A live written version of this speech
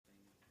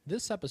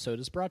This episode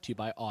is brought to you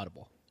by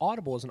Audible.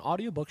 Audible is an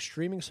audiobook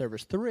streaming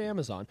service through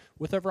Amazon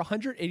with over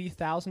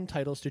 180,000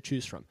 titles to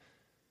choose from.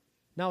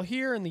 Now,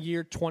 here in the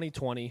year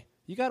 2020,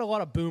 you got a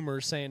lot of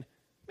boomers saying,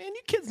 man,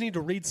 you kids need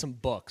to read some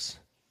books.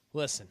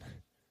 Listen,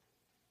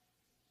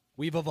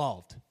 we've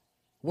evolved.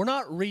 We're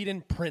not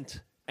reading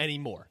print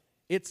anymore.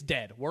 It's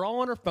dead. We're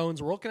all on our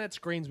phones. We're looking at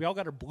screens. We all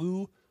got our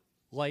blue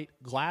light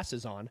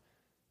glasses on,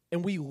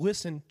 and we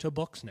listen to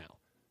books now.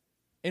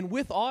 And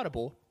with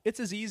Audible, it's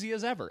as easy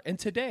as ever. And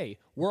today,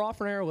 we're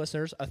offering our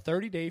listeners a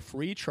 30-day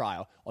free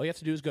trial. All you have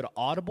to do is go to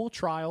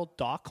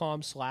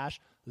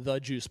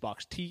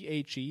audibletrial.com/thejuicebox,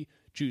 THE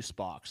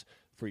Juicebox,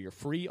 for your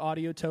free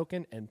audio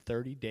token and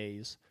 30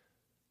 days.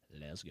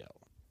 Let's go.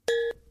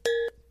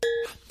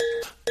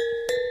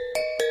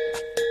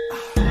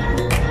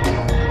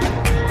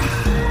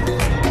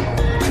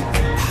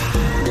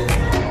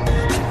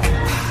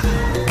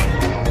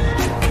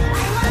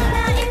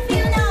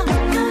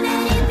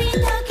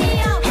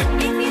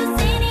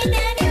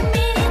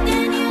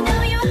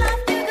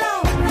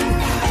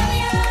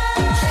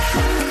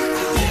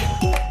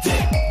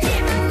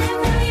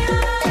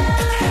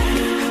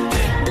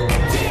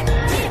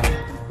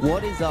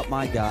 What is up,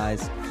 my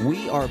guys?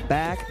 We are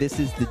back. This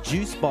is the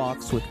Juice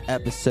Box with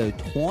episode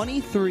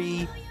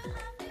 23.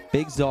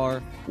 Big Czar,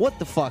 what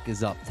the fuck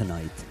is up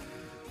tonight?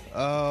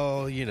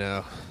 Oh, you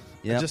know,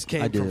 Yep, I just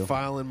came I do. from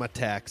filing my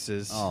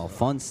taxes. Oh,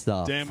 fun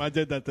stuff. Damn, I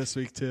did that this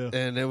week too.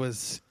 And it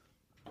was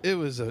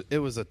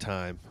a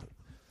time.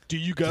 Do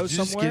you go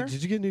somewhere?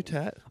 Did you get a new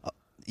tat?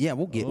 Yeah,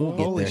 we'll get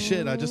Holy there.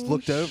 shit! I just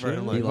looked over and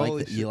I'm like, You like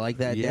holy that- shit. you like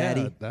that, yeah,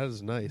 Daddy? that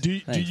is nice. Do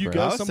you Thanks, bro.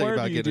 go I was thinking somewhere or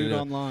about do you do getting it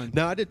it. online?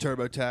 No, I did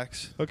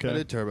TurboTax. Okay. I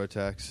did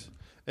TurboTax,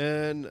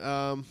 and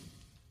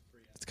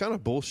it's kind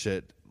of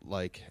bullshit.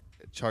 Like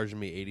charging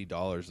me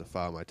 $80 to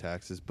file my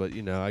taxes, but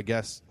you know, I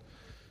guess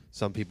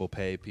some people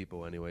pay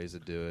people anyways to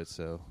do it.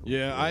 So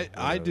Yeah, I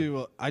whatever.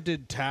 do. I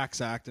did tax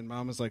act, and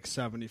mine was like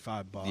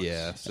 $75.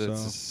 Yeah, so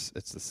it's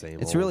the same.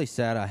 It's old. really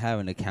sad I have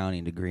an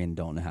accounting degree and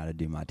don't know how to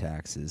do my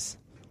taxes.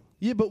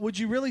 yeah, but would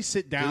you really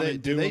sit down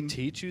and Do they them?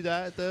 teach you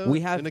that though?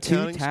 We have in two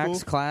accounting tax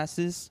school?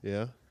 classes.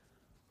 Yeah.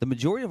 The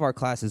majority of our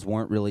classes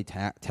weren't really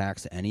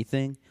taxed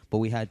anything, but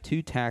we had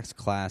two tax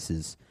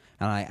classes,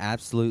 and I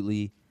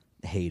absolutely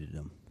hated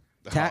them.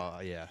 Oh,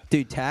 yeah.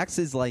 Dude, tax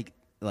is like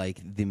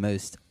the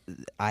most.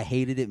 I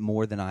hated it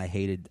more than I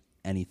hated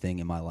anything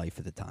in my life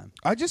at the time.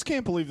 I just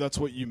can't believe that's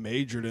what you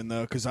majored in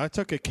though, because I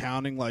took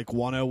accounting like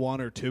 101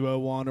 or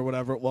 201 or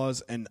whatever it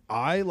was, and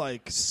I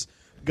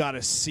got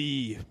a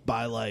C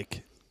by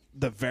like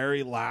the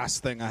very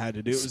last thing I had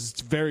to do. It was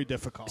very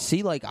difficult.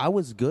 See, like I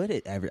was good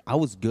at I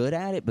was good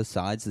at it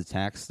besides the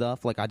tax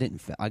stuff. Like I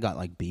didn't. I got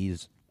like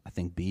B's. I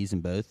think B's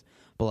in both.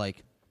 But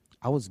like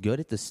I was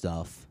good at the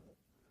stuff.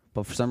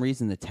 But for some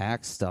reason, the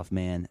tax stuff,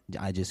 man,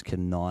 I just could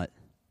not.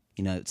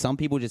 You know, some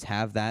people just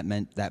have that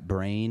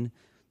brain,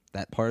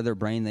 that part of their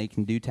brain they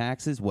can do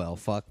taxes. Well,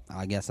 fuck,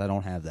 I guess I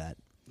don't have that.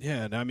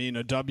 Yeah, and I mean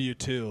a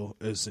W-2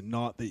 is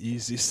not the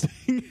easiest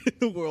thing in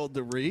the world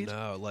to read.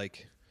 No,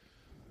 like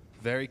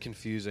very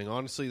confusing.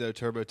 Honestly, though,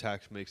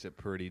 TurboTax makes it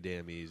pretty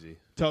damn easy.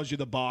 Tells you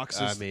the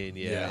boxes. I mean,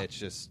 yeah, it's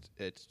just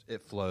it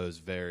flows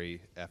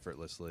very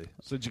effortlessly.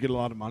 So did you get a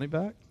lot of money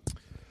back?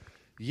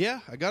 Yeah,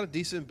 I got a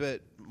decent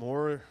bit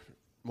more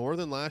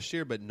than last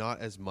year, but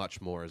not as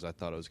much more as I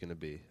thought it was going to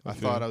be. I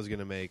thought I was going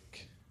to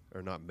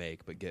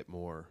get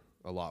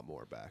a lot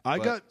more back. I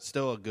But got-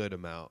 still a good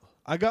amount.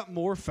 I got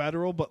more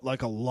federal, but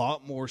like a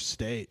lot more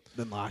state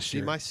than last See,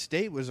 year. my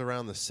state was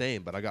around the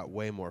same, but I got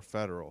way more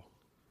federal.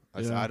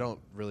 Yeah. I don't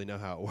really know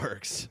how it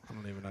works. I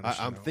don't even understand.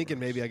 I'm how it thinking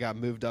works. maybe I got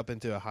moved up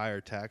into a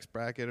higher tax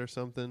bracket or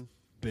something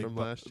from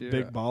last year.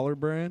 Big baller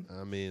brand.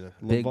 I mean,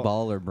 Big LeVar-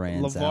 baller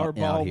brands LeVar out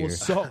Ball, here.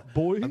 what's up,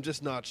 boy? I'm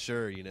just not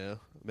sure, you know.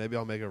 Maybe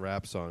I'll make a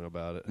rap song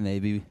about it.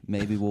 Maybe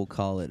we'll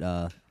call it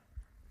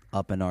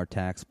up in our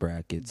tax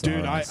brackets.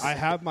 Dude, I RS.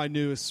 have my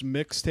newest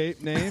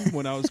mixtape name.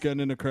 When I was getting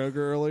into Kroger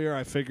earlier,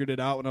 I figured it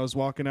out when I was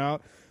walking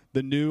out.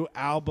 The new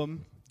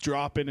album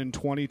dropping in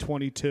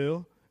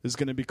 2022 is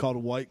going to be called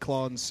White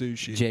Claw and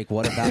Sushi. Jake,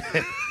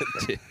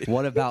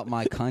 what about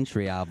my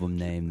country album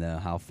name though?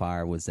 How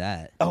fire was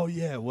that? Oh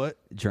yeah, what?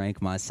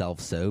 Drank myself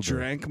sober.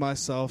 Drank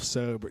myself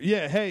sober.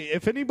 Yeah, hey,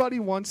 if anybody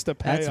wants to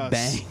pay That's us,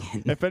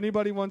 banging. if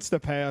anybody wants to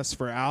pay us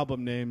for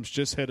album names,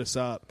 just hit us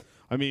up.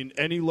 I mean,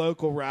 any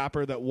local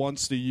rapper that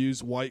wants to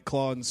use White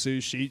Claw and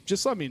Sushi,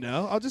 just let me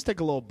know. I'll just take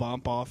a little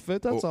bump off of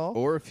it. That's all.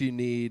 Or if you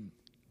need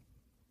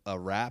a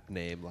rap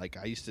name, like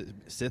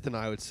Sith and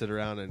I would sit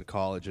around in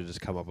college and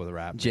just come up with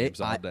rap names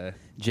all day.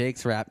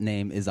 Jake's rap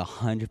name is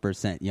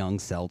 100% Young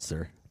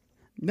Seltzer.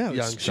 No,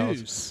 Young it's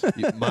juice.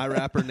 My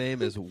rapper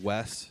name is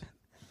Wes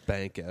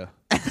Banco.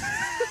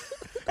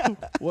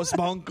 What's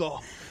Banco?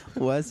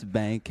 Wes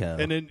Banco.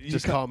 And then you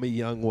Just call me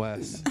Young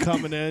Wes.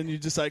 coming in, you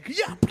just like,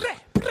 yeah,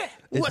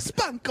 what's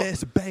Banco?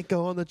 It's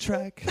Banco on the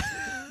track.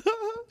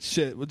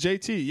 Shit. Well,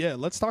 JT, yeah,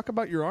 let's talk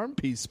about your arm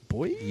piece,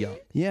 boy.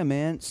 Yeah,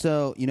 man.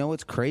 So, you know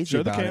what's crazy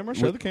Show the about camera. it?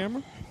 Show Look- the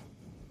camera.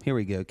 Here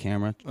we go,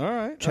 camera. All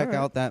right. Check all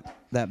right. out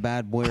that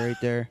bad boy right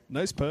there.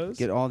 Nice pose.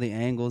 Get all the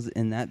angles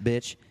in that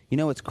bitch. You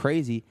know what's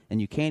crazy, and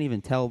you can't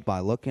even tell by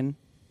looking?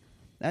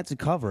 That's a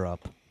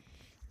cover-up.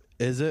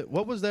 Is it?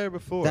 What was there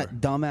before? That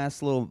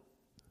dumbass little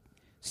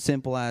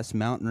simple-ass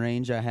mountain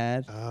range I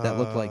had that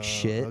looked like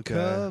shit. Okay.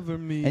 Cover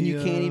me. And you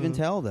can't even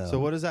tell, though. So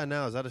what is that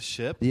now? Is that a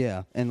ship?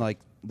 Yeah, and like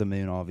the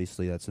moon,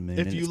 obviously, that's the moon.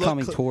 If and you it's look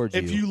coming towards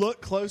you. If you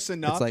look close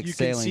enough, like you can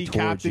sailing see towards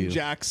Captain you.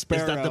 Jack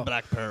Sparrow.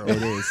 Pearl?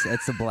 It is.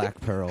 It's the Black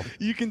Pearl.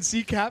 You can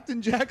see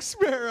Captain Jack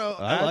Sparrow.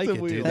 I like That's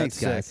it, weird. dude. Thanks,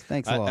 That's guys. sick.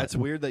 Thanks a lot. That's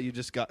weird that you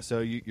just got. So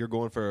you're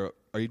going for?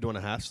 Are you doing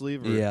a half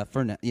sleeve? Or? Yeah,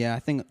 for now. Yeah, I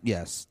think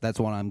yes, that's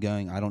what I'm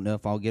going. I don't know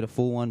if I'll get a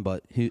full one,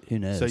 but who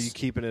knows? So you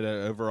keeping it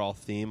an overall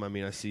theme? I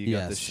mean, I see you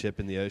got the Yes. ship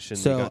in the ocean.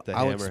 So you got the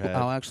I'll hammerhead.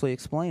 I'll actually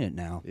explain it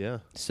now. Yeah.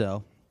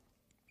 So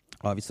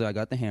obviously, I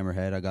got the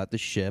hammerhead. I got the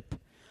ship.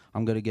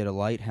 I'm going to get a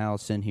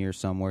lighthouse in here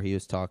somewhere. He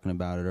was talking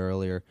about it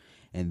earlier.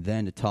 And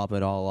then to top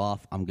it all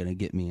off, I'm going to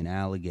get me an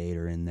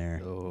alligator in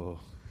there. Oh,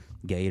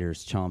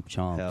 Gators, chomp,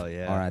 chomp. Hell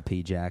yeah.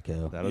 R.I.P.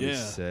 Jacko. that'll be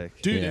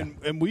sick, dude.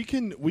 Yeah. And we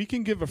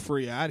can give a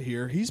free ad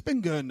here. He's been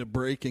going to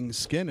Breaking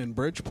Skin in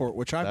Bridgeport,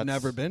 which I've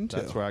never been to.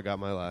 That's where I got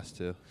my last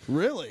two.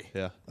 Really?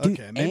 Yeah. Dude,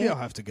 Okay, maybe and- I'll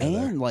have to go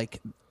there. And,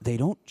 like, they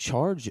don't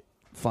charge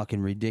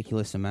fucking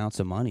ridiculous amounts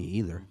of money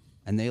either.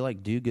 And they,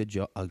 like, do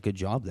a good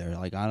job there.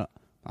 Like, I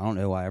don't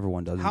know why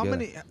everyone doesn't How go.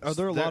 many? Are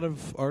there a lot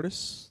of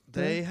artists?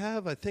 They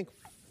have, I think,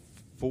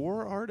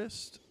 4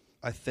 artists.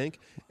 I think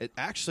it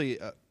actually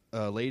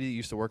a lady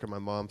used to work at my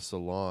mom's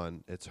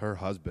salon. It's her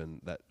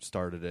husband that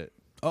started it.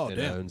 Oh, and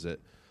damn. owns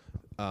it.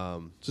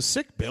 It's a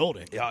sick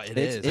building. Yeah, it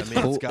It's- is. it's I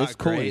mean, cool- it's got it's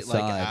cool great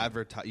like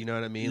inside. you know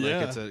what I mean? Yeah.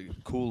 Like it's a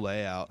cool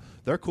layout.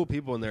 There are cool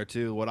people in there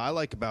too. What I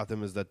like about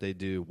them is that they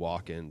do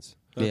walk-ins.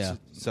 Yeah.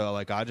 So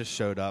like I just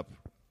showed up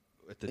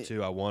at the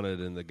 2 I wanted,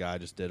 and the guy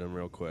just did them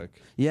real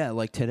quick. Yeah,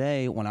 like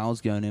today when I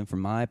was going in for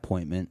my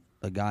appointment,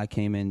 a guy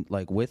came in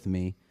like with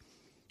me,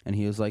 and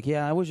he was like,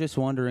 "Yeah, I was just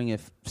wondering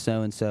if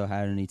so and so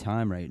had any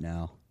time right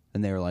now."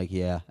 And they were like,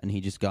 "Yeah," and he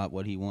just got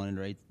what he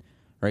wanted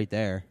right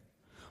there.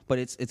 But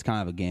it's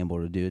kind of a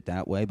gamble to do it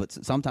that way. But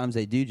sometimes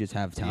they do just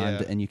have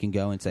time, Yeah. and you can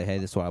go and say, "Hey,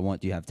 this is what I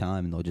want. Do you have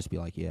time?" And they'll just be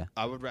like, "Yeah."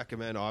 I would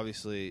recommend,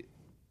 obviously,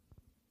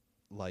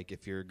 like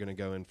if you're gonna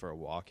go in for a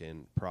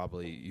walk-in,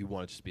 probably you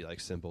want to just be like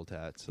simple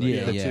tats. Like,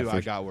 Yeah, the yeah, 2 for I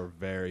sure. got were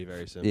very,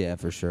 very simple. Yeah,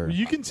 for sure.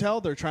 You can tell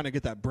they're trying to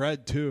get that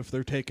bread too if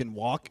they're taking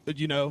walk.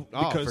 Oh,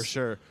 Because for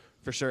sure.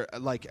 For sure.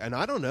 Like, and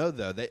I don't know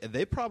though.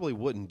 They probably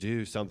wouldn't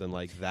do something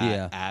like that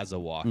Yeah. as a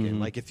walk-in.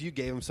 Like, if you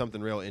gave them something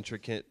real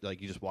intricate,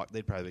 like you just walk,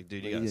 they'd probably be like,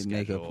 dude, you got to You'd make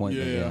an schedule.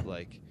 appointment, Yeah.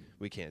 Like,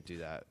 we can't do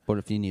that. But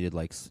if you needed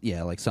like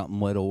like something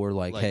little, or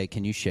like, Like- "Hey,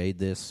 can you shade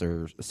this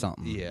or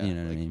something?" Yeah. you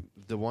know what I like, mean.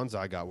 The ones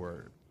I got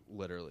were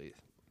literally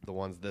the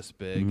ones this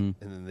big,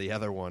 Mm-hmm. and then the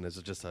other one is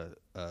just a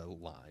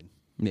line.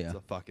 Yeah. It's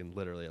a fucking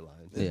literally a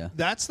line. Yeah.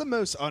 that's the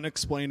most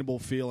unexplainable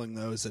feeling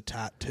though, is a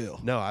tattoo.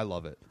 No, I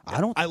love it. I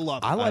don't. I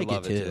love it. I like I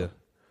love it it, too. too.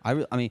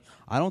 I mean,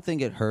 I don't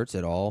think it hurts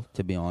at all.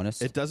 To be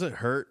honest, It doesn't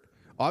hurt.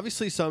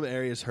 Obviously, some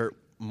areas hurt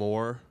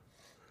more.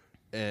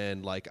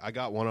 And like, I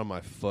got one on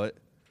my foot,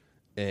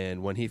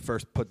 and when he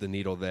first put the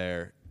needle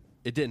there,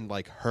 it didn't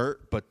like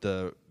hurt, but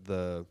the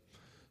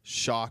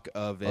shock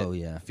of it Oh,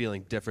 yeah.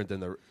 feeling different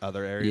than the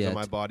other areas Yeah, of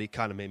my it's- body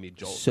kind of made me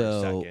jolt for So-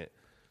 a second.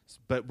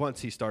 But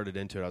once he started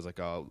into it, I was like,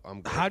 oh,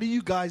 I'm good. How do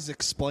you guys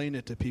explain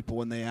it to people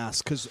when they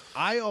ask? Because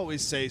I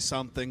always say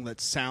something that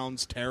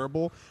sounds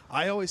terrible.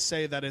 I always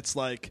say that it's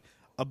like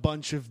a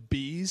bunch of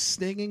bees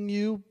stinging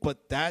you,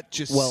 but that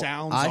just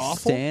sounds I awful.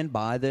 stand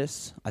by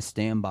this. I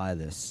stand by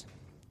this.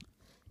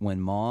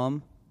 When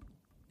Mom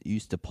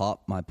used to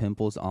pop my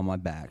pimples on my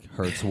back,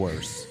 hurts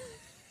worse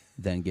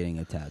than getting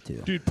a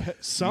tattoo. Dude,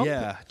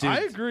 Yeah, dude.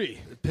 I agree.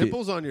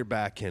 Pimples on your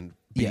back can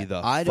be Yeah,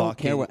 the I don't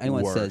care what fucking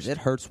anyone worst. says. It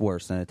hurts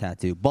worse than a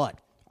tattoo. But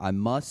I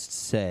must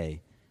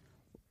say,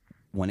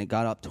 when it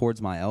got up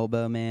towards my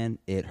elbow, man,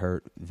 it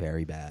hurt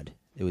very bad.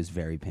 It was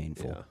very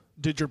painful. Yeah.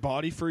 Did your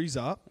body freeze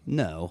up?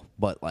 No,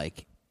 but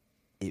like,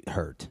 it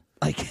hurt.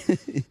 Like,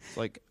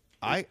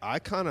 Like, I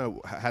kind of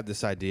had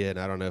this idea, and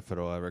I don't know if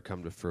it'll ever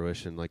come to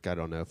fruition. Like, I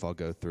don't know if I'll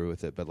go through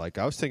with it, but like,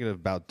 I was thinking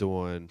about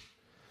doing,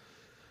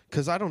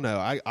 because I don't know,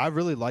 I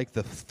really like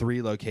the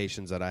 3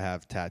 locations that I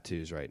have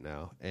tattoos right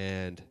now,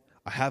 and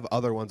I have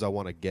other ones I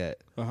want to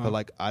get, but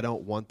like, I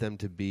don't want them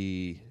to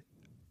be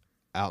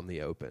out in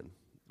the open.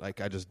 Like,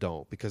 I just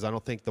don't, because I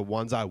don't think the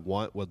ones I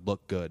want would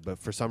look good, but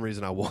for some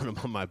reason I want them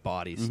on my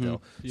body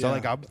still. Yeah. So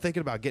like, I'm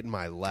thinking about getting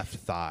my left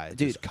thigh dude,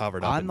 just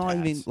covered up I'm in not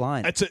tats. even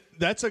lying.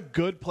 That's a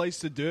good place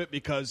to do it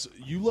because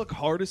you look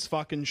hard as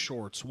fucking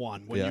shorts.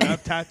 One, when Yeah. you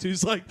have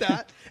tattoos like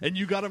that and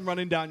you got them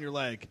running down your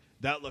leg,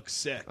 that looks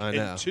sick. I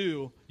know. And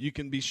 2, you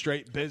can be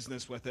straight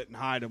business with it and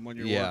hide them when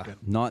you're Yeah. working.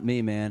 Not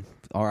me, man.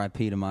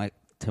 R.I.P.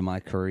 to my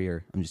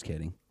career. I'm just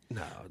kidding.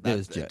 No, It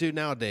was dude.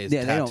 Nowadays,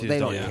 Yeah, tattoos they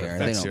don't even care.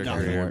 affect They don't your care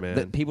career, anymore.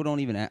 man. People don't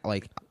even act,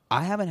 like.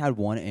 I haven't had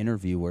one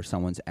interview where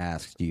someone's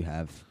asked, "Do you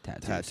have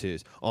tattoos?"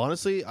 Tattoos.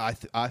 Honestly,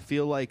 I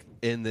feel like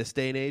in this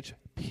day and age,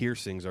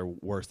 piercings are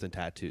worse than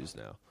tattoos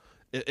now.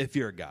 If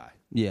you're a guy,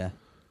 Yeah.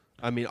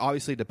 I mean,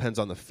 obviously it depends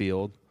on the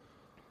field,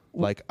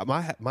 Like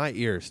my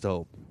ear is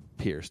still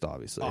pierced,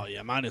 obviously. Oh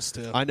yeah, mine is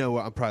too. I know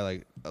I'm probably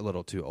like a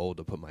little too old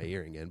to put my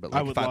earring in, but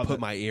like if I put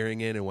my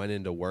earring in and went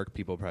into work,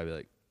 people would probably be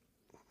like,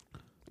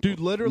 dude,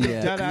 literally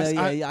dead ass.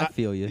 I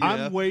feel you.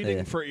 I'm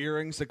waiting for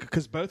earrings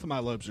because both of my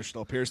lobes are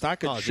still pierced. I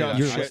could shut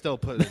dude, shit. I still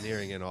put an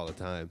earring in all the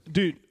time.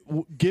 Dude,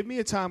 give me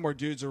a time where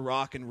dudes are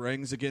rocking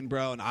rings again,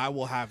 bro, and I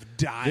will have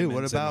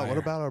diamonds. Dude, what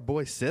about our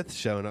boy Sith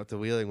showing up to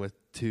Wheeling with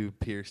 2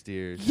 pierced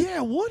ears?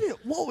 Yeah, what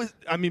was?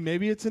 I mean,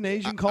 maybe it's an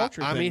Asian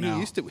culture. I thing mean,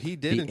 now. he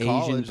did The in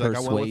college. Asian Like I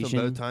went with him persuasion.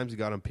 both times. He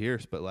got him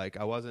pierced, but like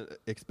I wasn't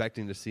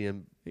expecting to see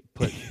him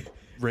put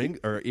ring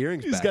or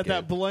earrings. He's back got in.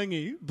 that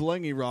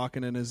blingy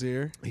rocking in his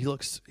ear. He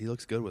looks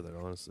good with it,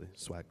 honestly.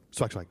 Swag.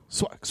 Swag.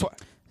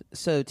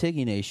 So,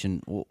 Tiggy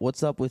Nation,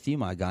 what's up with you,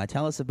 my guy?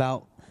 Tell us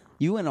about.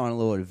 You went on a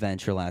little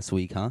adventure last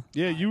week, huh?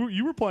 Yeah,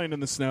 you were playing in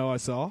the snow. I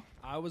saw.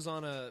 I was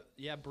on a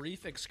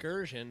brief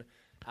excursion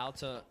out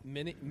to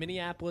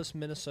Minneapolis,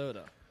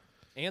 Minnesota,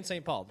 and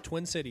St. Paul, the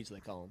Twin Cities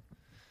they call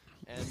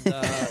them,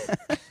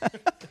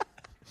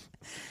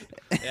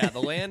 and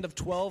the land of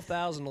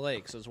 12,000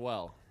 lakes as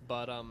well.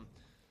 But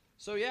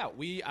so yeah,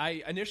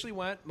 I initially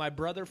went. My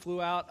brother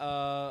flew out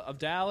of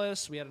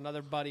Dallas. We had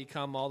another buddy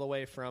come all the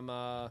way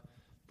from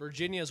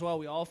Virginia as well.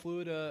 We all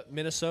flew to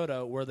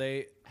Minnesota, where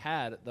they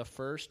had the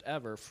first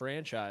ever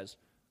franchise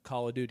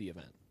Call of Duty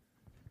event.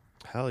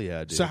 Hell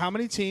yeah, dude. So how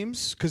many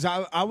teams? Because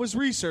I was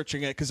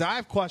researching it because I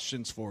have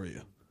questions for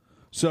you.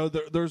 So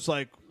there's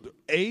like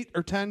 8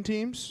 or 10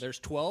 teams. There's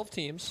 12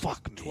 teams.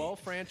 Fuck me. 12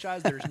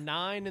 franchise. There's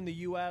 9 in the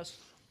U.S.,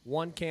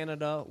 1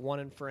 Canada, 1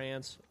 in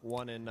France,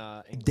 1 in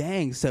England.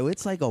 Dang, so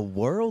it's like a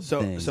world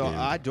thing. So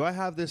dude. do I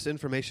have this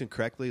information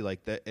correctly?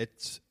 Like that,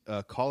 it's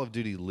Call of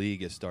Duty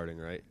League is starting,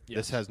 right? Yes.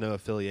 This has no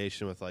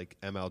affiliation with like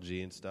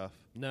MLG and stuff.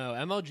 No,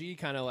 MLG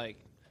kind of like,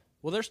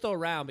 well, they're still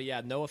around, but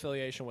yeah, no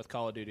affiliation with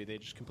Call of Duty. They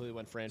just completely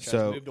went franchise,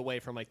 moved away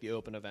from like the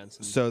open events.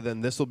 So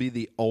then this will be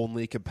the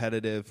only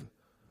competitive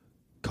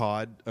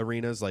COD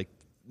arenas. Like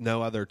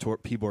no other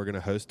people are going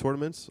to host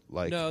tournaments.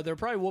 Like no, there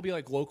probably will be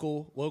like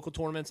local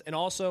tournaments, and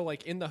also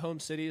like in the home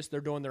cities,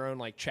 they're doing their own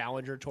like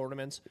challenger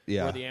tournaments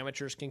where the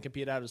amateurs can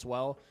compete out as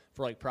well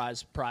for like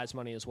prize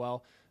money as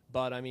well.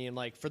 But I mean,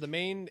 like for the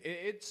main,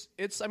 it's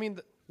I mean.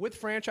 With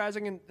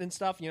franchising and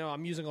stuff, you know,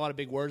 I'm using a lot of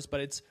big words,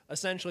 but it's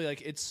essentially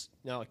like it's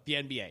like the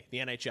NBA, the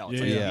NHL. It's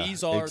like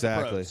these are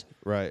the pros,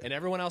 right? And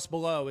everyone else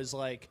below is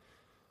like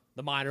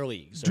the minor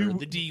leagues or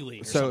the D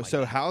League. So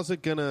how's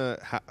it gonna?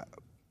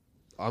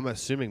 I'm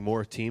assuming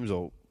more teams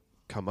will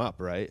come up,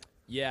 right?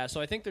 Yeah,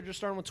 so I think they're just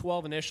starting with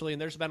 12 initially,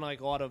 and there's been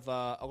like a lot of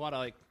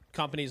like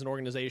companies and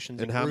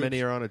organizations. And how groups.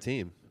 many are on a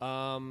team?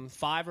 5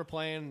 are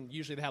playing.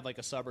 Usually they have like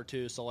a sub or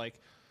 2. So like.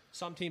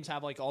 Some teams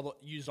have like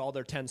used all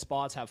their 10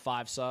 spots, have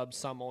 5 subs.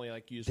 Some only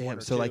like use 1 or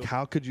 2. So like,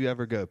 how could you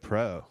ever go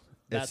pro?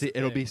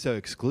 It'll be so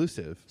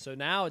exclusive. So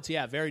now it's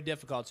very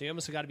difficult. So you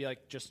almost got to be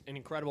like just an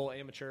incredible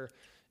amateur,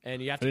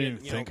 and you have to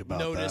get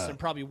noticed and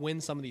probably win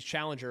some of these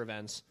challenger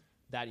events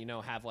that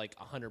have like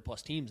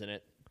 100+ teams in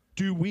it.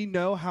 Do we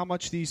know how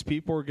much these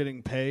people are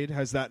getting paid?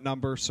 Has that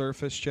number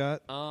surfaced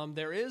yet?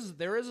 There is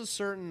a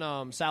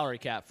certain salary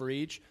cap for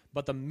each,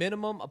 but the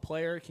minimum a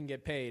player can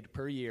get paid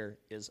per year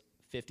is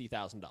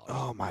 $50,000.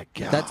 Oh my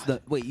god! That's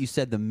you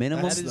said the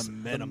minimum. That is the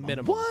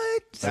minimum.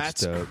 What?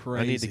 That's dope.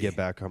 crazy. I need to get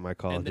back on my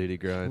Call of Duty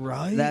grind.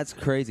 Right? That's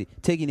crazy.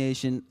 Tiggy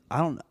Nation,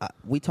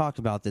 we talked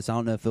about this. I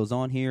don't know if it was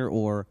on here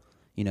or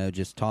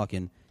just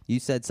talking.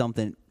 You said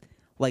something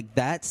like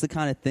that's the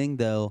kind of thing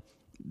though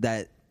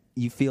that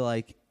you feel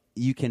like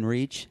you can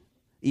reach,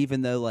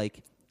 even though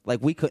like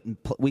we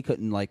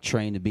couldn't like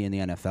train to be in the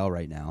NFL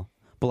right now.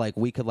 But like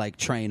we could like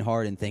train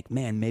hard and think,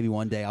 man, maybe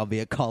one day I'll be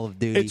a Call of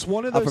Duty. It's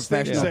one of those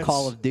professional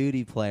Call of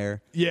Duty player.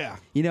 Yeah,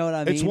 you know what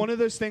I mean. It's one of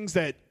those things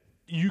that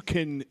you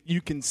can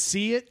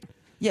see it.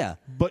 Yeah,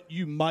 but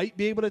you might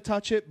be able to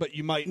touch it, but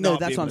you might not. No,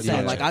 that's what I'm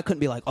saying. Like it. I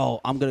couldn't be like,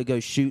 oh, I'm gonna go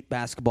shoot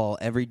basketball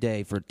every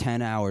day for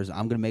 10 hours.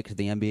 I'm gonna make it to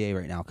the NBA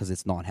right now because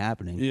it's not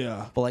happening.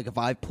 Yeah. But like if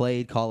I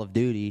played Call of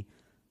Duty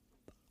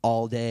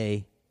all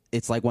day,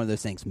 it's like one of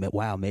those things.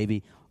 Wow,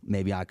 maybe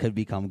I could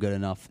become good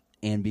enough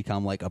and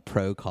become like a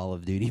pro Call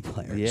of Duty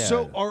player. Yeah.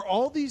 So are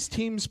all these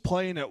teams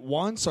playing at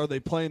once? Are they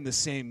playing the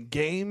same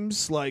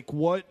games? Like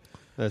what?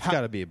 It's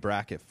got to be a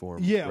bracket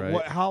form. Yeah. Right?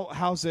 What?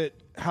 How's it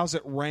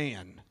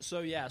ran?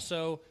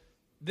 So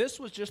this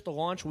was just the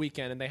launch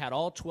weekend, and they had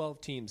all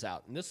 12 teams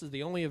out. And this is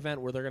the only event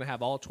where they're going to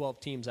have all 12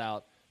 teams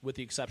out, with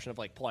the exception of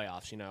like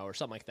playoffs, or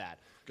something like that.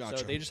 Gotcha.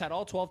 So they just had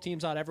all 12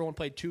 teams out. Everyone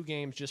played 2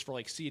 games just for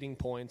like seeding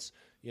points,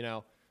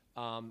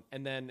 and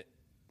then.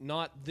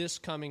 Not this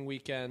coming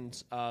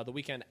weekend, the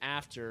weekend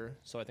after,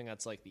 so I think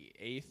that's like the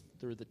 8th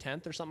through the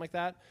 10th or something like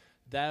that.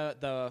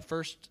 The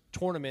first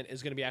tournament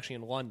is going to be actually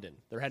in London.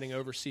 They're heading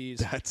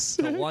overseas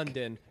to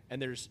London,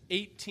 and there's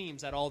 8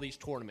 teams at all these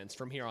tournaments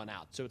from here on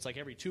out. So it's like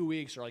every 2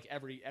 weeks or like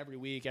every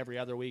week, every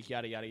other week,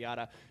 yada, yada,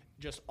 yada,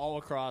 just all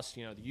across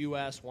the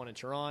U.S., 1 in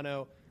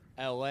Toronto,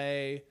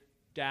 L.A.,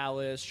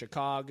 Dallas,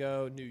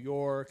 Chicago, New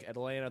York,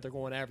 Atlanta. They're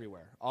going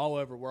everywhere, all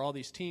over where all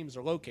these teams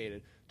are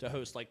located to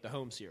host like the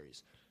home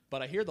series.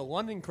 But I hear the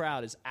London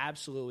crowd is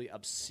absolutely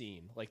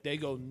obscene. Like, they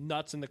go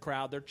nuts in the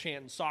crowd. They're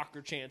chanting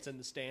soccer chants in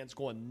the stands,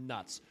 going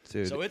nuts.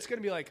 Dude. So it's going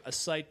to be like a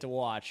sight to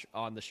watch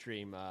on the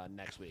stream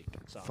next week.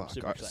 So I'm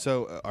super excited.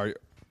 So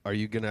are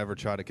you gonna ever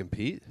try to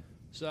compete?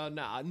 So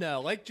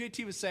no. Like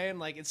JT was saying,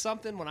 like it's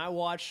something when I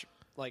watch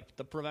like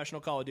the professional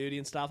Call of Duty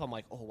and stuff, I'm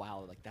like, oh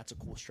wow, like that's a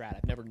cool strat.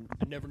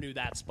 I never knew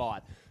that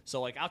spot.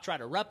 So like I'll try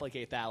to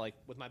replicate that like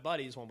with my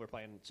buddies when we're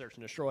playing Search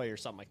and Destroy or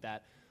something like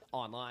that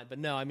online. But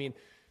no, I mean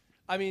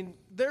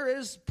there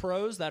is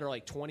pros that are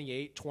like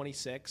 28,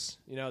 26.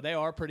 You know, they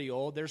are pretty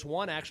old. There's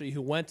one actually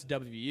who went to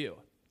WVU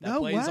that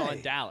plays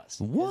on Dallas.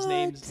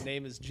 What? His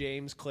name is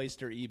James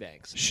Clayster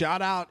Ebanks.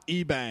 Shout out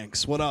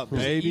Ebanks. What up,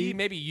 baby?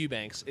 Maybe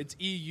Eubanks. It's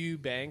EU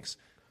Banks,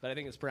 but I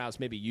think it's pronounced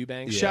maybe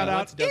Eubanks. Shout He out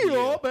went to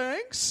WVU,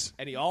 Ebanks.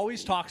 and he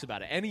always talks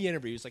about it. Any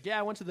interview, he's like, "Yeah,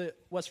 I went to the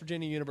West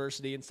Virginia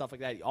University and stuff like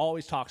that." He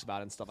always talks about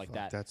it and stuff like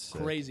that. that's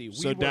sick. crazy.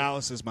 So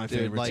Dallas is my Dude,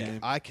 favorite like team.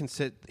 I can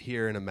sit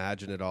here and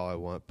imagine it all I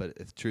want, but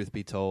if truth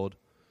be told,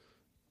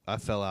 I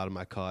fell out of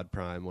my COD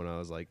prime when I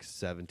was like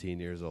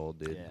 17 years old,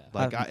 dude. Yeah.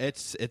 Like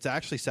it's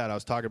actually sad. I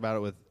was talking about it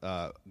with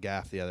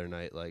Gaff the other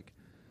night. Like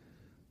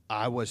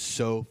I was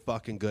so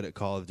fucking good at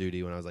Call of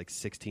Duty when I was like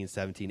 16,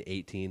 17,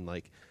 18.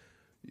 Like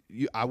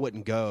I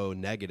wouldn't go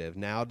negative.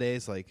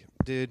 Nowadays, like,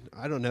 dude,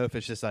 I don't know if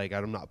it's just like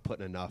I'm not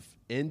putting enough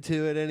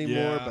into it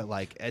anymore, Yeah. but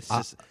like it's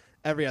just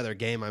every other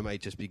game I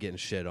might just be getting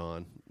shit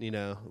on, you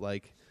know?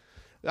 Like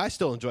I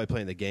still enjoy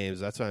playing the games.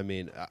 That's what I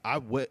mean. I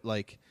would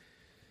like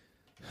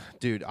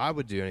dude, I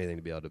would do anything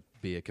to be able to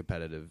be a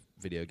competitive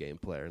video game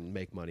player and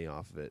make money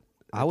off of it.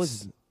 I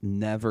was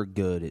never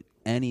good at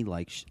any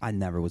I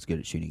never was good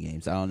at shooting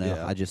games. I don't know.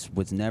 Yeah. I just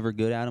was never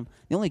good at them.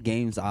 The only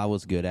games I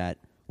was good at,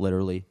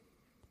 literally,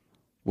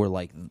 were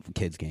like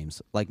kids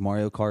games, like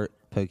Mario Kart,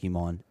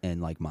 Pokemon,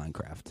 and like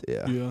Minecraft.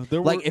 Yeah.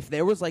 There Like if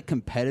there was like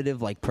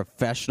competitive, like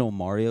professional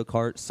Mario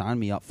Kart, sign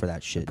me up for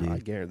that shit, I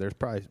dude. guarantee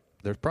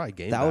there's probably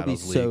game That would be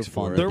battles so leagues fun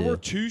for to it. There do. were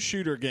two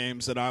shooter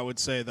games that I would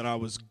say that I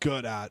was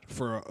good at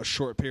for a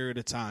short period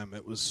of time.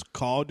 It was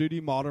Call of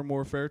Duty Modern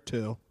Warfare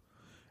 2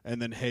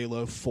 and then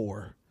Halo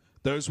 4.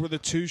 Those were the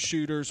two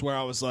shooters where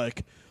I was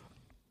like,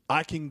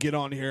 I can get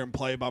on here and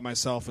play by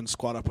myself and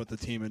squad up with the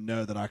team and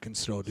know that I can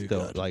still do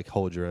Still, good. like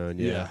hold your own.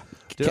 Yeah. Yeah.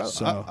 Dude,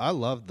 So- I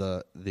love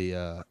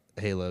the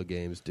Halo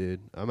games,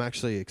 dude. I'm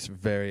actually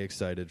very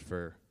excited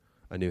for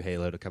a new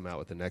Halo to come out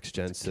with the next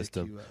gen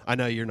system. I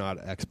know you're not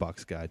an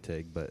Xbox guy,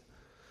 Tig, but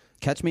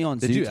Catch me on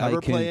did Zoo you ever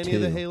Tycoon play any 2.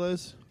 of the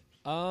Halos?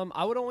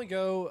 I would only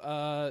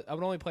go. I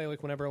would only play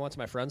like whenever I went to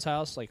my friend's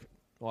house. Like,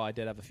 well, I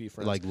did have a few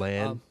friends. Like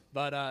LAN?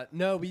 But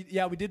no, we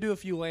did do a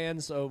few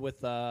LANs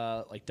with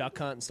like Duck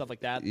Hunt and stuff like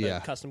that. Yeah.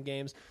 The custom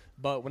games.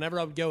 But whenever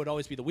I would go, it'd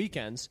always be the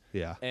weekends.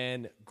 Yeah.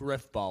 And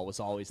Griffball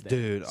was always there.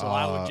 Dude, so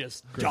I would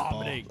just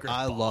dominate Griffball.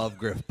 I love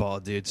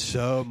Griffball, dude.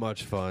 So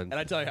much fun. And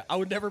I tell you, I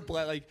would never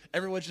play like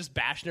everyone's just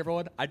bashing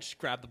everyone. I just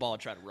grab the ball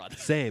and try to run.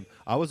 Same.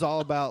 I was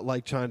all about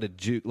like trying to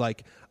juke.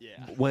 Like Yeah.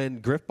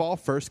 when Griffball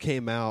first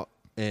came out,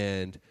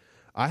 and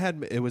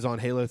it was on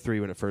Halo 3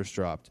 when it first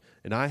dropped,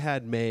 and I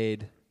had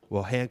made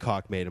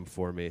Hancock made them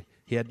for me.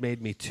 He had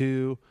made me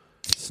 2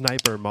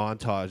 sniper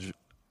montage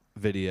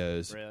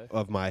videos Really?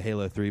 of my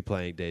Halo 3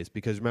 playing days,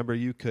 because remember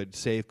you could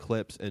save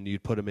clips and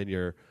you'd put them in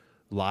your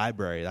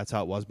library. That's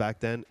how it was back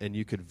then, and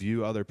you could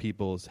view other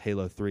people's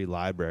Halo 3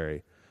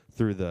 library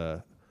through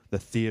the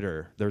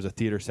theater. There was a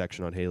theater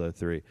section on Halo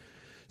 3.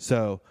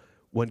 So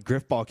when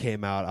Griffball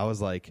came out, I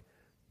was like,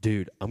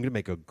 dude, I'm going to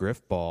make a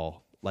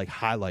Griffball like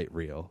highlight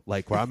reel,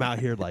 like where I'm out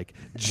here like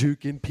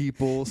juking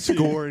people,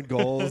 scoring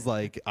goals.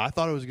 Like I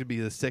thought it was going to be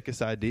the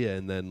sickest idea,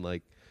 and then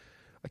like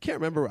I can't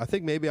remember. I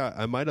think maybe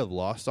I might have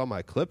lost all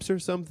my clips or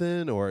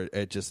something, or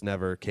it just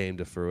never came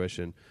to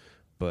fruition.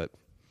 But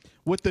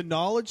With the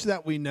knowledge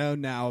that we know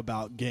now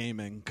about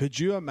gaming, could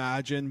you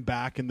imagine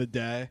back in the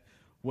day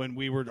when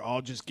we were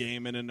all just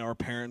gaming and our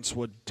parents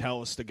would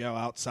tell us to go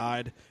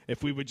outside,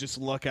 if we would just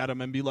look at them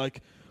and be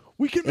like,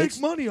 we can make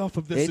money off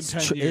of this in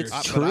 10 years?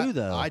 It's true,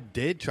 though. I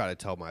did try to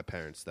tell my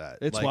parents that.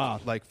 It's like,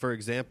 wild. Like, for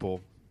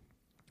example,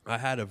 I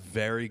had a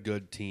very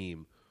good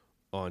team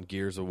on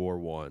Gears of War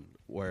 1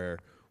 where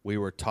we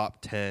were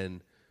top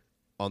 10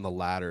 on the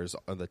ladders,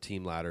 on the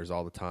team ladders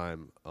all the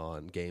time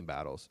on game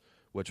battles,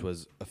 which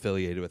was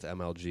affiliated with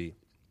MLG.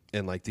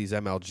 And, like, these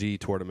MLG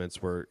tournaments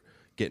were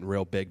getting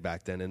real big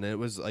back then. And it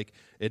was, like,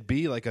 it'd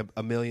be, like, a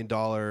 $1 million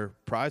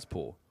prize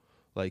pool.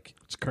 Like,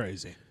 It's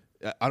crazy.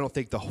 I don't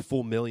think the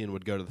full $1 million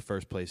would go to the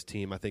first place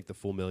team. I think the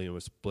full $1 million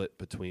was split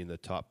between the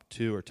top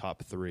 2 or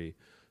top 3.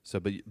 So,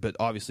 but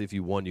obviously, if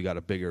you won, you got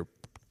a bigger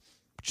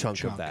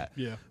chunk of that.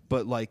 Yeah.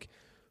 But like,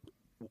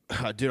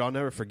 dude, I'll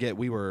never forget.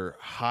 We were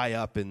high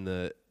up in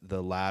the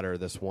ladder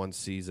this one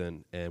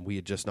season, and we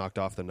had just knocked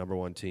off the number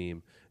 1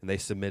 team, and they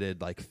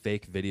submitted like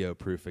fake video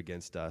proof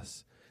against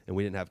us. And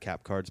we didn't have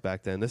cap cards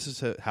back then. This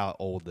is how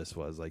old this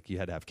was. Like, you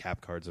had to have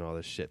cap cards and all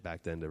this shit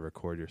back then to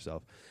record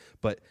yourself.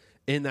 But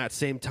in that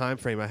same time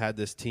frame, I had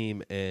this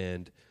team,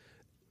 and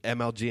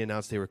MLG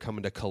announced they were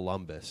coming to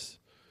Columbus,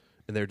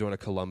 and they were doing a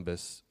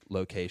Columbus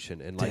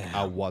location, and like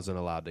I wasn't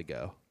allowed to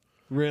go.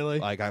 Really?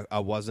 Like I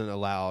wasn't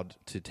allowed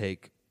to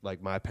take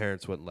like my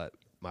parents wouldn't let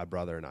my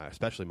brother and I,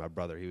 especially my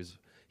brother,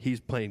 he's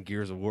playing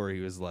Gears of War. He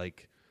was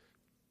like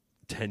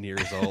 10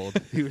 years old.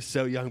 He was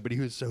so young, but he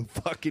was so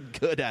fucking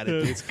good at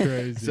it. It's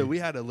crazy. So we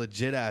had a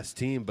legit ass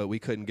team, but we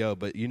couldn't go.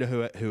 But you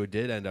know who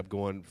did end up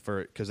going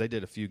for, because they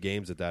did a few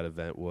games at that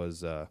event,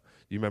 was you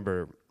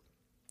remember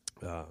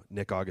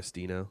Nick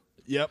Augustino?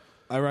 Yep,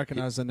 I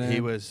recognize the name.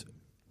 He was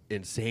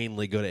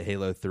insanely good at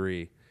Halo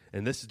 3,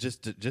 and this is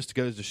just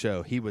goes to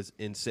show he was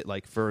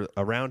like for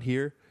around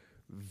here,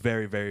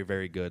 very, very,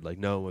 very good. Like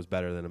no one was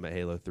better than him at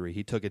Halo 3.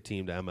 He took a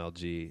team to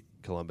MLG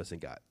Columbus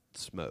and got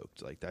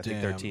smoked. Like I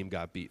think their team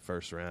got beat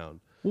first round.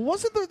 Well,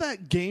 wasn't there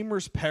that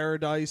Gamers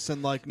Paradise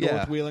in like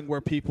North Wheeling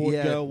where people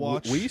would go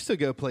watch? We used to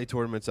go play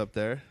tournaments up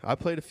there. I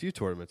played a few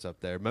tournaments up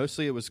there.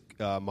 Mostly it was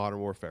Modern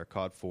Warfare,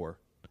 COD 4.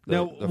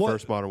 The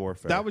first Modern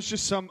Warfare. That was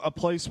just a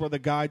place where the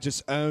guy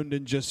just owned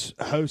and just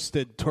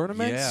hosted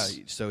tournaments?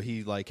 Yeah, so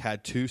he like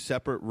had 2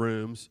 separate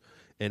rooms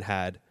and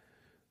had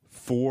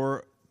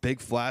 4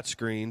 big flat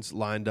screens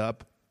lined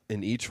up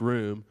in each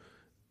room,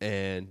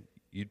 and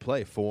you'd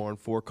play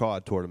 4-on-4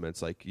 COD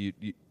tournaments. Like he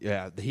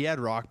had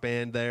Rock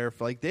Band there.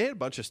 They had a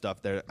bunch of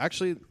stuff there.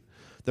 Actually,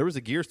 there was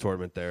a Gears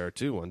tournament there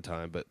too one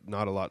time, but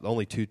not a lot.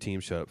 Only 2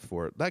 teams showed up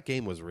for it. That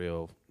game was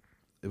real.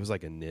 It was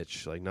like a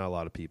niche. Like not a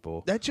lot of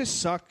people. That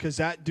just sucked because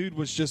that dude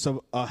was just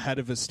ahead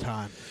of his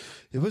time.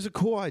 It was a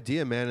cool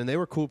idea, man, and they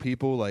were cool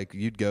people. Like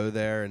you'd go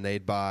there and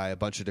they'd buy a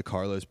bunch of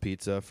DeCarlo's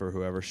pizza for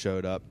whoever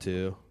showed up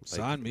too.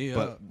 Sign me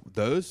but up.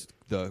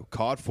 The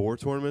COD 4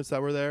 tournaments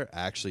that were there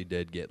actually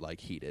did get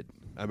like heated.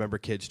 I remember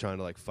kids trying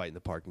to like fight in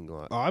the parking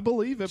lot. I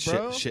believe it,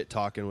 bro. Shit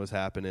talking was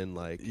happening.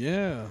 Like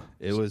yeah,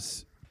 it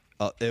was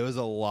a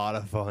lot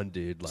of fun,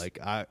 dude. Like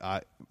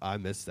I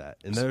missed that,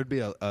 and there would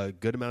be a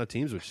good amount of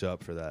teams would show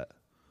up for that.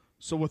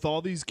 So with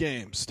all these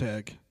games,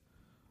 Tig,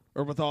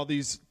 or with all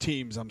these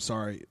teams, I'm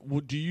sorry,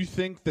 do you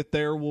think that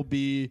there will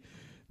be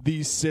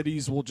these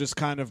cities will just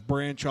kind of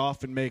branch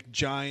off and make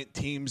giant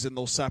teams and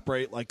they'll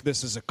separate, like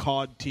this is a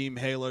COD team,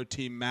 Halo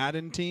team,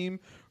 Madden team?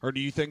 Or do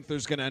you think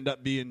there's going to end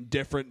up being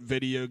different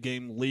video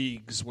game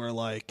leagues where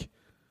like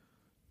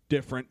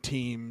different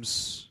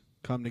teams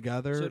come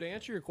together? So to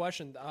answer your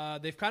question,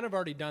 they've kind of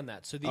already done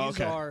that. So these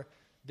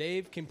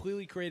they've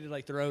completely created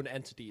like their own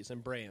entities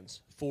and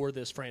brands for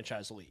this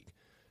franchise league.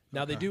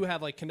 Now they do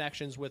have like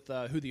connections with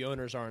who the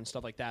owners are and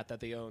stuff like that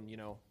they own,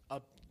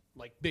 a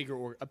like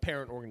bigger a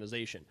parent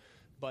organization.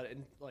 But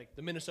like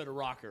the Minnesota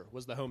Rocker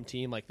was the home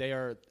team. Like they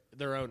are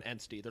their own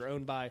entity. They're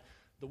owned by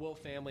the Will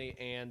family,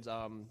 and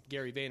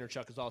Gary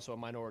Vaynerchuk is also a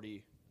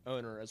minority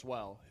owner as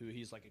well.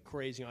 He's like a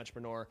crazy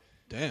entrepreneur.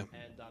 Damn.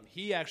 And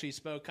he actually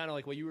spoke kind of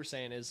like what you were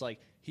saying. Is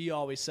like he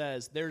always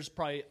says there's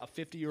probably a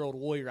 50-year-old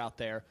lawyer out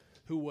there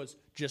who was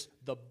just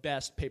the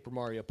best Paper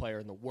Mario player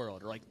in the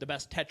world, or like the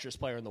best Tetris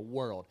player in the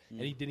world, and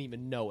he didn't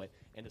even know it.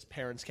 And his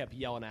parents kept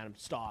yelling at him,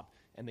 "Stop!"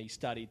 And then he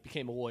studied,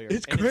 became a lawyer.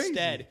 It's and crazy.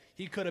 Instead,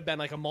 he could have been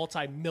like a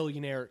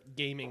multi-millionaire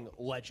gaming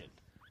legend,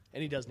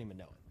 and he doesn't even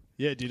know it.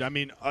 Yeah, dude. I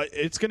mean,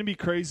 it's going to be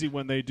crazy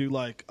when they do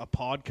like a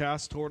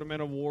podcast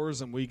tournament of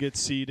wars and we get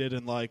seeded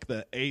in like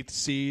the 8th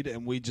seed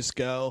and we just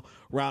go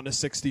round of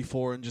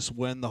 64 and just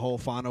win the whole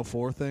Final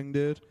Four thing,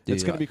 dude.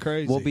 It's going to be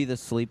crazy. We'll be the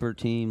sleeper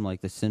team,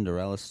 like the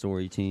Cinderella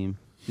story team.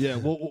 Yeah,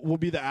 we'll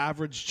be the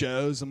average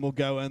Joes and we'll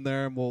go in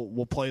there and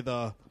we'll play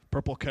the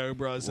Purple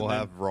Cobras. We'll and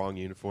have wrong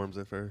uniforms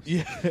at first.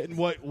 Yeah, and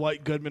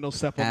White Goodman will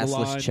step on the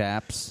line. Assless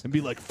chaps. And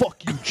be like,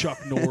 "Fuck you,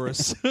 Chuck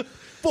Norris."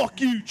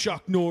 Fuck you,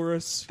 Chuck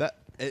Norris.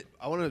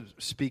 I want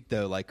to speak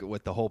though, like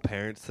with the whole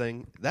parents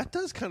thing. That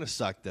does kind of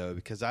suck though,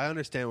 because I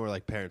understand where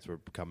like parents were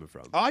coming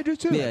from. I do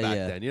too. Back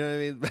then, you know what I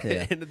mean?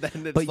 Yeah. And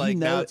then it's But like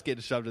now know- it's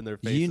getting shoved in their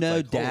face. you It's know,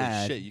 like, holy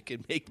Dad- shit, you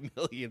can make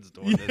millions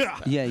doing this.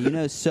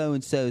 Yeah,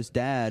 so-and-so's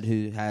dad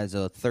who has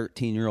a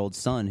 13-year-old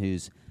son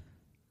who's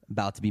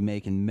about to be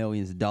making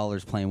millions of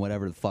dollars playing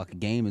whatever the fuck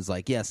game is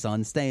like, yeah,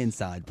 son, stay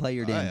inside. Play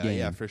your damn game.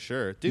 Yeah, for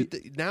sure.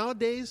 Dude,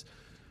 nowadays,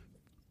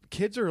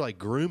 kids are like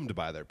groomed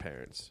by their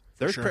parents.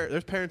 There's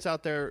parents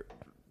out there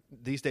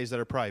these days that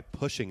are probably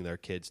pushing their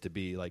kids to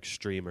be like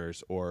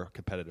streamers or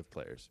competitive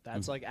players.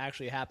 That's like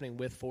actually happening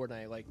with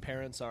Fortnite. Like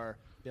parents are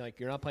being like,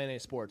 "You're not playing any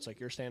sports. Like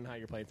you're staying how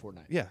you're playing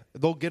Fortnite." Yeah,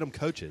 they'll get them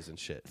coaches and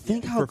shit.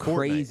 Think how for Fortnite.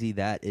 crazy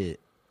that is.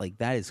 Like,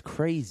 that is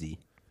crazy.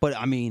 But,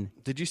 I mean...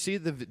 Did you see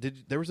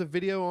there was a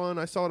video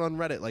I saw it on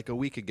Reddit like a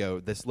week ago.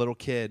 This little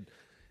kid,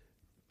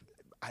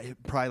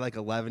 probably like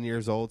 11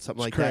 years old, something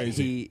like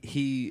crazy. that.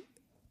 He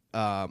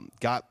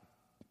got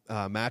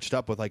matched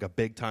up with like a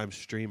big time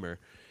streamer,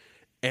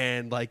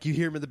 and like you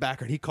hear him in the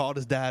background. He called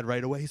his dad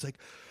right away. He's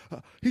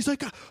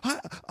like,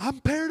 I'm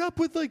paired up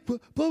with like blah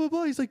blah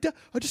blah. He's like, Dad,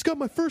 I just got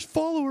my first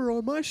follower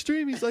on my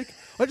stream. He's like,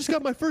 I just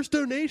got my first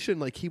donation.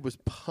 Like he was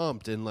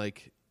pumped, and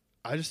like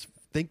I just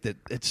think that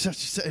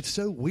it's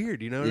so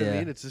weird, you know what I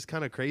mean? It's just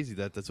kind of crazy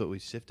that that's what we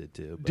shifted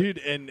to. But. Dude,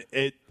 and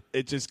it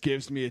just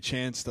gives me a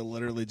chance to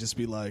literally just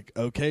be like,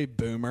 okay,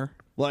 boomer.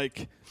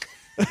 Like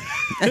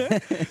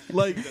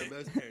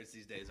Most parents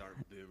these days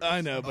aren't boomers.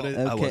 I know, but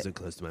I wasn't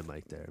close to my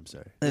mic there. I'm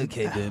sorry.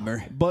 Okay,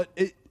 boomer. But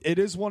it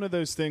is one of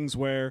those things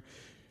where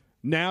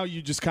now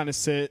you just kind of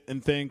sit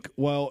and think,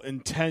 well, in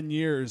 10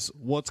 years,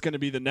 what's going to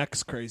be the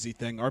next crazy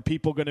thing? Are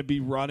people going to be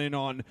running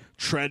on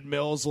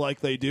treadmills like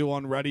they do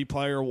on Ready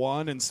Player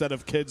One instead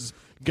of kids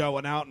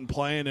going out and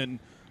playing and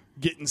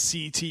getting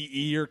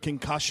CTE or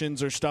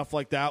concussions or stuff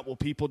like that? Will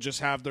people just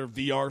have their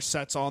VR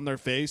sets on their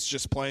face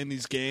just playing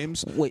these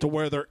games to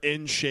where they're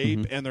in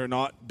shape and they're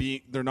not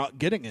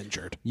getting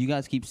injured? You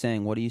guys keep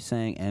saying, what are you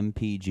saying?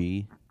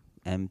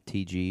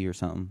 MTG or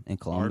something in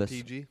Columbus?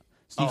 RPG?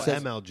 Steve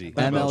says MLG.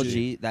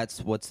 MLG.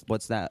 That's what's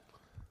that?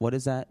 What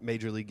is that?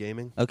 Major League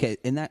Gaming. Okay,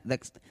 and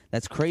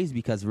that's crazy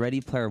because Ready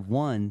Player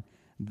One,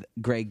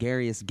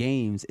 Gregarious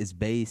Games, is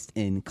based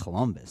in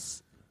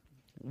Columbus.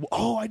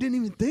 Oh, I didn't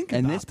even think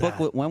and about this that.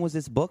 book, when was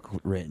this book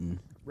written?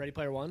 Ready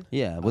Player One?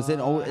 Yeah, was it?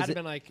 It had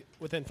been like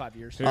within 5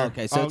 years. Oh,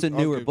 okay, so it's a I'll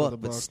newer Google book, the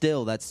but book.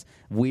 still, that's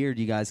weird.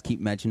 You guys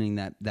keep mentioning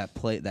that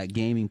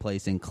gaming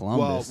place in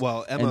Columbus.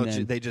 Well, and MLG,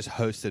 then- they just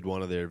hosted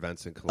one of their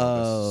events in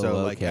Columbus.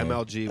 So, like, okay.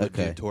 MLG would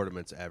do Okay.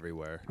 tournaments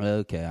everywhere.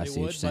 Okay, I They see what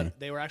would, you're saying. but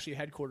they were actually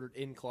headquartered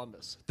in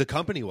Columbus. The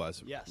company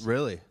was? Yes.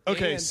 Really?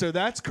 Okay, And- so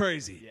that's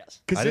crazy.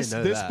 Yes. Because I this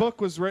didn't know this that. book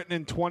was written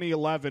in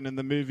 2011, and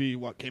the movie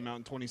came out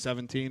in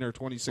 2017 or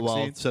 2016.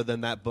 Well, so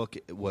then that book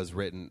was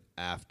written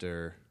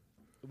after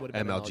It would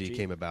have been MLG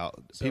came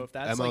about. So if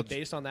that's like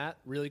based on that,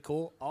 really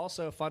cool.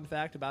 Also, fun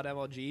fact about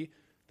MLG,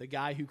 the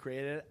guy who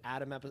created it,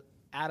 Adam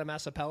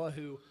Asapella,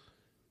 who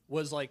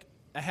was like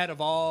ahead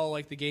of all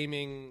like the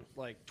gaming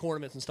like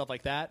tournaments and stuff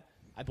like that,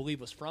 I believe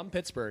was from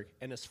Pittsburgh,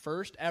 and his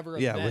first ever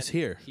Yeah, event was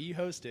here. He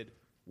hosted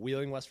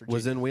Wheeling, West Virginia.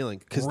 was in Wheeling.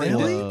 Because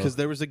Really?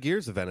 there was a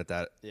Gears event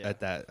at Yeah.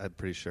 that, I'm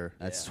pretty sure.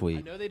 That's I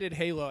sweet. know they did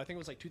Halo. I think it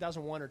was like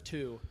 2001 or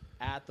 2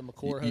 at the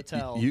McClure You-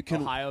 Hotel, you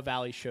can- Ohio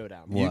Valley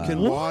Showdown. Wow. You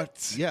can What?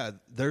 watch. Yeah,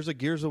 there's a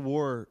Gears of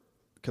War,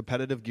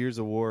 competitive Gears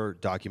of War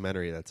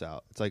documentary that's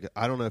out. It's like,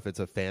 I don't know if it's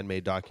a fan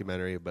made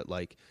documentary, but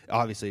like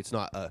obviously it's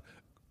not a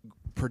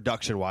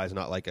production wise,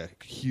 not like a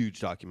huge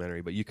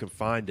documentary, but you can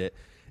find it,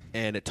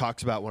 and it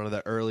talks about one of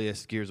the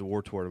earliest Gears of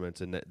War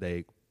tournaments, and that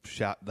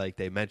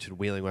they mentioned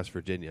Wheeling, West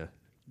Virginia.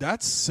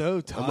 that's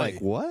so tight. I'm like,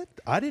 what?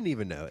 I didn't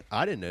even know it.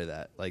 I didn't know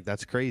that. Like,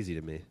 that's crazy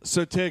to me.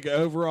 So, Tig,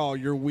 overall,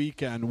 your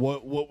weekend,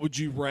 what would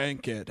you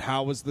rank it?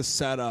 How was the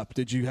setup?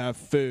 Did you have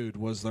food?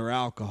 Was there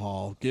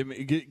alcohol? Give me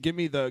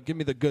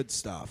the good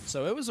stuff.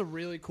 So it was a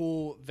really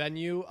cool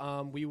venue.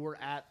 We were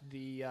at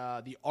the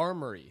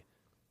Armory,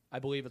 I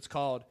believe it's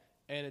called,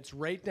 and it's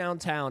right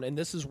downtown. And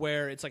this is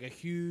where it's like a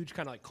huge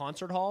kind of like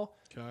concert hall,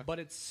 but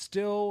it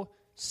still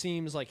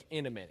seems like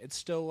intimate. It's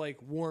still like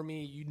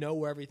warmy. You know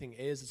where everything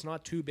is. It's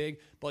not too big,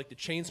 but like the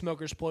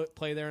Chainsmokers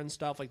play there and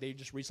stuff. Like they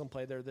just recently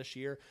played there this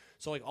year.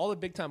 So like all the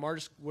big time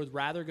artists would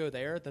rather go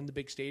there than the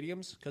big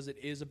stadiums because it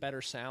is a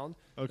better sound.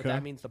 But Okay.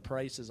 that means the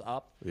price is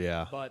up.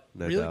 Yeah, But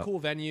no really doubt. cool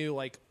venue,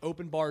 like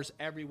open bars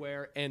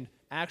everywhere. And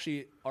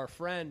actually, our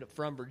friend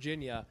from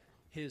Virginia,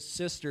 his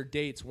sister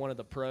dates one of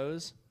the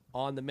pros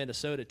on the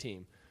Minnesota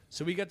team.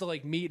 So we got to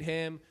like meet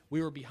him.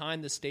 We were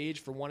behind the stage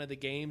for one of the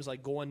games,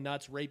 like going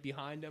nuts right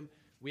behind him.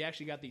 We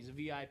actually got these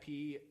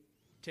VIP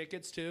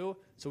tickets too,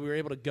 so we were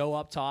able to go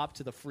up top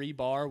to the free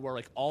bar where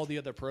like all the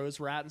other pros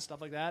were at and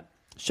stuff like that.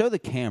 Show the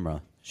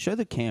camera. Show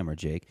the camera,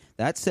 Jake.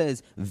 That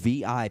says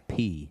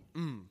VIP.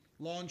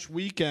 Launch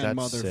weekend,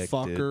 That's sick, dude.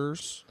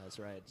 motherfuckers. That's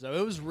right. So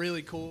it was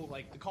really cool.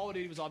 Like the Call of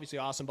Duty was obviously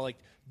awesome, but like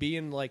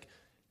being like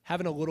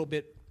having a little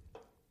bit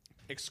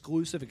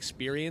exclusive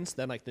experience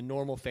than like the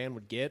normal fan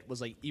would get was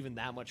like even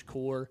that much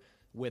cooler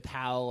with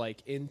how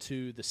like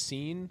into the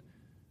scene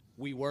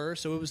we were.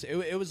 So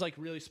it was like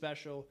really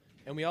special.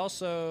 And we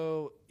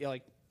also, you know,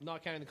 like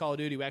not counting the Call of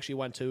Duty, we actually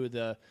went to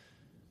the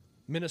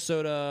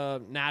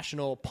Minnesota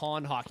National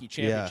Pond Hockey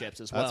Championships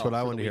as well. That's what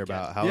I for wanted the to hear weekend.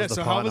 about. How Yeah, was the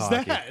so how pond was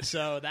hockey? that?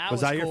 So that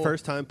Was was that your cool.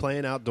 first time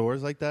playing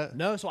outdoors like that?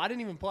 No, so I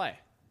didn't even play.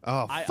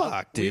 Oh,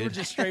 fuck, dude. We were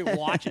just straight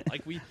watching.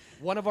 Like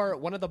one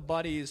of the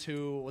buddies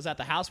who was at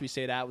the house we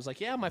stayed at was like,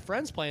 "Yeah, my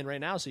friend's playing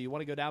right now, so you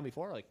want to go down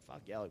before?" Like,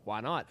 fuck yeah, like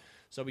why not?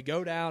 So we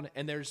go down,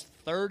 and there's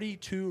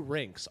 32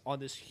 rinks on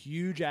this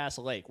huge ass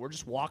lake. We're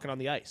just walking on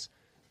the ice,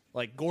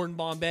 like Gordon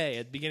Bombay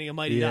at the beginning of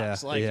Mighty Yeah,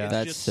 Ducks. Like yeah. it's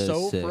That's just so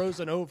so sick.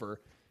 frozen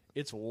over,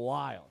 it's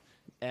wild.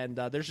 And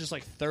there's just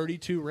like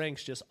 32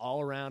 rinks just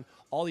all around.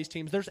 All these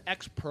teams. There's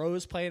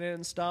ex-pros playing it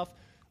and stuff.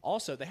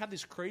 Also, they have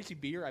this crazy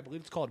beer. I believe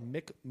it's called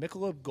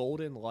Michelob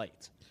Golden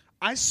Light.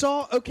 I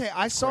saw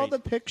Crazy. the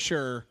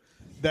picture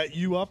that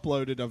you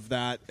uploaded of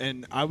that,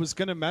 and I was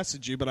gonna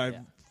message you, but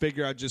I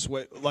figure I'd just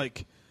wait.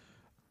 Like,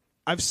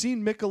 I've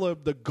seen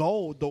Michelob the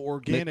Gold, the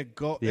organic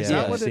gold. Is Yeah,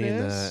 that I've what it seen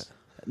is?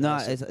 that. No,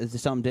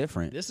 it's something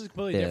different. This is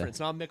completely different. It's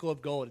not Michelob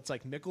Gold. It's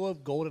like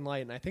Michelob Golden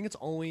Light, and I think it's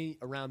only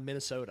around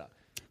Minnesota.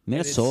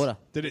 Minnesota.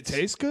 Did it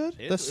taste good?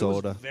 It The was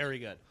soda. very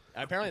good.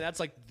 Apparently, that's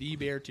like the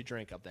beer to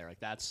drink up there. Like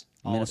that's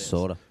all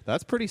Minnesota.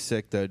 That's pretty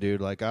sick, though, dude.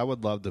 Like, I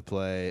would love to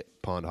play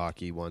pond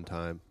hockey one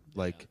time.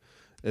 Like,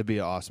 it'd be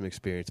an awesome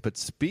experience. But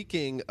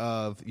speaking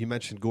of, you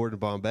mentioned Gordon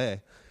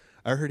Bombay.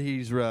 I heard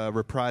he's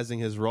reprising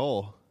his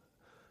role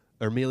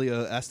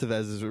Emilio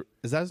Estevez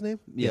is that his name?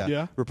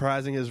 Yeah.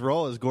 Reprising his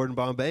role as Gordon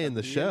Bombay in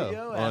the show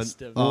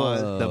Estevez.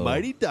 on The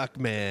Mighty Duck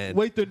Man.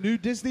 Wait, the new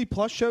Disney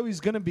Plus show, he's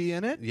going to be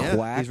in it? Yeah,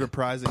 Quack. he's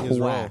reprising his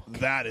role. Quack.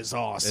 That is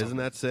awesome. Isn't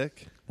that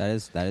sick? That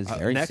is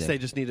very Next, sick. they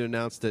just need to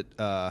announce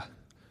that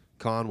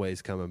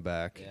Conway's coming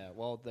back. Yeah,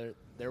 well,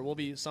 there will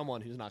be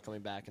someone who's not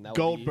coming back, and that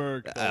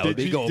Goldberg. That would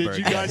be Goldberg.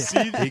 Did you guys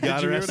see? He got did you hear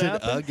what arrested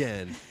happened?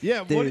 again.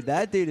 Yeah, Dude,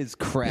 that dude is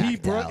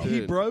cracked out. he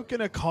Dude. broke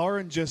in a car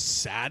and just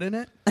sat in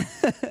it.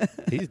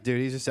 He's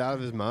just out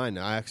of his mind.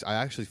 I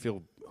actually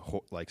feel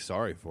like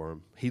sorry for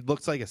him. He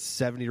looks like a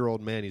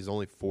 70-year-old man. He's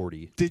only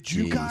 40. Did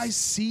you Jeez. guys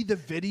see the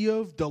video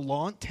of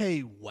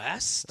Delonte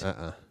West?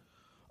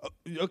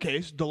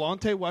 Okay, so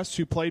Delonte West,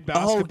 who played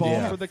basketball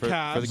yeah, for the for the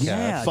Cavs. Cavs.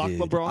 Yeah, Fuck dude.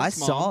 LeBron's I mom.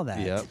 saw that.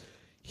 Yep.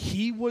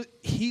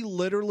 He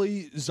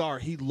literally, Czar,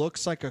 he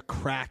looks like a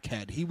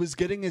crackhead. He was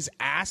getting his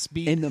ass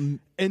beat In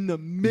the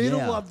middle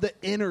Yeah. of the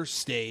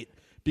interstate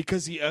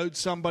because he owed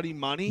somebody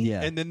money.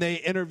 Yeah. And then they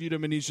interviewed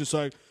him and he's just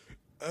like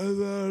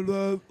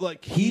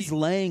He's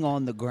laying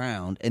on the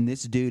ground, and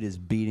this dude is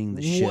beating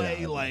the shit out of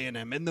him. waylaying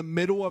him in the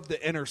middle of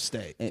the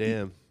interstate.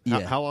 Damn.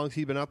 Yeah. How long has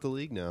he been out the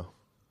league now?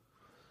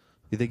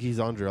 You think he's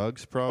on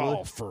drugs? Probably.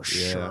 Oh, for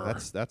Yeah, sure.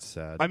 that's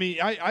sad. I mean,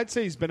 I'd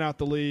say he's been out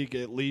the league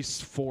at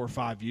least 4 or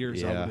 5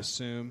 years, I Yeah. would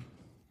assume.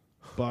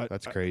 But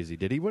That's crazy.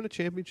 Did he win a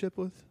championship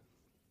with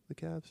the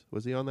Cavs?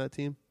 Was he on that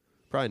team?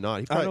 Probably not.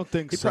 He probably, don't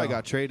think he probably so.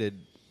 got traded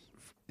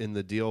in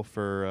the deal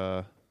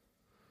for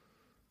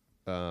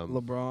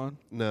LeBron.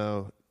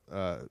 no.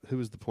 Who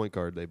was the point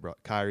guard they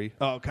brought? Kyrie.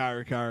 Oh,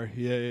 Kyrie.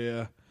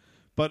 Yeah.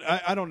 But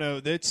I don't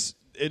know. It's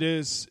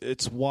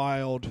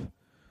wild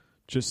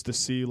just to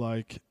see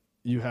like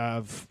you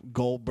have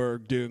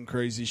Goldberg doing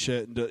crazy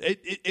shit, and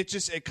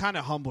it kind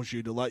of humbles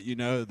you to let you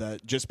know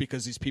that just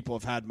because these people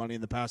have had money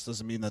in the past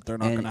doesn't mean that they're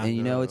not going to. And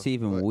you know, it's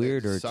even What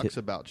weirder. sucks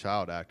about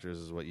child actors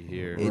is what you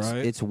hear. It's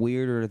Right. it's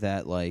weirder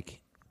that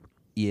like,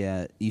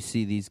 yeah, you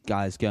see these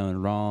guys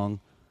going wrong,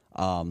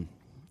 on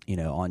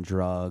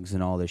drugs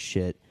and all this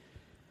shit,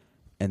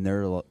 and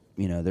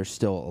they're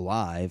still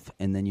alive,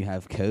 and then you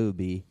have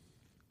Kobe,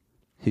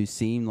 who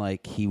seemed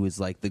like he was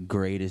like the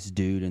greatest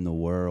dude in the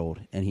world,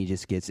 and he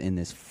just gets in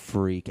this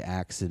freak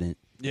accident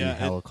in a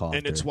helicopter.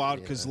 and it's wild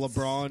because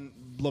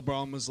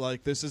LeBron was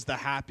like, "This is the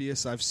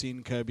happiest I've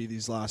seen Kobe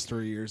these last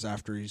 3 years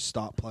after he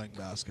stopped playing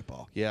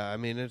basketball." Yeah, I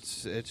mean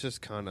it's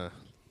just kind of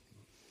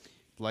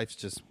life's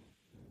just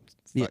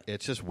Yeah.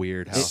 it's just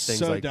weird how It's things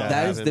so like dumb. that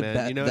That is happen, the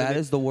man. You know what I that mean?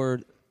 is the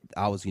word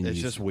I was going to It's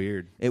use. just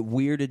weird. It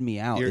weirded me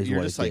out. You're is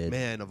what just it like, did.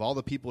 man, of all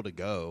the people to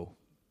go,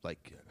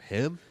 like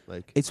him,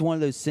 like It's one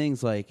of those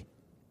things like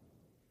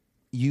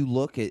you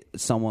look at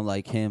someone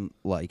like him,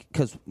 like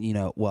because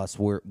us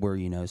we're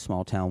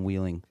small town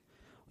Wheeling.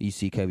 You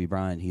see Kobe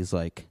Bryant, he's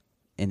like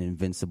an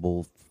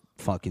invincible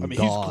fucking I mean,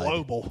 god. he's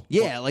global.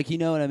 Yeah, like you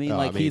know what I mean. No,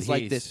 like I mean, he's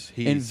like he's- this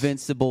he's-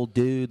 invincible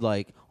dude,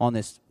 like on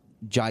this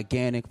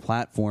gigantic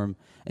platform,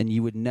 and that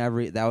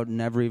would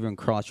never even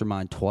cross your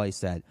mind twice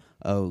that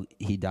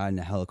he died in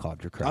a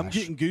helicopter crash. I'm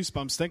getting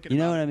goosebumps thinking. you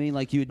know about what it. I mean?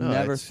 Like you would No,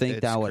 never it's- think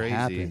it's that would crazy.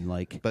 happen.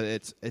 Like, but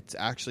it's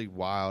actually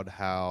wild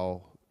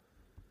how.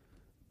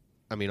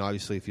 I mean,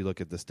 obviously, if you look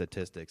at the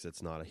statistics,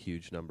 it's not a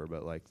huge number,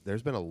 but like,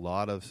 there's been a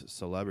lot of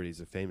celebrities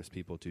and famous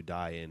people to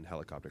die in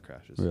helicopter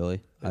crashes.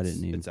 really, I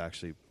didn't even. It's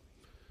actually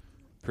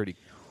pretty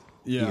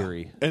Yeah.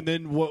 eerie. And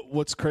then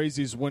what's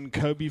crazy is when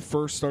Kobe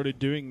first started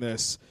doing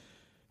this,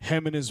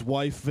 him and his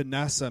wife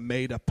Vanessa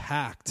made a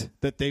pact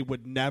that they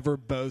would never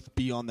both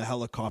be on the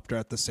helicopter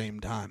at the same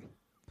time.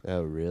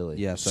 Oh, really?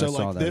 Yes, So I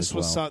saw like that this as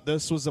was well.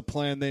 this was a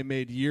plan they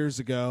made years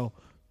ago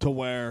to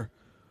where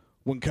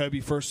when Kobe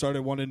first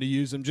started wanting to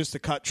use them just to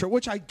cut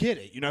which I get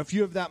it. If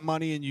you have that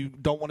money and you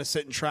don't want to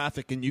sit in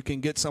traffic and you can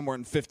get somewhere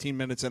in 15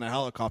 minutes in a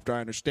helicopter, I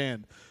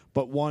understand.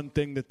 But one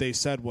thing that they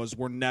said was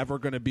we're never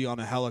going to be on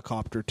a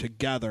helicopter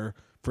together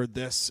for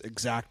this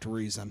exact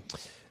reason.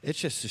 It's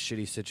just a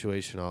shitty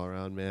situation all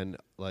around, man.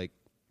 Like,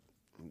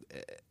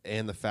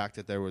 and the fact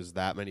that there was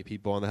that many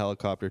people on the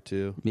helicopter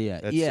too. Yeah,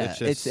 It's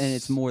just-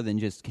 it's more than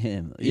just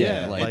him.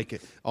 Yeah, like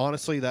like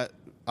honestly, that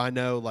I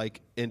know,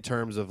 like in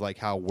terms of like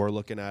how we're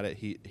looking at it,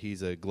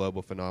 he's a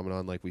global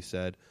phenomenon, like we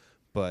said.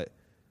 But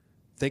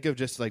think of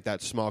just like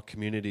that small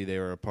community they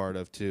were a part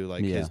of too,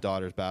 like Yeah. his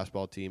daughter's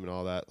basketball team and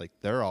all that. Like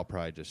they're all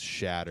probably just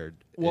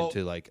shattered Well,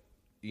 into like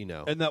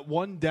And that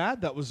one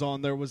dad that was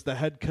on there was the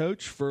head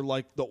coach for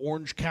like the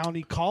Orange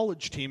County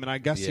College team, and I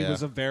guess he Yeah.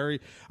 was a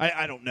very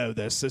I don't know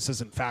this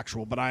isn't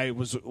factual, but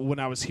when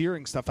I was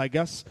hearing stuff, I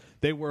guess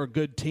they were a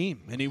good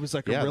team, and he was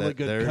like a really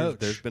good coach.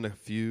 There's been a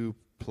few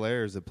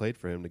players that played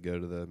for him to go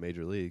to the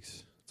major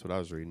leagues. That's what I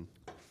was reading.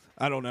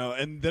 I don't know.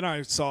 And then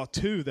I saw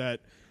too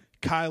that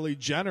Kylie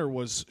Jenner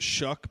was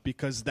shook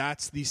because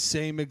that's the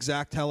same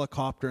exact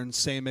helicopter and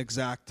same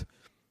exact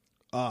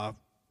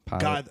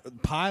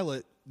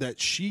pilot that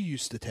she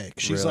used to take.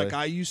 She's Really? like,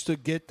 I used to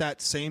get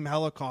that same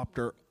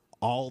helicopter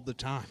all the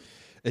time.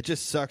 It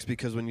just sucks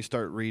because when you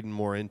start reading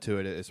more into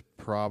it,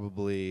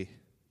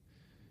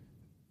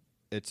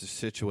 it's a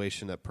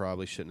situation that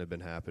probably shouldn't have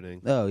been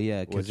happening. oh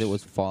yeah, because it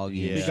was foggy.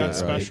 Yeah, and He shit, got right?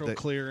 special The-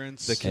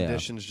 clearance. The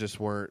conditions just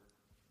weren't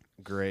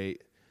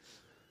great.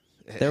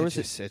 There was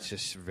it's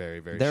just very,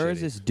 very. There shitty.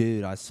 was this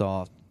dude I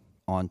saw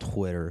on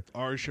Twitter.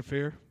 Ari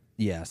Shaffir.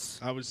 Yes,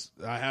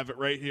 I have it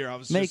right here. I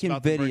was making just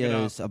about to bring it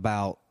up. videos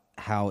about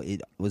how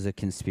it was a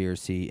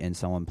conspiracy and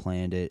someone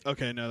planned it.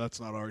 Okay, no,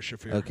 that's not Ari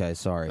Shaffir. Okay,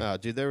 sorry.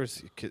 Dude, there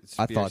was.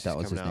 I thought that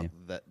was his coming name.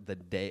 out the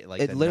day,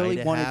 like It the literally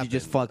night wanted to happened.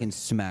 just fucking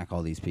smack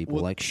all these people.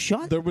 Well, like,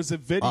 shut There was a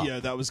video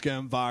up. that was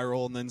going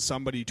viral, and then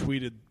somebody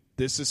tweeted,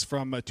 "This is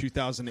from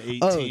 2018."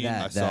 Oh,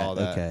 that. I saw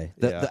that. Okay.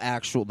 Yeah. The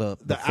actual the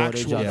The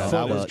footage actual of Yeah, the,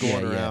 that was the-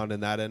 going yeah, around,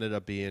 and that ended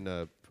up being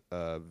a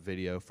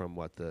video from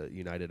the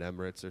United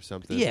Emirates or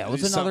something. Yeah, it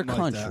was another Something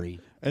like that. country.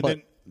 And But-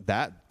 then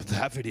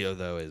that video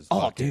though is oh,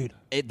 fucking-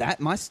 dude, that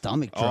my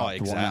stomach dropped when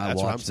exactly. I That's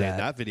watched what I'm saying. that.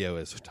 That video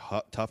is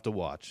tough to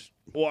watch.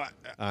 what?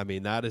 I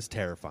mean, that is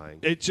terrifying.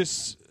 It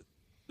just.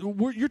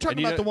 You're talking And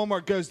you about know- the one where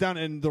it goes down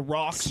and the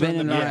rocks are in the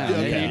Spinning back. around,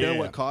 And yeah. you know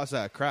what caused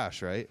that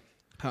crash, right?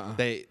 Uh-uh.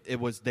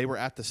 They were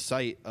at the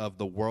site of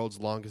the world's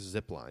longest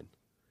zip line,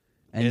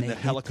 And and they the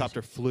hit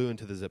helicopter flew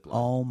into the zip line.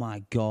 Oh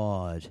my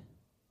god,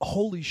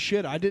 Holy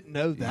shit! I didn't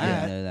know I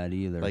that. didn't know that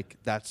either. Like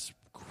that's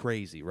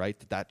crazy, right?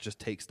 That just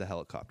takes the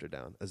helicopter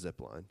down a zip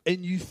line.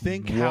 And you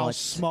think how What?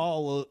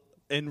 small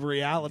in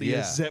reality a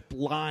Yeah. zip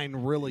line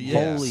really is.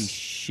 Yes. holy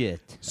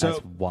shit, So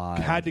that's wild.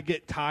 had to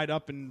get tied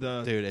up in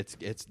the. Dude,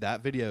 it's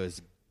that video is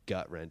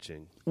gut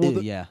wrenching. Well,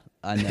 Dude, yeah,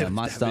 I know.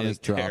 My That video is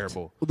stomach dropped.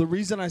 terrible. Well, the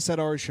reason I said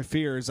Ari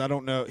Shaffir is I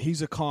don't know.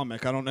 He's a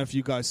comic. I don't know if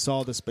you guys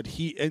saw this, but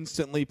he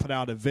instantly put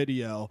out a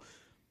video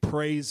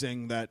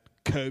praising that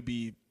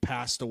Kobe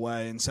passed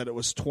away and said it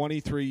was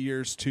 23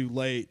 years too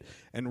late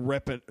and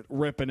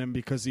ripping him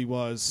because he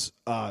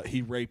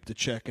raped a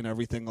chick and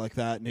everything like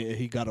that, and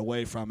he got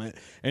away from it.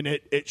 And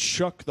it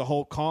shook the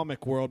whole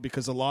comic world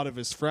because a lot of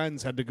his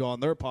friends had to go on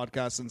their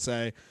podcast and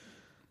say,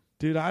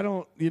 dude, I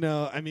don't,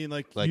 I mean,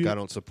 like I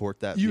don't support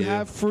that. you view.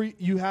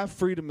 have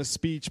freedom of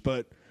speech,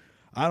 but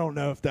I don't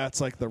know if that's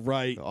like the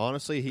right.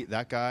 Honestly,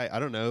 that guy, I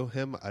don't know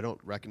him. I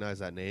don't recognize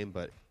that name,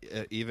 but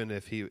even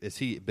if is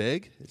he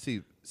big? Is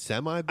he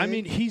semi-big? I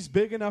mean, he's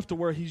big enough to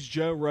where he's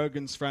Joe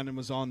Rogan's friend and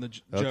was on the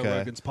Joe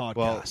Rogan's podcast.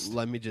 Well,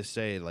 let me just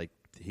say, like,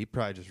 he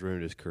probably just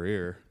ruined his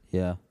career.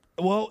 Yeah,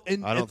 Well,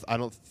 and I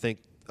don't think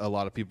a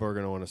lot of people are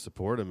going to want to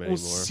support him anymore.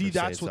 see, for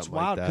that's saying what's something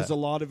wild like because that. a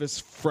lot of his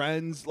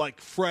friends, like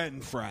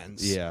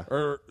friends, Yeah.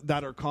 or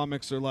that are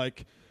comics, are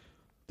like,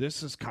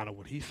 this is kind of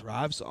what he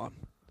thrives on.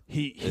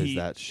 He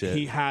that shit.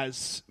 He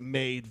has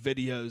made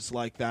videos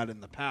like that in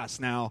the past.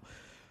 Now,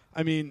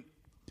 I mean,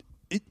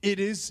 it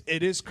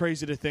is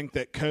crazy to think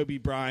that Kobe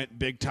Bryant,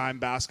 big time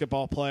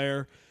basketball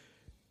player,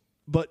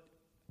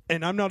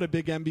 and I'm not a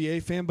big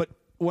NBA fan, but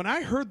when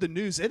I heard the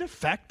news, it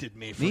affected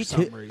me for me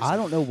some too. reason. I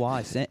don't know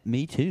why.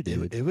 Me too,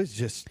 dude. It was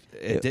just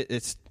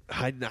it's.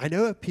 I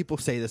know that people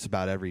say this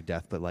about every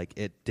death, but like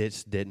it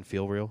just didn't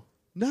feel real,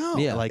 No,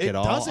 Yeah. like it at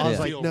all. doesn't I was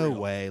feel like, no real.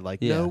 way, like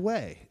Yeah. no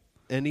way.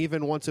 And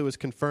even once it was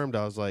confirmed,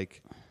 I was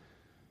like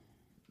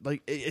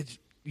it's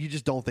you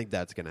just don't think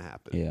that's going to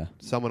happen. Yeah.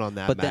 Someone on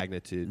that But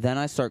magnitude. Then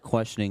I start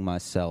questioning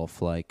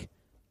myself. Like,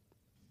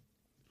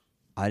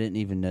 I didn't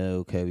even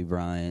know Kobe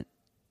Bryant,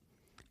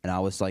 and I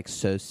was like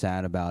so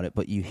sad about it.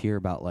 But you hear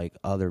about like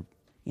other,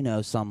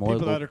 some People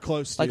local that are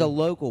close to like you. a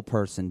local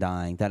person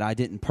dying that I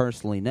didn't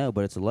personally know,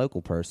 but it's a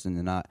local person,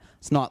 and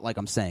it's not like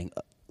I'm saying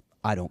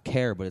I don't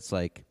care, but it's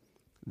like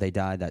they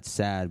died. That's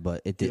sad,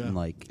 but it didn't Yeah.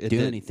 like It do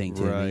didn't- anything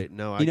to me. right.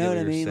 No, I you get know what what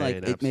I you're mean? Like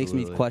saying, it makes me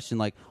absolutely. question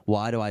like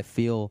why do I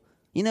feel?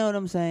 You know what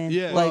I'm saying?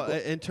 Yeah. Like Well,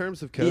 in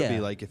terms of Kobe,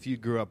 yeah. like if you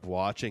grew up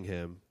watching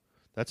him,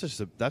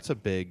 that's a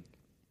big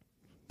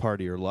part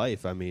of your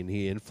life. I mean,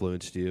 he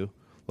influenced you.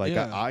 Like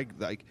Yeah.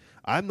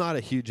 I'm not a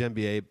huge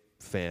NBA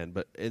fan,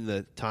 but in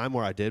the time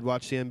where I did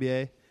watch the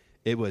NBA,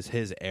 it was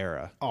his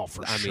era. Oh,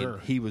 for I sure.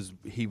 mean,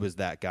 he was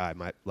that guy.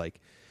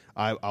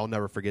 I'll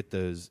never forget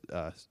those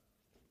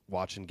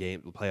watching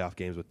playoff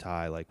games with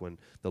Ty, like when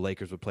the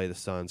Lakers would play the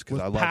Suns,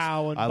 because With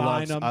Powell and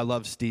Bynum. I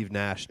love Steve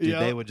Nash. Dude, Yep.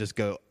 they would just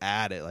go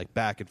at it like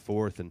back and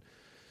forth, and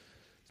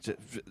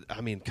I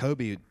mean,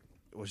 Kobe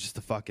was just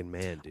a fucking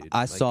man, dude.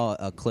 I Like, saw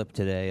a clip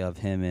today of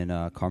him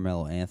and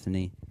Carmelo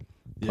Anthony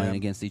playing Yeah.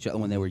 against each other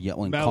when they were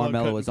when Melo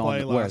Carmelo couldn't was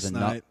play on where last the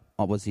night.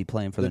 was he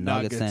playing for the, The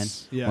Nuggets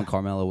Nuggets, then yeah. when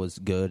Carmelo was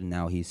good and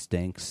now he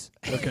stinks.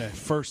 Okay,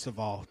 first of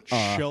all,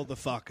 chill the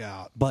fuck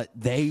out. But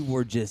they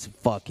were just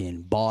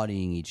fucking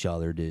bodying each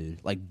other, dude.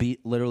 Like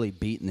literally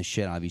beating the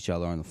shit out of each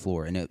other on the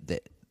floor, and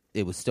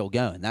it was still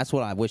going. That's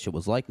what I wish it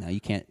was like. Now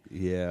you can't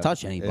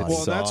touch anybody. It's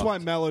Well, that's soft. why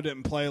Melo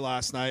didn't play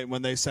last night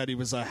when they said he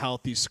was a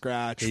healthy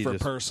scratch He for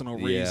just- personal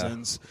yeah,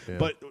 reasons. yeah.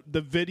 But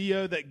the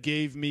video that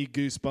gave me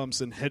goosebumps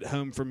and hit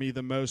home for me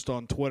the most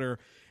on Twitter,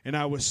 and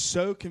I was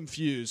so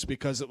confused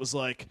because it was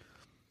like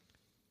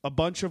a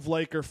bunch of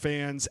Laker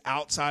fans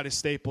outside of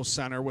Staples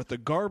Center with a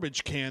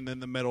garbage can in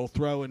the middle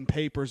throwing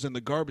papers in the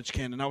garbage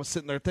can. And I was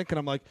sitting there thinking,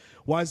 I'm like,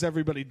 why is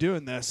everybody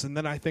doing this? And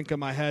then I think in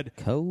my head,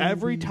 Kobe.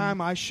 every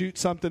time I shoot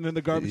something in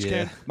the garbage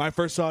Yeah. can, my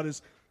first thought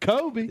is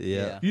Kobe.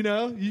 Yeah. You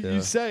know, Yeah.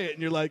 you say it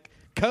and you're like,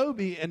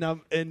 Kobe, and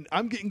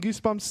I'm getting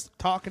goosebumps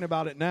talking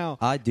about it now.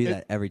 I do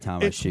that every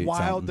time I It's shoot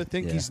wild something. to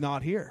think Yeah. he's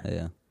not here.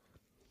 Yeah.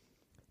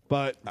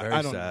 But Very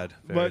I don't sad.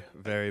 know. Very,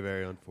 But very,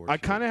 very unfortunate. I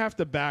kind of have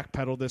to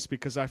backpedal this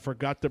because I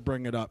forgot to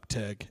bring it up,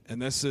 Tig.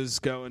 And this is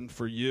going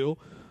for you.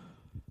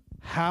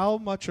 How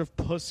much of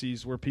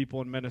pussies were people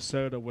in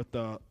Minnesota with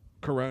the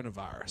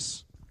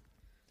coronavirus?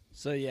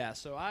 So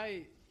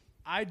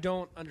I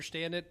don't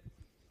understand it.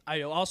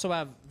 I also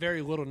have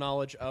very little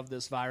knowledge of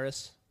this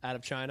virus out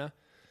of China.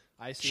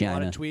 I see a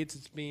lot of tweets.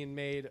 It's being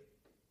made,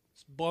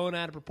 it's blown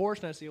out of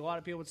proportion. I see a lot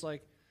of people. It's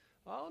like,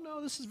 oh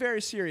no, this is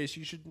very serious.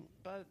 You should.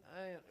 But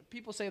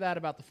people say that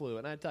about the flu,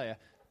 and I tell you,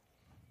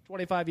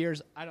 25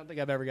 years, I don't think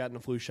I've ever gotten a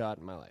flu shot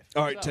in my life.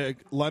 All right, Tig,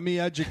 let me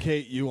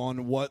educate you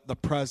on what the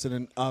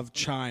president of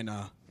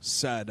China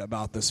said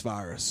about this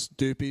virus.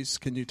 Doopies,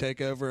 can you take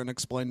over and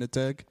explain to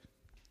Tig?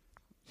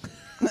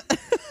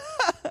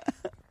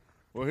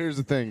 Well, here's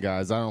the thing,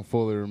 guys. I don't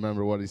fully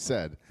remember what he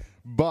said,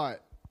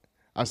 but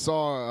I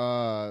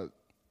saw.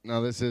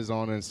 Now this is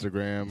on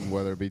Instagram,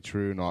 whether it be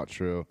true, not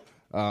true.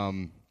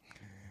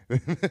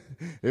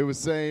 It was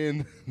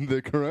saying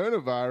the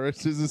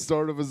coronavirus is the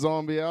start of a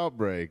zombie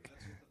outbreak,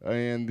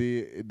 and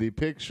the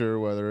picture,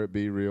 whether it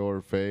be real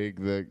or fake,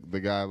 the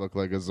guy looked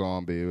like a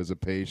zombie. It was a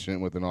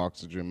patient with an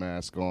oxygen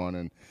mask on,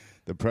 and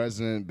the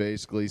president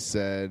basically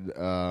said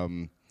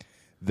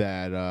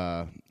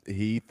that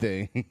he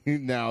thinks,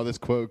 now this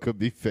quote could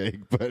be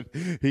fake, but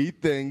he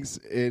thinks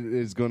it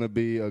is going to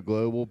be a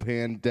global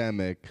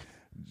pandemic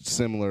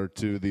similar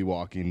to The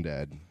Walking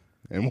Dead.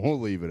 And we'll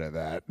leave it at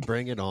that.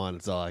 Bring it on.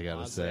 That's all I got to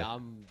Honestly, say.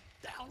 I'm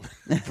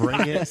down.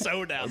 Bring it.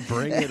 So down.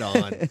 Bring it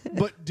on.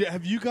 But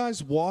have you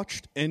guys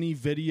watched any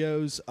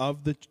videos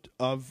of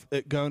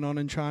it going on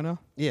in China?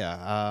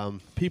 Yeah.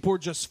 People are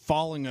just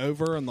falling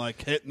over and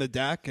like hitting the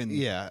deck, and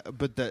Yeah,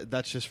 but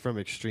that's just from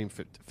extreme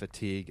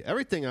fatigue.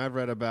 Everything I've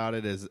read about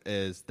it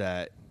is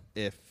that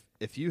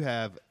if you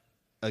have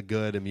a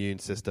good immune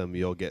system,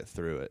 you'll get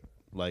through it.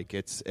 Like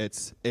it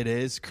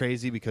is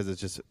crazy because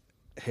it's just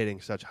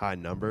hitting such high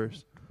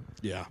numbers.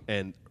 yeah.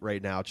 And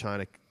right now,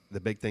 China, the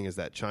big thing is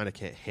that China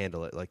can't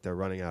handle it. Like they're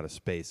running out of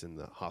space in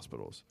the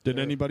hospitals. Did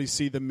anybody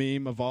see the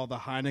meme of all the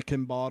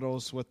Heineken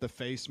bottles with the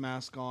face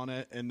mask on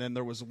it, and then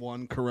there was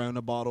one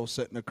Corona bottle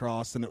sitting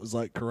across, and it was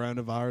like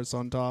coronavirus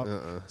on top?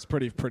 It's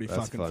pretty That's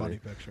fucking funny funny.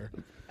 picture.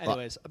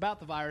 Anyways, about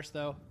the virus,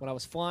 though, when I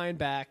was flying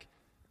back,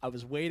 I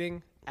was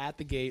waiting at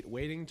the gate,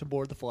 waiting to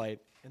board the flight,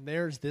 and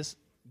there's this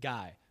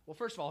guy. Well,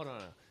 first of all, hold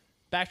on.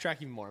 Backtrack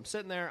even more. I'm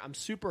sitting there. I'm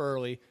super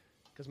early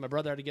because my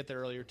brother had to get there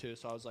earlier, too.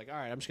 So I was like, all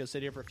right, I'm just going to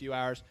sit here for a few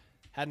hours.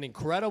 Had an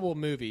incredible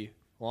movie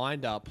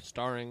lined up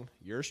starring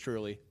yours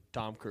truly,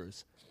 Tom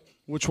Cruise.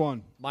 Which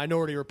one?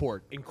 Minority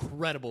Report.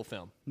 Incredible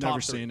film. Never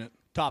Top 3. seen it.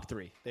 Top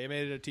 3. They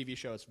made it a TV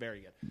show. It's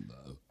very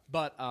good.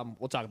 But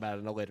we'll talk about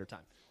it in a later time.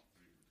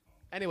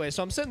 Anyway,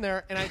 so I'm sitting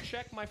there, and I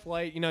check my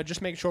flight,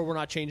 just make sure we're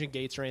not changing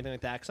gates or anything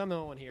like that, because I'm the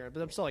only one here,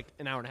 but I'm still like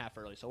an hour and a half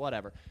early, so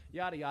whatever.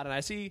 Yada, yada. And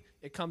I see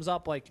it comes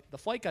up like the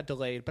flight got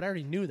delayed, but I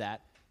already knew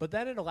that. But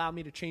then it allowed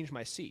me to change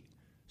my seat.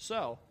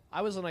 So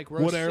I was in like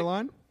row What 6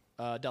 airline?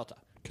 Delta.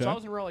 Okay. So I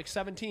was in row like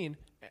 17,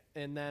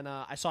 and then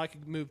I saw I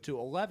could move to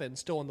 11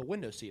 still in the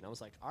window seat. And I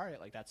was like, all right,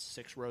 like that's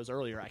 6 rows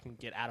earlier. I can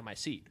get out of my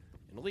seat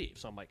and leave.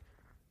 So I'm like,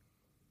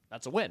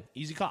 that's a win.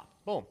 Easy cop.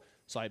 Boom.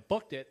 So I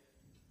booked it.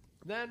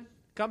 Then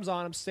comes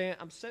on. I'm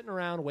sitting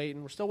around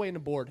waiting. We're still waiting to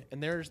board.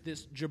 And there's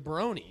this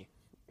jabroni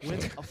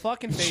with a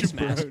fucking face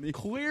mask,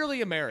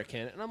 clearly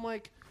American. And I'm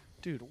like,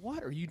 dude,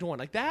 what are you doing?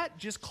 Like that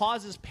just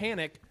causes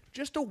panic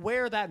just to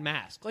wear that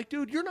mask. Like,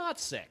 dude, you're not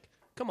sick.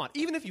 Come on.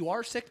 Even if you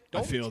are sick,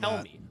 don't feel tell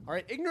that. me. All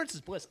right? Ignorance is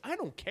bliss. I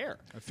don't care.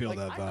 I feel like,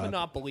 that I vibe. could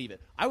not believe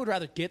it. I would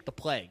rather get the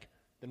plague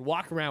than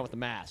walk around with a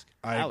mask.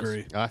 I That was-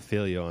 agree. I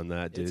feel you on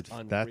that, dude. It's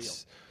unreal.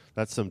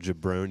 That's some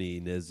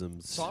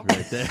jabroni-nisms So I'm,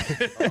 right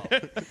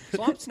there.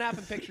 so I'm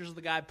snapping pictures of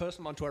the guy,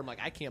 posting them on Twitter. I'm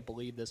like, I can't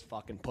believe this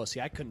fucking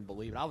pussy. I couldn't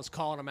believe it. I was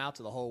calling him out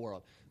to the whole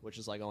world, which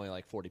is like only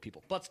like 40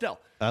 people. But still.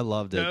 I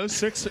loved it. No,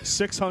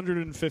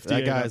 658.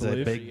 That guy's I a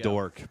believe. big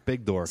dork.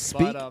 Big dork.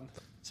 But,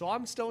 so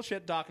I'm still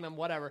shit talking him,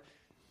 whatever.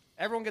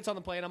 Everyone gets on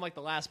the plane. I'm like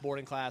the last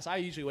boarding class. I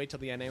usually wait till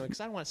the end anyway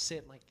because I don't want to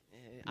sit like.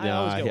 I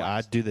always go I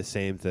last. do the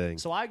same thing.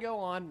 So I go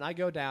on and I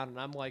go down and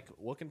I'm like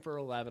looking for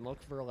 11,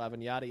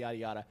 yada, yada,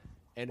 yada.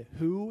 And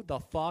who the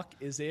fuck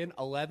is in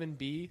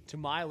 11B to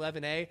my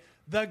 11A?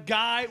 The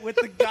guy with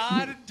the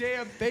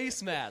goddamn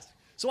face mask.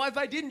 So if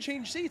I didn't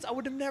change seats, I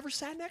would have never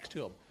sat next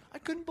to him. I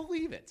couldn't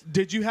believe it.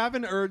 Did you have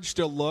an urge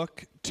to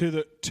look to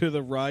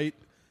the right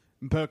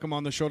and poke him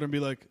on the shoulder and be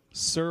like,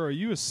 "Sir, are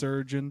you a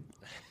surgeon?"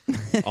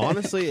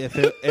 Honestly, if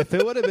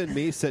it would have been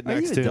me sitting Are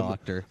you next a to him,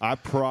 doctor? I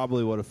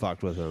probably would have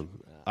fucked with him.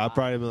 I'd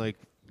probably been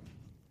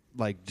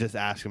like just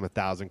ask him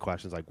 1,000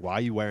 questions, like, why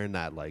are you wearing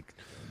that? Like,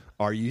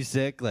 are you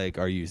sick? Like,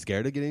 are you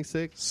scared of getting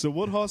sick? So,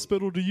 what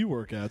hospital do you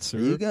work at, sir?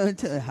 Are you going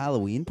to a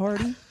Halloween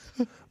party?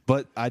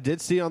 But I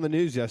did see on the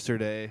news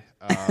yesterday,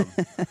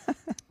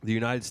 the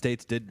United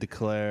States did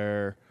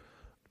declare,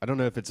 I don't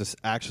know if it's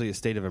actually a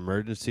state of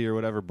emergency or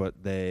whatever,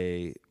 but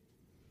they,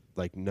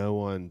 like,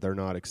 they're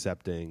not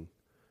accepting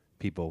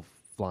people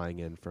flying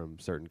in from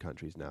certain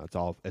countries now.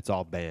 It's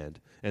all banned.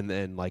 And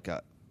then like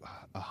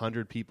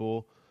 100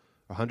 people,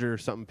 100 or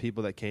something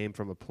people that came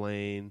from a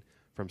plane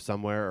from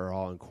somewhere are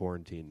all in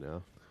quarantine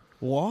now.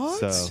 What?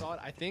 So- I saw it.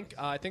 I think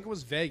it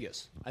was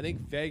Vegas. I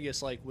think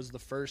Vegas was the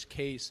first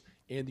case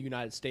in the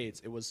United States.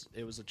 It was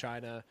a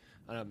China,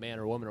 I don't know, man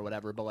or woman or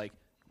whatever, but like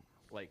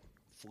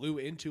flew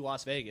into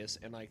Las Vegas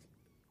and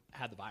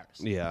had the virus.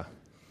 Yeah.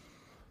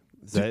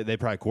 They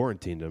probably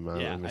quarantined him.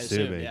 Yeah, I'm I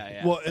assuming. assume.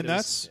 Yeah. Well, But and it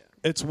was-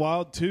 it's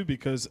wild too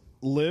because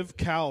Liv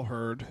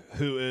Cowherd,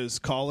 who is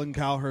Colin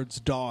Cowherd's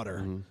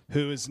daughter,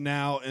 who is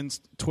now in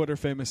Twitter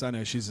famous. I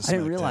know she's a I didn't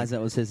smoke realize tank.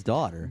 that was his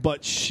daughter.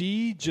 But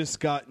she just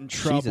got in a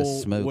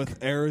trouble smoke.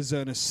 with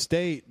Arizona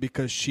State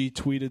because she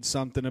tweeted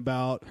something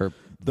about Her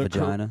the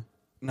vagina.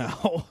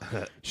 No,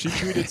 she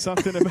tweeted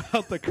something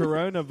about the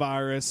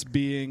coronavirus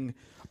being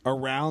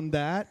around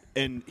that,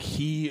 and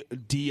he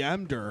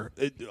DM'd her.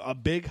 A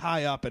big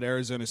high up at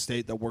Arizona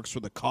State that works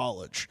for the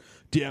college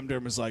DM'd her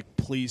and was like,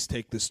 "Please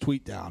take this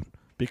tweet down,"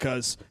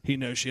 because he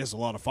knows she has a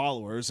lot of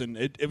followers, and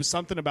it was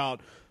something about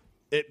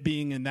it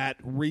being in that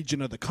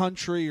region of the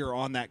country or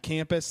on that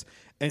campus,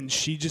 and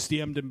she just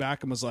DM'd him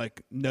back and was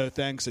like, "No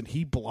thanks," and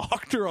he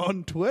blocked her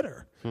on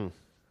Twitter.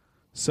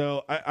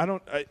 So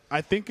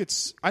I think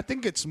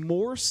it's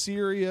more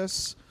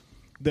serious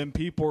than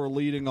people are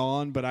leading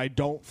on, but I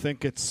don't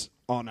think it's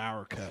on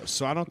our coast.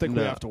 So I don't think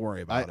we have to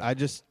worry about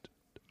it.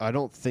 I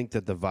don't think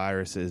that the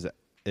virus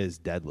is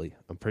deadly.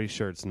 I'm pretty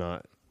sure it's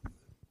not.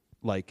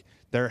 Like,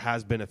 there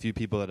has been a few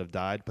people that have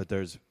died, but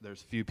there's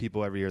few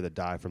people every year that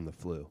die from the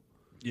flu.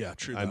 Yeah,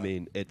 true. I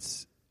mean,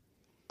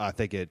 I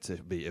think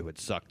it would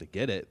suck to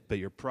get it, but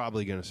you're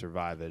probably going to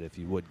survive it if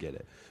you would get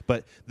it.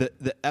 But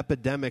the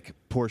epidemic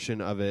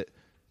portion of it,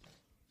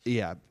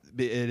 yeah,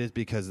 it is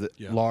because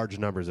large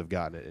numbers have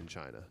gotten it in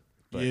China.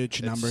 But huge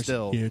it's numbers,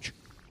 still, huge.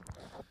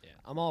 Yeah,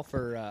 I'm all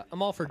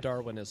for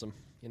Darwinism.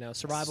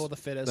 Survival of the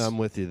fittest. I'm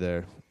with you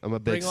there.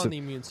 Bring on the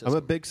immune system. I'm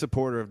a big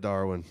supporter of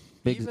Darwin.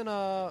 Even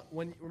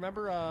when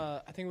remember,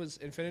 I think it was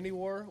Infinity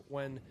War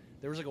when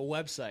there was like a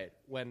website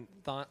when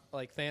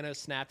Thanos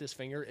snapped his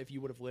finger if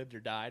you would have lived or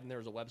died, and there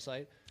was a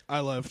website.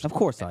 I lived. Of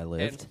course I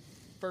lived. And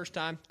first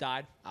time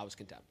died, I was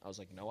content. I was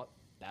like, you know what?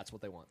 That's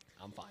what they want.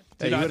 I'm fine.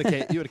 Hey,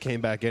 you would have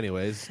came back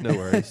anyways. No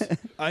worries.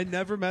 I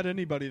never met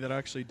anybody that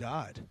actually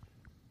died.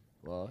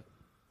 Well,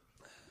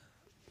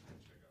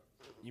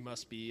 you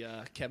must be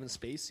Kevin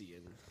Spacey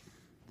in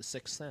The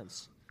Sixth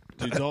Sense.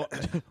 Dude, don't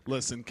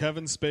listen,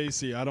 Kevin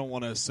Spacey. I don't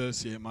want to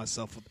associate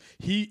myself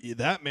with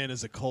that man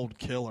is a cold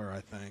killer. I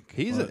think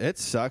It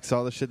sucks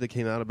all the shit that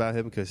came out about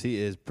him because he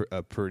is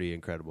a pretty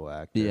incredible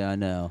actor. Yeah, I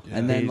know.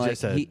 And then he's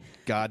just he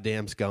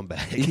goddamn scumbag.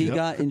 he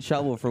got in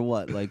trouble for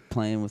what? Like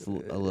playing with a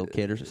little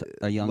kid or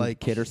a young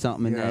kid or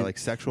something. And then, like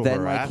sexual then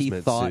harassment.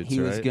 he thought suits, he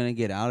was right? going to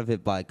get out of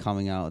it by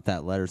coming out with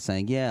that letter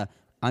saying, "Yeah,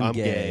 I'm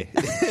gay."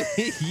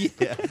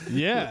 Yeah.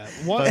 yeah.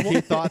 But he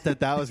thought that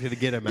was going to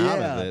get him out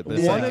of it. But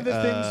it's One like, of the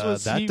things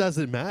was that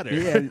doesn't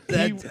matter.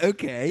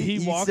 Okay. He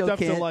You walked still up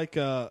to can't- like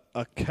a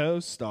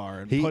co-star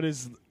and He- put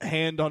his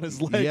hand on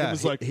his leg Yeah, and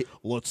was like,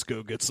 "Let's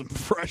go get some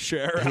fresh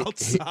air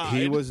outside."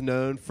 He was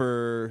known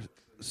for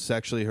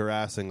sexually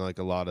harassing like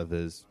a lot of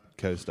his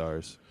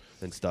co-stars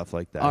and stuff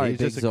like that. All right, He's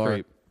Big just a Czar.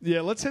 creep.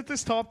 Yeah, let's hit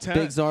this top 10.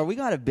 Big Czar. We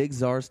got a Big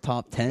Czar's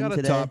top 10 Got a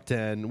today. top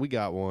 10. We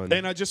got one.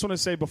 And I just want to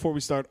say before we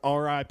start,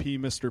 R.I.P.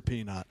 Mr.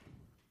 Peanut.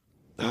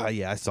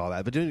 Yeah, I saw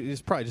that, but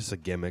it's probably just a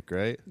gimmick,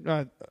 right?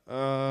 I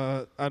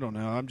don't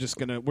know.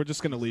 We're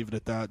just gonna leave it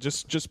at that.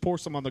 Just pour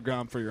some on the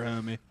ground for your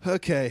homie.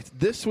 Okay,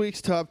 this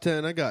week's top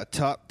 10, I got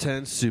top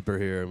 10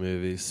 superhero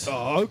movies.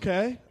 Oh,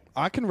 okay.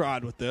 I can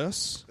ride with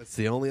this. That's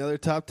the only other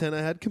top 10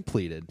 I had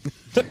completed.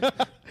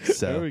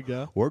 So There we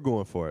go. We're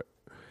going for it.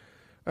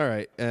 All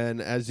right,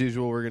 and as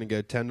usual, we're going to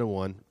go 10 to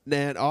 1.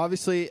 And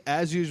obviously,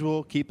 as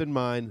usual, keep in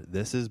mind,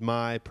 this is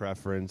my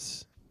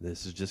preference.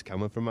 This is just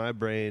coming from my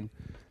brain,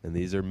 and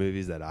these are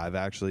movies that I've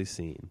actually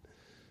seen.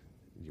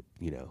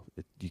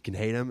 You can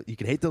hate them, you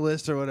can hate the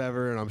list or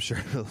whatever, and I'm sure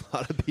a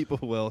lot of people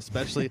will,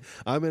 especially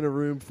I'm in a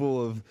room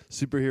full of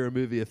superhero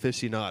movie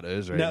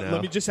aficionados right now.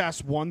 Let me just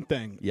ask one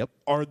thing. Yep.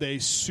 Are they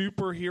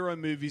superhero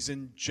movies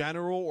in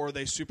general, or are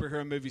they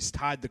superhero movies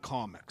tied to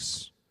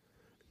comics?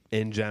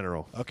 In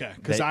general. Okay,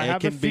 'cause I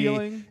have a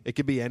feeling- it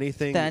could be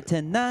anything. That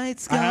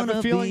tonight's I have gonna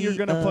a feeling be you're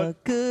gonna a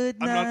put- good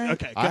I'm night. not,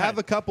 okay, go I ahead. have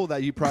a couple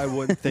that you probably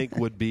wouldn't think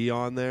would be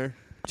on there.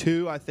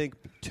 Two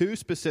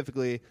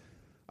specifically.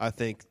 I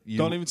think you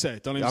Don't even say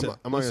it. Don't even I'm say not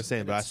it. going to say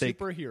it, but I think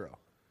superhero.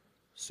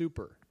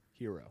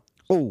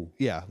 Oh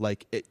yeah,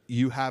 like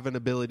you have an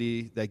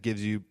ability that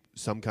gives you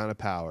some kind of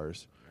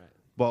powers. Right.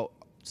 Well,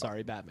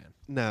 Sorry, Batman.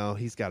 no,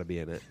 he's got to be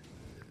in it.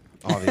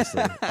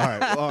 Obviously. All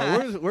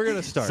right, we're going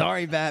to start.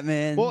 Sorry,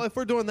 Batman. Well, if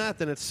we're doing that,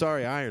 then it's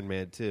sorry Iron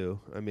Man too.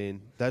 I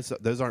mean, those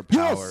aren't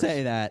You'll powers.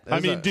 say that. I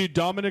Those mean, are- dude,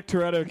 Dominic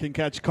Toretto can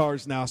catch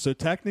cars now, so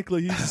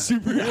technically he's a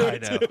superhero I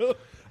know. too.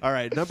 All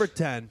right, number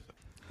 10.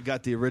 We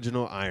got the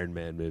original Iron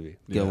Man movie.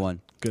 Good one.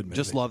 Good movie.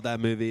 Just love that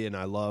movie, and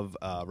I love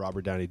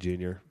Robert Downey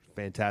Jr.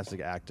 Fantastic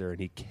actor, and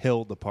he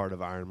killed the part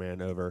of Iron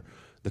Man over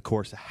the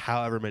course of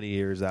however many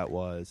years that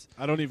was.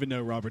 I don't even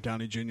know Robert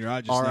Downey Jr.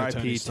 I just know R.I.P.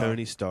 Tony Stark.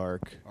 Tony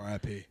Stark.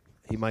 R.I.P.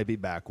 He might be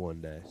back one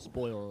day.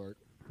 Spoiler alert.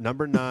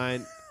 Number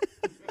 9.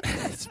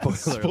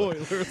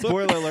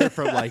 Spoiler alert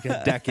from like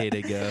a decade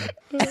ago.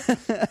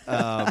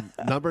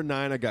 Number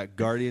 9, I got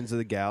Guardians of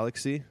the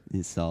Galaxy.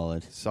 He's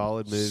solid.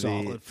 Solid movie.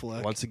 Solid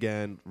flick. Once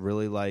again,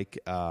 really like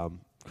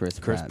Chris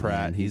Pratt.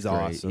 Man, He's great.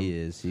 awesome. He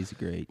is. He's a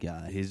great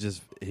guy.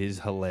 He's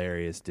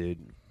hilarious, dude.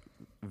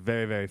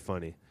 Very, very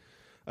funny.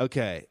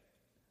 Okay.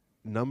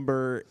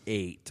 Number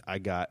 8, I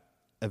got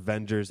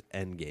Avengers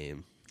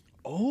Endgame.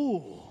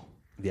 Oh.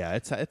 Yeah,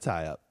 it's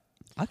high up.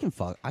 I can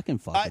fuck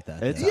with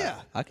that. It's- though. yeah.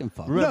 I can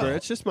fuck. Remember, with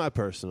it's just my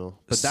personal.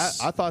 But that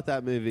I thought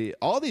that movie,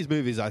 all these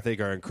movies I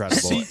think are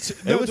incredible. See,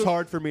 it was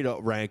hard for me to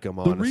rank them,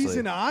 The honestly.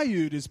 reason I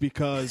used is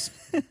because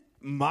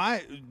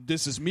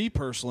this is me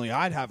personally,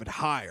 I'd have it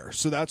higher.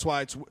 So that's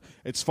why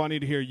it's funny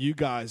to hear you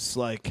guys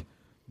like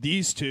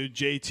these two,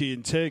 JT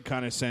and Tig,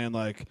 kind of saying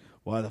like,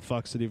 why the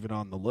fuck's it even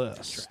on the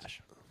list?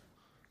 Trash.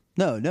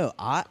 No.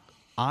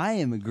 I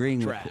am agreeing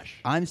with. Trash.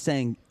 I'm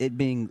saying it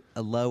being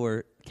a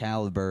lower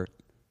caliber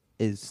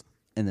is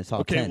in the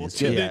top Okay, 10. well, is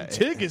good. then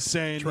Tig is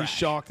saying he's Trash.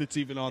 shocked it's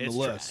even on It's the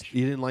list. trash.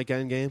 You didn't like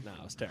Endgame? No,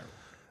 it's terrible.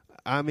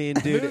 I mean,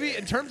 dude, Movie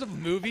in terms of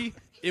movie,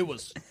 it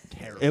was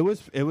terrible.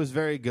 it was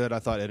very good. I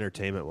thought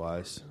entertainment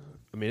wise.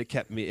 I mean, it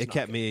kept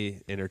me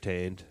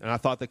entertained, and I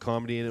thought the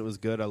comedy in it was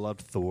good. I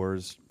loved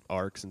Thor's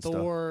arcs and stuff.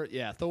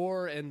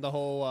 Thor, and the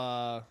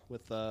whole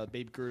with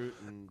Babe Groot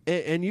and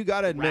And you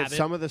got to admit, Rabbit.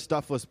 some of the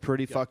stuff was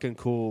pretty fucking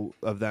cool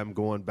of them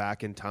going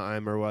back in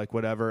time or like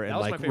whatever, and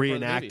was my like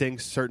favorite part of the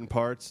reenacting certain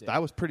parts.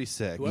 That was pretty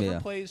sick. whoever Yeah.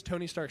 plays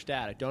Tony Stark's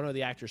dad. I don't know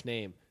the actor's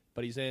name,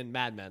 but he's in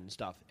Mad Men and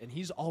stuff, and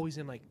he's always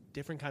in like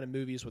different kind of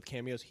movies with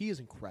cameos. He is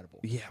incredible.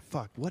 Yeah,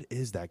 fuck. What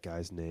is that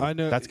guy's name? I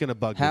know- That's gonna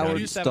bug me. Howard now.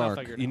 You said I'll Stark.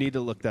 figure it You out. need to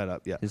look that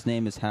up. Yeah. His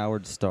name is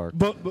Howard Stark.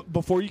 But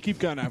before you keep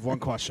going, I have one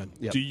question.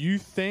 Yep. Do you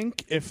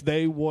think if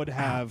they would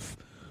have,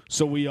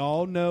 so we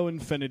all know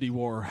Infinity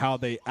War, how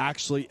they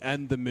actually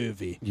end the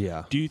movie.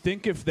 Yeah. Do you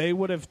think if they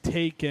would have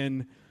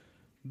taken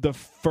the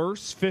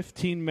first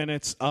 15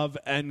 minutes of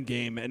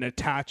Endgame and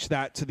attached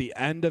that to the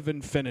end of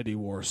Infinity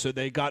War, so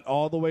they got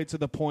all the way to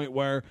the point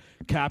where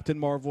Captain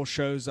Marvel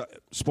shows up,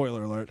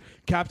 spoiler alert,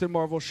 Captain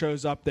Marvel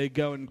shows up, they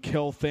go and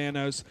kill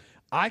Thanos.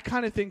 I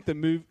kind of think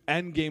the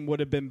Endgame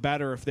would have been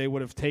better if they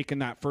would have taken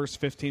that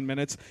first 15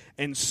 minutes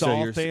and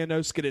saw you're-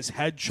 Thanos get his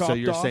head chopped off. So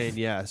you're saying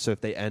yeah? So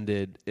if they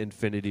ended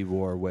Infinity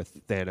War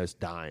with Thanos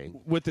dying,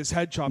 with his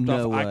head chopped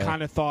No off, I way.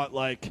 kind of thought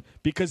like,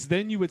 because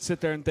then you would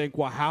sit there and think,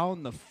 well, how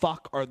in the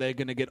fuck are they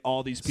going to get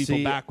all these people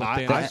See, back with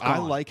I, Thanos I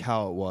gone? like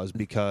how it was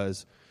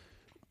because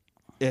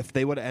if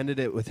they would have ended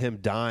it with him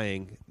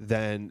dying,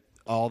 then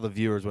all the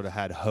viewers would have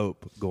had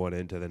hope going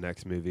into the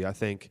next movie. I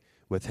think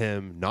with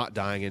him not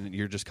dying, and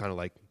you're just kind of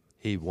like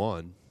he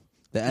won.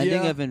 The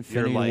ending Yeah. of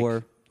Infinity You're like,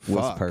 War was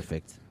fuck.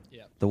 perfect.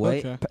 Yeah. The way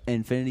Okay.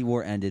 Infinity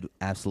War ended,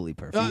 absolutely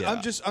perfect. Yeah.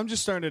 I'm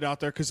just throwing it out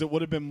there because it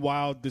would have been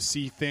wild to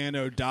see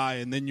Thanos die,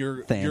 and then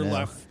you're Thanos.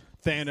 left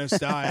Thanos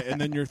die, and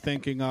then you're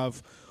thinking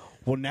of,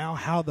 well, now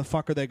how the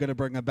fuck are they going to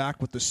bring him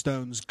back with the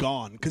stones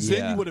gone? Because then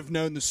Yeah. you would have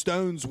known the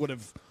stones would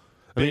have.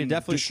 I mean, been it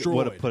definitely destroyed.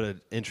 would have put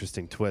an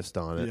interesting twist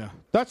on it. Yeah,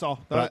 that's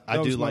all. But I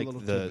that do was my like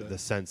little the tidbit.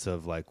 sense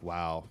of like,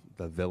 wow,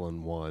 the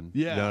villain won.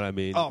 Yeah, You know what I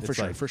mean? Oh, for It's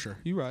sure, like for sure.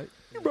 You're right.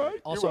 You're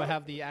right. Also, I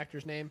have the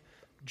actor's name,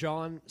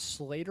 John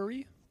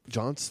Slattery.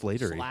 John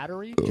Slattery.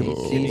 Slattery.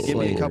 Can you give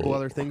me a couple Slattery.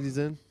 other things he's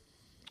in?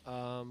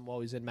 Well,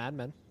 he's in Mad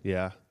Men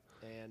Yeah.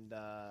 and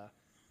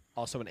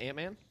also in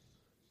Ant-Man.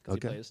 'cause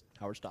Okay. He plays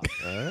Howard Stark.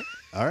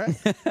 All right.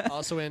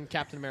 Also in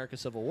Captain America: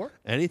 Civil War.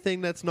 Anything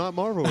that's not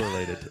Marvel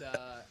related.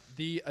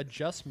 The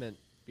Adjustment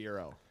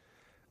Bureau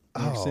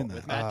Never seen that.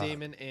 with Matt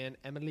Damon and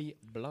Emily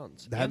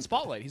Blunt. That- And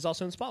Spotlight. He's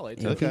also in Spotlight.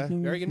 Too. Okay.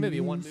 Very good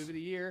movie. Won Movie of the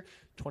Year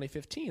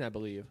 2015, I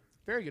believe.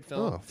 Very good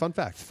film. Oh, fun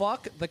fact.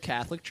 Fuck the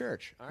Catholic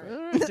Church. All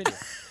right. Continue.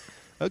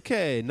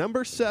 Okay,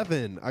 number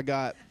 7, I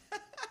got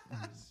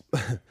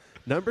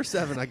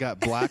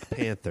Black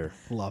Panther.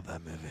 Love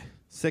that movie.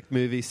 Sick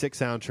movie, sick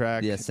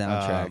soundtrack. Yeah,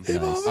 soundtrack,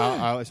 nice.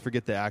 I always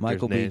forget the actor's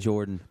Michael name. B.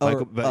 Jordan.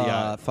 Michael, Or, but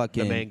yeah,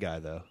 fucking, the main guy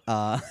though.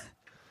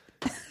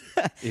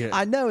 Yeah.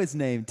 I know his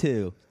name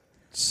too.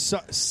 So,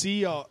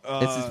 see, This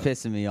is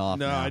pissing me off.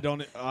 no, now. I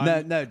don't.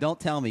 No, don't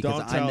tell me because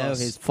Don't I tell know us.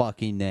 his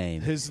fucking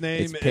name. His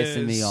name It's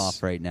pissing me is-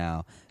 off right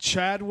now.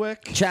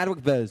 Chadwick. Chadwick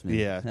Boseman.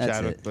 Yeah, That's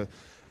Chadwick. it.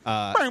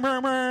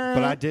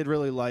 But I did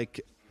really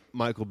like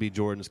Michael B.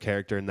 Jordan's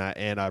character in that,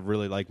 and I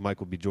really like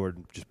Michael B.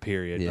 Jordan. Just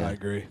period. Yeah. I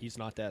agree. He's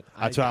not dead.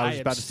 That's what I was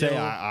am about to say. still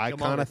I Killmonger,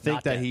 kind of think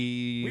not that dead.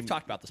 he. We've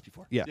talked about this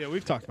before. Yeah. Yeah,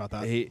 we've talked about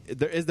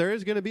that. There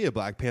is going to be a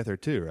Black Panther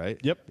too, right?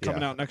 Yep,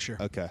 coming Yeah. out next year.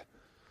 Okay.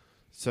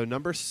 So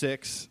number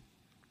 6,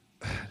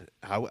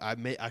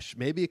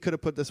 maybe it could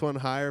have put this one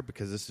higher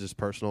because this is just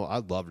personal. I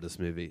loved this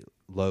movie,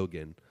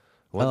 Logan.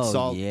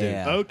 Oh,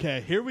 yeah.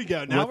 Okay, here we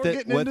go. Now we're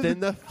getting into within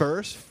the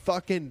first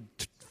fucking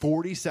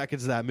 40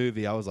 seconds of that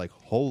movie, I was like,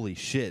 "Holy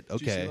shit!"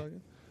 Did you see Okay,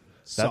 Logan?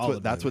 that's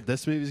Solid what movie.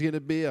 this movie's gonna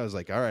be. I was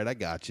like, "All right, I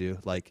got you."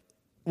 Like,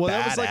 Well,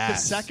 that was like the badass.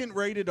 second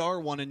rated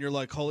R one, and you're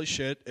like, holy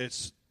shit,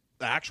 it's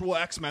the actual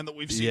X-Men that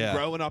we've seen Yeah.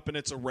 growing up, and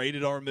it's a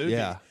rated R movie.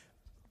 Yeah.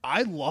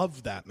 I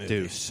love that movie.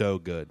 dude, so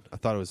good. I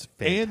thought it was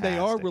fantastic. and they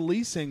are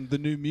releasing the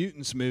New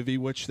Mutants movie,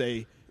 which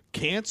they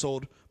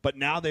canceled, but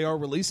now they are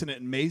releasing it,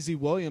 and Maisie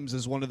Williams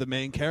is one of the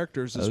main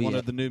characters, as one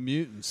of the New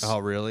Mutants. Oh,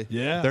 really?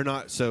 Yeah. They're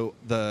not. So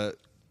the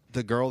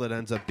girl that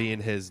ends up being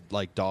his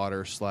like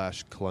daughter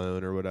 /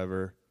 clone or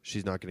whatever,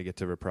 she's not going to get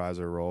to reprise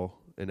her role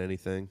in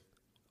anything.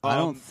 I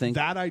don't think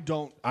that. I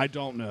don't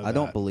know. I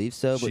don't believe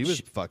so. But She was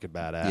fucking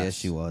badass. Yeah,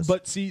 she was.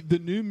 But see, the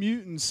New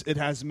Mutants, it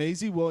has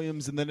Maisie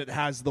Williams, and then it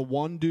has the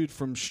one dude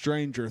from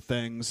Stranger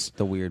Things,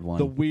 the weird one,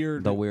 the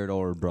weird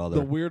older brother,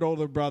 the weird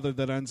older brother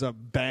that ends up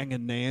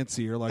banging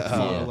Nancy or like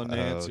fondling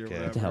Nancy or okay.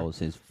 whatever. What the hell was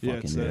his Yeah,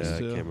 fucking it's name? those Yeah, I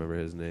too. can't remember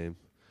his name.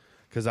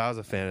 Because I was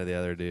a fan of the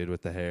other dude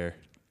with the hair.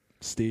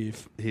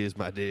 Steve. He is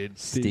my dude.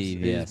 Steve,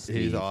 yeah, He's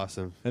Steve.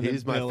 awesome. And then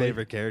He's my Billy.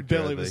 favorite character.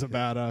 Billy I was a think.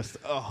 badass.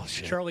 Oh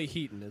shit. Charlie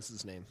Heaton is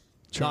his name.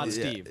 Charlie- Not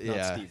Steve. Yeah,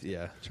 Not Steve.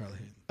 yeah. Charlie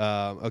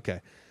Heaton. Okay.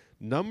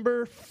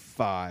 Number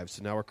 5.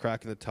 So now we're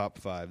cracking the top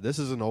 5. This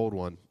is an old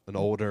one, an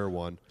older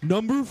one.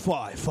 Number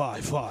 5.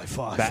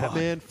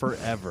 Batman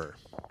Forever.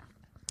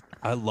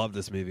 I loved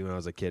this movie when I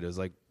was a kid. It was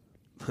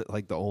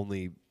like the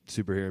only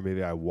superhero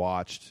movie I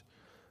watched,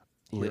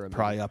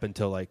 probably up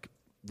until like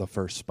the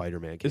first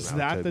Spider-Man came Is out.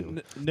 that the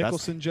That's-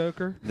 Nicholson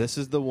Joker? This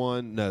is the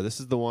one. No,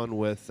 this is the one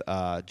with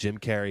Jim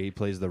Carrey. He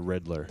plays the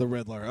Riddler. The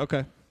Riddler.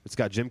 Okay. It's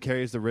got Jim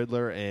Carrey as the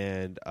Riddler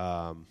and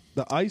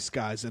The Ice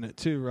Guy's in it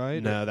too,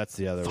 right? no, that's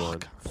the other one.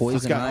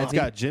 Poison it's Ivy?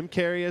 got Jim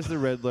Carrey as the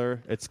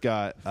Riddler. It's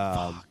got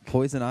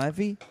Poison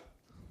Ivy.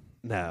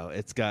 no,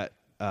 it's got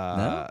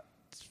No?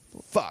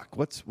 fuck.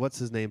 What's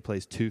his name?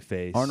 Plays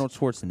Two-Face. Arnold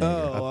Schwarzenegger.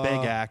 Oh, a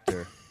big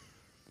actor.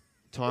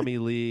 Tommy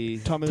Lee.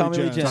 Tommy Tommy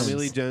Lee Lee Jones. Jones. Tommy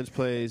Lee Jones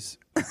plays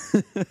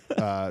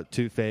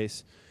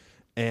Two-Face,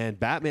 and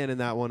Batman in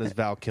that one is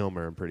Val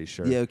Kilmer. I'm pretty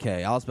sure. Yeah,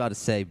 okay. I was about to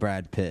say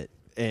Brad Pitt.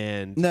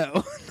 And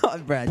No,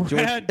 not Brad.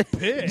 Brad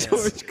Pitt.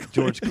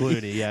 George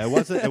Clooney. Yeah, it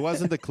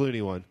wasn't the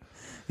Clooney one.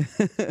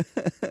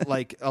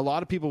 Like a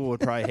lot of people would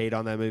probably hate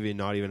on that movie and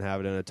not even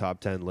have it in a top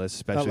 10 list,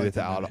 especially like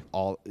that without movie.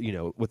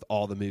 all with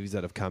all the movies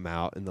that have come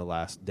out in the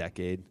last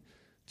decade.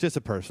 Just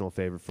a personal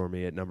favorite for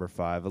me at number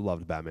 5. I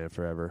loved Batman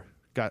Forever.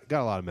 Got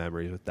a lot of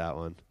memories with that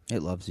one.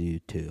 It loves you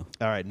too.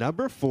 All right,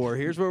 number 4.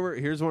 Here's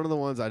one of the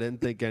ones I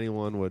didn't think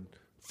anyone would.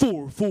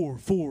 4.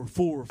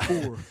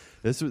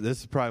 This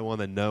is probably one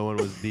that no one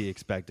would be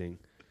expecting.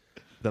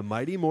 The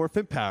Mighty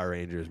Morphin Power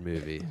Rangers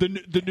movie.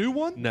 The new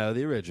one? No,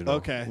 the original.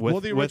 Okay. Well,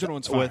 the original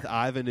one's fire. with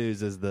Ivan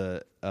Ooze as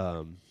the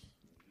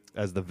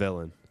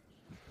villain.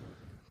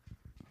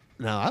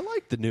 No, I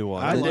like the new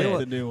one. I like did.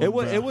 the new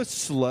one, It was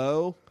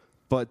slow,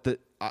 but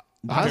I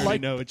already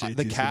like know what the JT's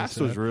gonna cast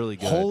say. was really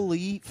good.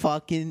 Holy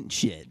fucking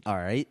shit! All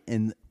right,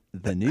 and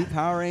the new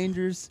Power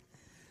Rangers,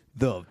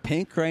 the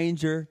Pink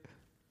Ranger.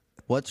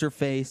 What's her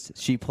face?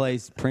 She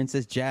plays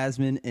Princess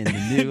Jasmine in the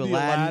new The Aladdin.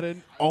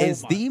 Aladdin. Oh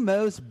is my- the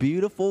most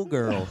beautiful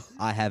girl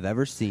I have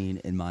ever seen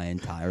in my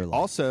entire life.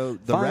 Also,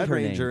 the Find Red her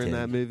name, Ranger in Tim.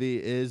 that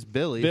movie is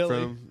Billy Billy.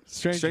 from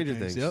Stranger Things.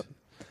 Things, yep.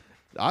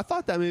 I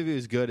thought that movie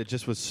was good. It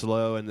just was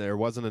slow, and there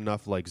wasn't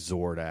enough like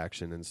Zord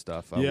action and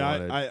stuff.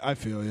 I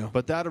feel you.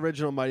 But that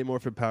original Mighty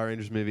Morphin Power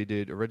Rangers movie,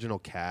 dude, original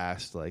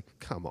cast, like,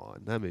 come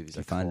on, that movie's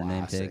a find her name,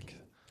 classic. Pig?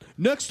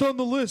 Next on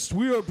the list,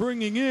 we are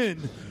bringing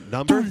in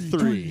Number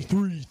 3.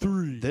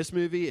 three. This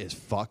movie is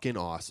fucking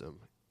awesome.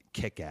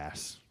 Kick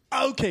ass.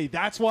 Okay,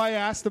 that's why I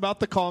asked about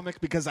the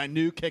comic, because I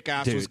knew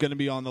Kick-Ass Dude. was going to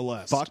be on the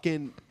list.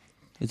 Fucking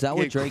Is that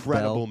what Drake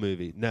incredible Bell?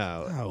 movie.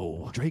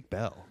 No, Drake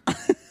Bell.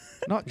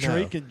 Not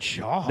Drake and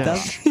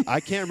Josh. No. I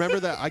can't remember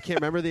that. I can't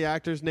remember the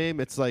actor's name.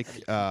 It's like,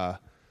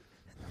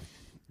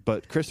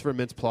 but Christopher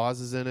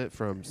Mintz-Plasse is in it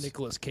from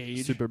Nicolas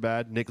Cage.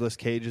 Superbad. Nicolas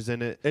Cage is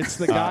in it. It's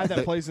the guy that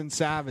the- plays in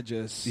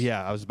Savages.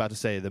 Yeah, I was about to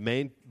say the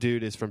main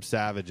dude is from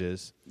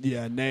Savages,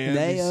 Yeah,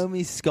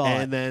 Naomi Scott.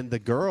 and then the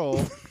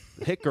girl,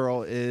 hit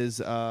girl,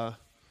 is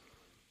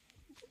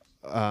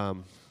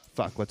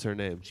fuck, what's her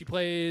name? She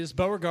plays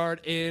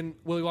Beauregard in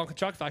Willy Wonka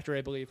Chocolate Factory,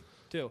 I believe,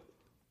 too.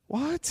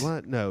 What?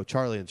 What? No,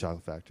 Charlie and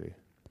Chocolate Factory,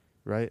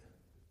 right?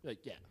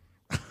 Yeah.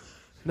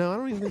 No, I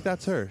don't even think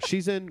that's her.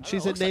 She's in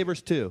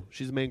Neighbors too.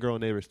 She's the main girl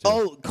in Neighbors too.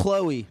 Oh,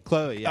 Chloe.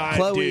 Chloe. Yeah,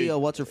 Chloe. dude.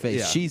 What's her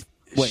face?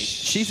 Yeah.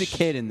 She's a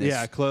kid in this.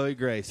 yeah, Chloe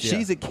Grace. Yeah.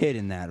 She's a kid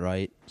in that,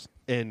 right?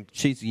 and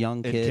She's a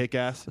young and kid.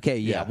 Kick-Ass. Okay,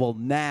 yeah. Yeah. Well,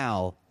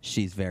 now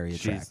she's very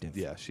she's attractive.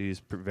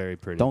 very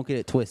pretty. Don't get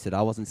it twisted.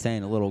 I wasn't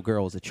saying a little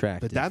girl is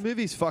attractive. But that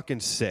movie's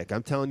fucking sick.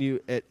 I'm telling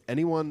you,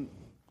 anyone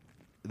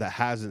that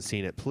hasn't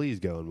seen it, please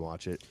go and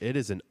watch it. It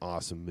is an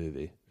awesome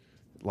movie.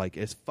 Like,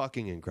 it's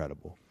fucking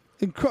incredible.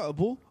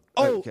 Incredible.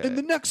 Oh, Okay. and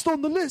the next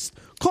on the list,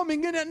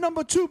 coming in at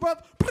number 2,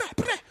 bruv.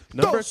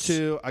 Number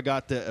 2, I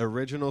got the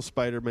original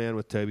Spider-Man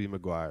with Tobey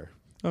Maguire.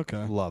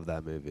 Okay. Love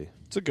that movie.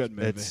 It's a good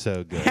movie. It's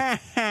so good.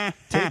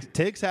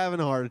 Tig's having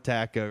a heart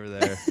attack over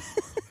there.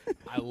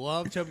 I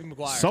love Tobey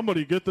Maguire.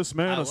 Somebody get this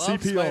man I a love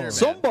CPR. Spider-Man.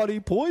 Somebody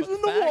poison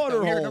But the fact, water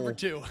I'm here hole. number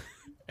 2.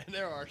 And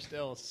there are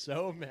still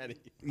so many.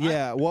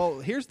 Yeah, well,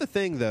 here's the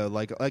thing, though.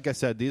 Like I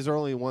said, these are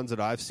only ones that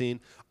I've seen.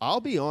 I'll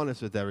be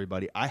honest with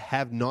everybody. I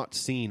have not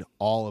seen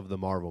all of the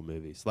Marvel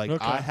movies. Like,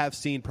 Okay. I have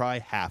seen probably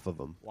half of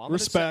them. Well, I'm gonna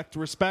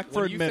Respect for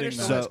when you admitting finish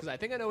that. the list, because I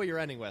think I know what you're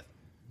ending with.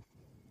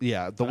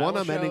 Yeah, the But I one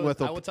will I'm ending show-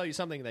 with. I will tell you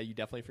something that you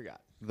definitely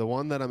forgot. The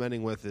one that I'm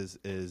ending with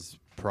is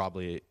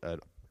probably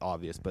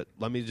obvious, but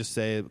let me just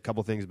say a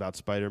couple things about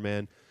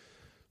Spider-Man.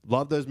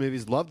 Love those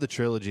movies. Love the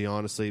trilogy,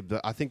 honestly.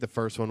 But I think the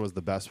first one was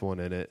the best one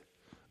in it.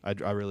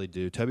 I really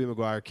do. Tobey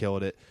Maguire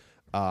killed it.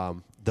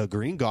 The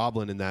Green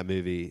Goblin in that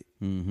movie,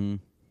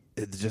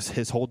 it's just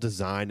his whole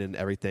design and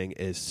everything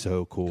is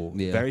so cool.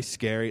 Yeah. Very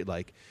scary.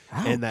 Like,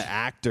 and the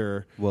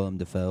actor William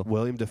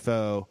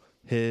Dafoe.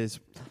 His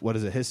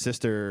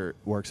sister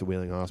works at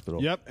Wheeling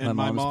Hospital. Yep, and My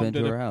my mom's mom been did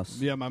to a her house.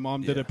 Yeah, my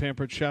mom did a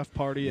Pampered Chef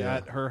party Yeah.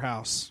 at her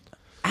house.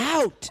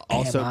 Out.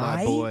 Also, am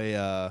my I? boy,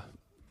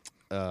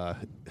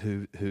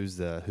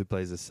 who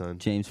plays his son?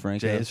 James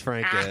Franco. James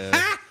Franco.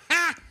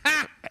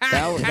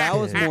 That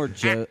was more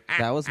joke.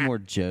 That was more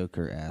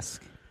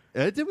Joker-esque.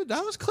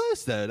 That was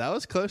close though. That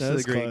was close to the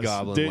That's Green close.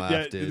 Goblin Dude, laugh,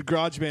 yeah, dude. the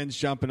garage band's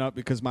jumping up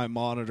because my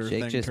monitor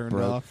Jake thing just turned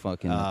broke off.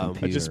 fucking the I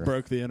computer. just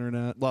broke the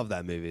internet. Love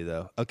that movie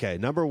though. Okay,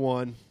 number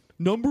one,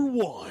 Number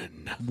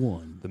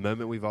one. the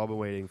moment we've all been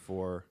waiting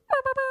for.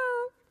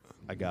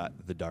 I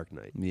got The Dark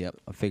Knight. Yep,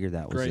 I figured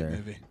that was Great there.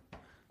 movie.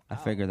 I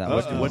figued that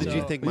was. What did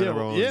you So- think my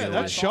number one was yeah, gonna that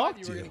be? I shocked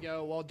thought you were you. going to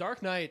go, well,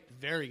 Dark Knight,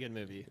 very good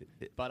movie.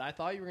 But I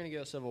thought you were going to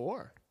go Civil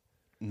War.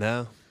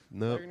 No. You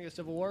were going to go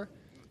Civil War?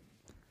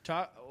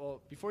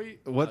 Well, before you...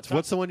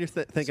 What's the one you're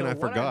thinking? so I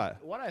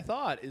forgot. What I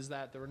thought is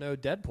that there were no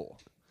Deadpool.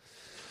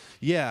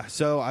 Yeah.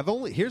 So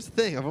here's the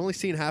thing. I've only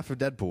seen half of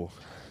Deadpool.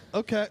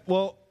 Okay,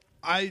 well,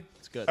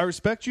 good. I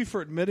respect you for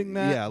admitting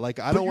that. Yeah, like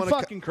I but don't you're want to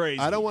fucking crazy.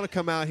 I don't want to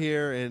come out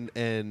here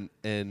and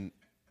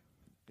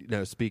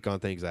speak on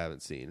things I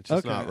haven't seen. It's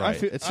just Okay, not I right.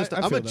 feel- It's just I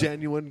I'm feel a that.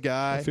 genuine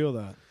guy. I feel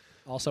that.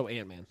 Also,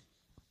 Ant-Man.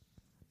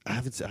 I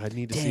haven't. I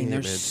need to see Dang,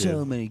 Ant-Man there's too.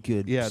 so many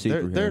good Yeah,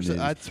 superhero there's.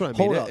 movies. That's what I mean.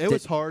 Hold up, It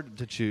was hard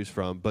to choose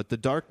from, but The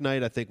Dark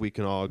Knight, I think we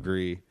can all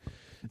agree,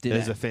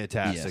 is a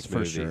fantastic yes, for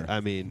movie. sure. I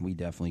mean, we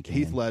definitely can.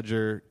 Heath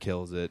Ledger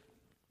kills it.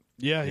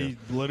 Yeah, he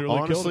literally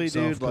Honestly, killed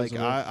himself dude, like 'cause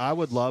of it. I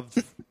would love,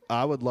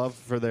 I would love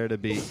for there to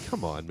be.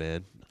 Come on,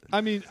 man.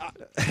 I mean,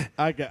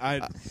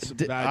 it's a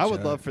bad I would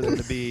joke. love for there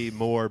to be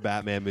more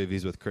Batman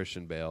movies with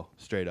Christian Bale,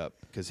 straight up,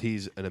 because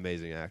he's an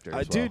amazing actor.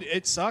 As well. Dude,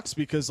 it sucks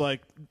because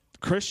like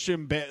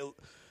Christian Bale,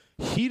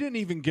 he didn't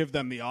even give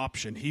them the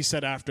option. He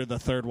said after the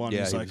third one, yeah,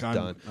 he's he like, was I'm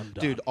done. done.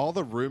 Dude, all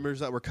the rumors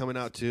that were coming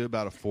out too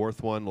about a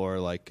fourth one, or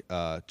like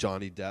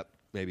Johnny Depp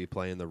maybe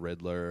playing the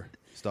Riddler,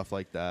 stuff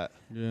like that.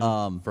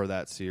 For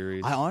that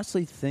series. I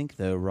honestly think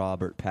though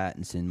Robert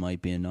Pattinson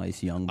might be a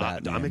nice young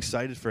Batman. I'm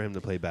excited for him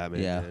to play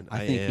Batman. Yeah, man. I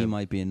think he am.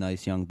 might be a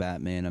nice young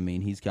Batman. I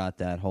mean, he's got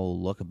that whole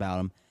look about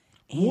him.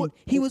 And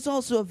he was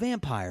also a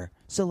vampire.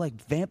 So like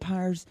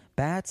vampires,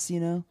 bats, you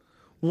know.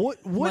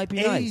 What Might be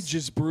age nice.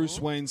 is Bruce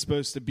Wayne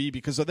supposed to be?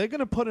 Because are they going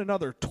to put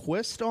another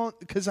twist on?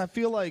 Because I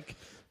feel like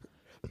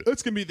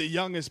it's going to be the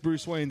youngest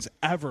Bruce Wayne's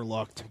ever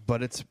looked.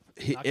 But it's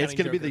Not going to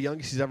counting be the Joker.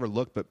 youngest he's ever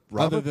looked. But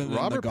Other than in the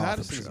Robert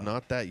Gotham Pattinson's show.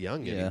 not that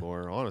young Yeah.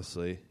 anymore.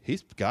 Honestly,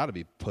 he's got to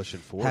be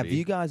pushing 40. Have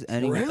you guys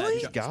any? Really?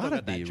 Still Gotta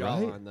got that be,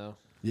 jawline, right? though.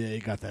 Yeah, he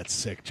got that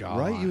sick jaw.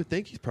 Right? You would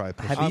think he's probably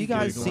pushing. Have you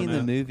guys Googling seen the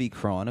it. movie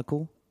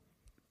Chronicle?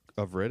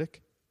 Of Riddick?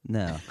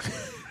 No.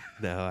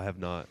 No, I have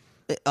not.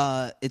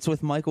 It's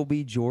with Michael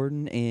B.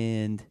 Jordan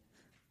and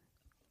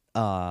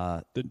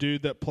The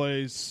dude that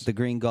plays the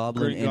Green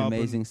Goblin Green in Goblin.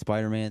 Amazing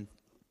Spider-Man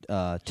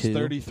 2.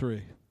 33.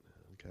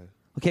 Okay.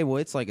 Okay, well,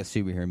 it's like a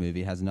superhero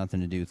movie. It has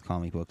nothing to do with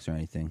comic books or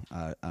anything.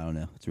 I don't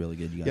know. It's really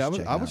good. You guys Yeah, should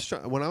check I it was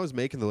out. when I was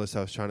making the list,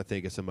 I was trying to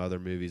think of some other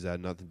movies that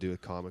had nothing to do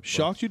with comic books.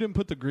 Shocked you didn't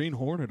put the Green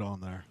Hornet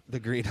on there. The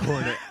Green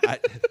Hornet.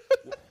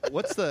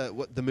 What's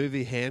the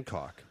movie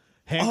Hancock?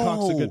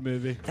 Hancock's a Oh, good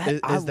movie. I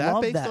Is that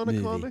love based that on a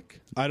movie. comic?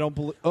 I don't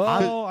believe.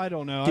 Oh, I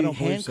don't know. I Dude, don't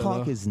believe so.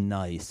 Hancock though. is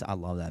nice. I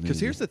love that movie. Because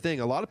here's the thing: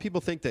 a lot of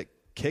people think that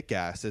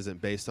Kick-Ass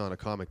isn't based on a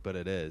comic, but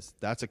it is.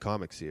 That's a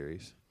comic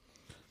series.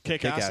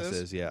 Kick-Ass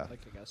is, yeah, I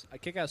like Kick-Ass.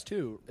 Kick-Ass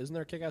 2. Isn't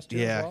there Kick-Ass 2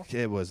 as yeah. well?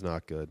 It was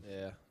not good.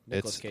 Yeah.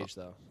 Nicolas It's- Cage,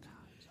 though.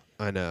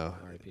 I know,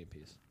 R.I.P. in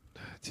peace.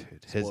 dude.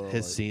 Spoiler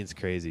His alert. scene's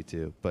crazy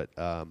too. But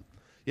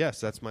yes,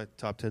 that's my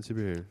top 10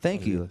 superhero.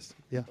 Thank movie you. list.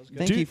 Yeah.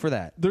 Thank Dude, you for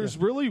that. There's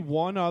really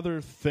one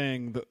other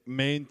thing, the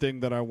main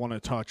thing that I want to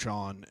touch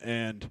on,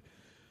 and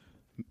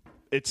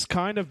it's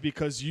kind of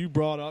because you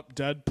brought up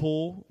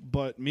Deadpool,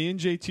 but me and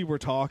JT were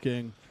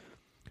talking.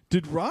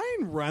 Did Ryan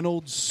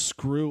Reynolds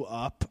screw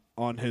up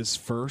on his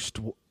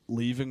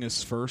leaving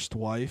his first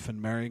wife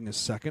and marrying his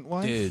second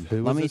wife? Dude,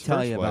 Who let was me his tell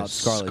first you wife? about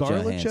Scarlett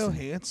Johansson.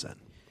 Johansson.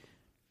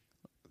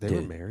 They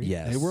were Dude, married.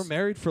 Yes. They were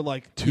married for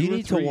like 2 You or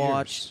need to 3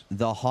 watch years.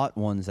 the Hot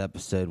Ones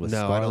episode with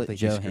No, I don't Scarlett think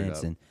he screwed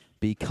Johansson up.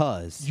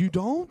 because, You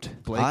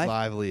don't? Blake I-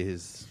 Lively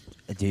is.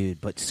 dude,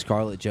 but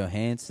Scarlett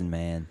Johansson,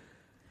 man,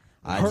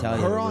 I Her- tell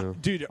her you, on-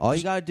 dude, all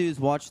you gotta do is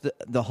watch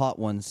the Hot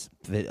Ones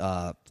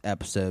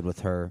episode with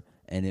her,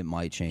 and it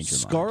might change your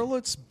mind.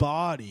 Scarlett's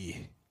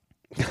body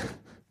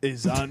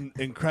is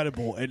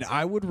incredible, and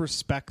I would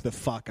respect the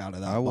fuck out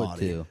of that I would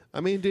body. too. I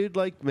mean, dude,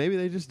 like maybe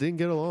they just didn't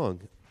get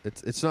along.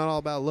 It's not all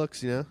about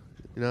looks, you know.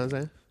 You know what I'm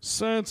saying?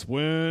 Since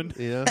when?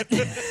 You know,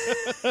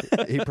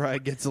 he probably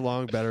gets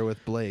along better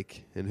with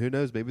Blake, and who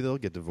knows? Maybe they'll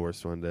get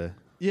divorced one day.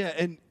 Yeah,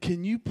 and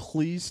can you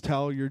please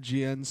tell your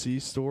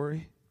GNC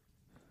story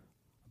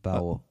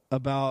About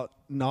about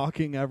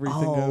knocking everything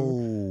over?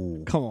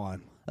 oh, Come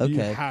on.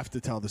 Okay. You have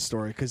to tell the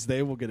story because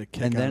they will get a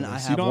kick And out then of I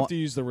this. You have don't one- have to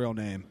use the real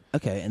name.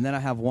 Okay, and then I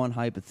have one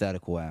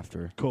hypothetical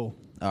after. Cool.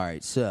 All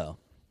right, so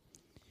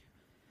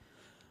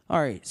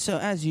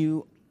as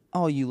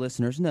all you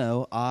listeners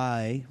know,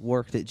 I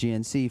worked at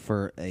GNC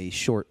for a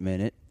short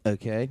minute,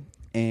 okay?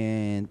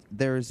 And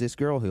there was this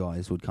girl who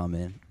always would come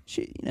in.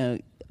 She,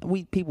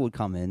 people would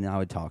come in and I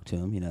would talk to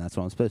them, that's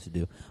what I'm supposed to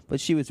do.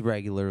 But she was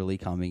regularly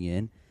coming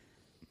in.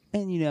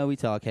 And we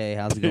talk, "Hey,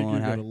 how's it going? You're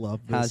gonna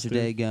love this, how's your dude.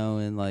 day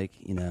going? Like,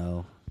 you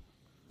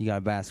got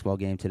a basketball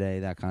game today,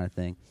 that kind of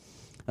thing."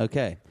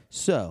 Okay.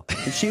 So,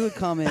 and she would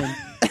come in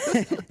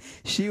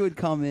she would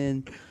come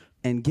in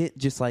and get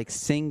just like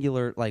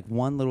singular, like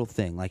one little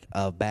thing, like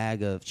a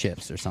bag of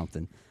chips or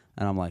something.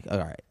 And I'm like, all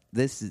right,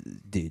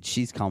 dude,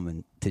 she's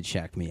coming to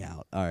check me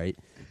out. All right.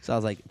 So I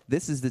was like,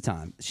 this is the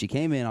time. She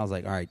came in. I was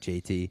like, all right,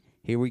 JT,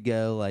 here we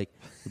go. Like,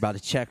 we're about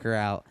to check her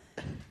out.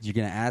 You're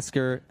going to ask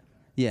her.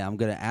 Yeah, I'm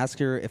going to ask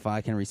her if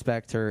I can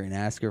respect her and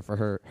ask her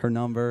for her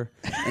number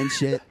and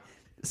shit.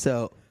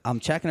 So I'm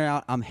checking her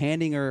out. I'm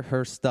handing her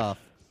her stuff.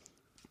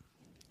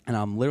 And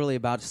I'm literally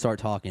about to start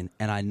talking,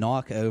 and I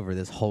knock over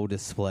this whole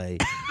display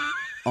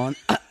on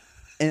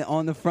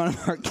the front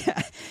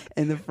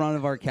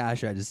of our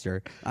cash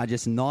register. I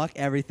just knock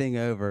everything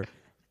over,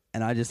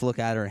 and I just look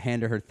at her and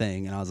hand her her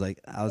thing, and I was like,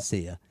 "I'll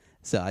see ya."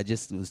 So I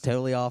just was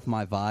totally off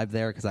my vibe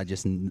there because I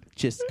just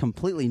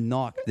completely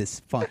knocked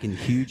this fucking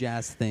huge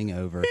ass thing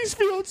over. He's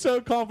feeling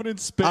so confident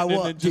spitting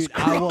and just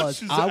I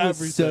was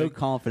everything. so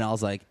confident. I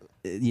was like,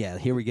 "Yeah,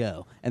 here we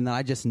go." And then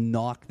I just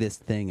knocked this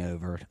thing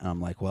over, and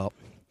I'm like, "Well."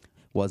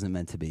 Wasn't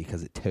meant to be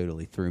because it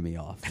totally threw me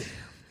off.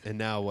 And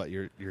now what?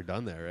 You're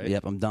done there, right?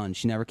 Yep, I'm done.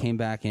 She never came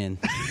back in.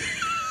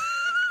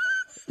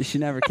 She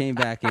never came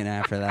back in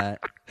after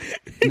that.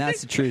 And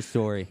that's the true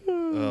story.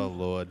 Oh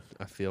Lord,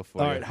 I feel for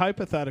All you. right,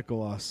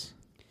 hypothetical us.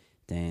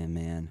 Damn,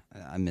 man.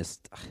 I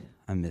missed You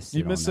it on missed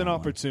an that one.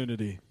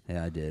 opportunity.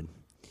 Yeah, I did.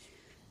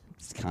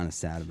 It's kind of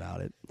sad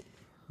about it.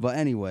 But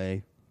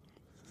anyway,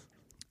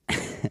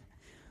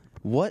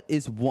 what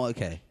is one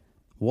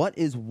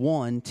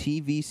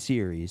TV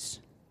series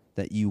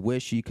that you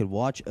wish you could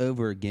watch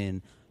over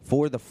again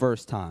for the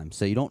first time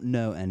so you don't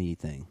know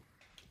anything?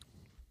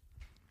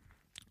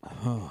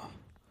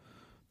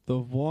 The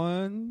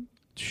one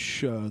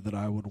show that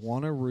I would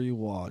want to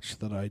rewatch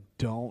that I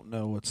don't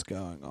know what's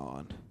going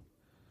on.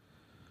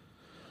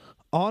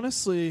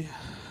 Honestly,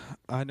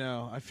 I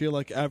know. I feel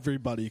like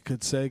everybody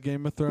could say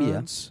Game of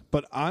Thrones,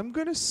 but I'm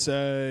going to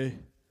say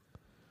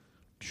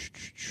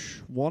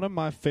one of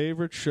my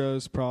favorite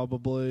shows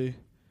probably.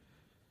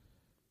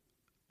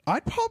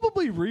 I'd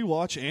probably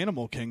rewatch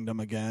Animal Kingdom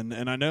again,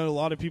 and I know a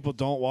lot of people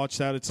don't watch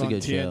that. It's a on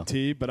good show.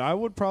 TNT, but I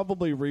would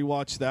probably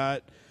rewatch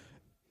that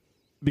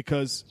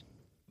because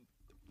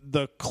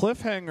the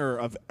cliffhanger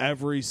of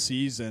every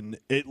season,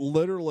 it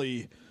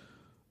literally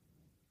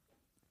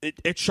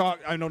it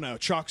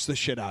shocks the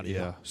shit out of you.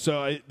 Yeah.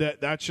 So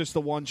that's just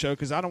the one show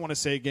because I don't want to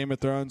say Game of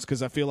Thrones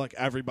because I feel like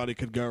everybody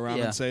could go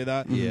around and say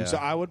that. Yeah. So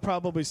I would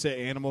probably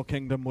say Animal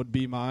Kingdom would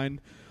be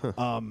mine.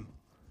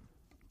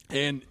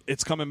 And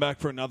it's coming back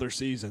for another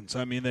season. So,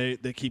 I mean,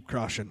 they keep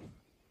crushing.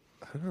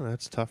 I don't know.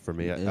 That's tough for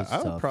me. I would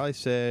tough. probably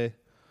say.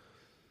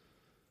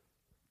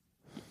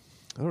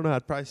 I don't know.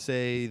 I'd probably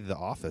say The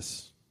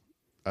Office.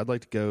 I'd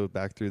like to go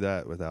back through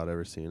that without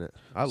ever seeing it.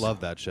 I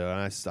love that show,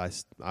 and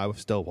I would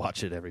still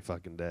watch it every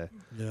fucking day.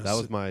 Yes.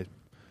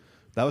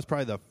 That was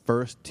probably the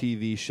first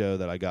TV show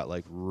that I got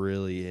like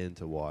really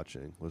into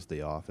watching was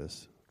The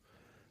Office.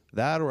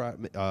 That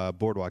or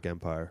Boardwalk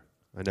Empire.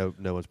 I know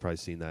no one's probably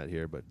seen that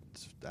here, but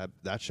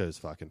that show's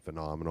fucking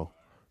phenomenal.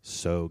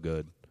 So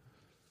good.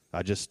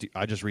 I just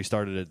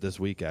restarted it this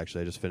week,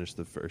 actually. I just finished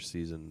the first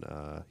season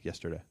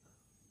yesterday.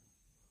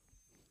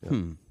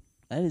 Yep.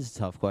 That is a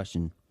tough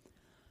question.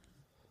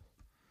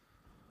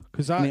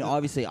 Because I mean,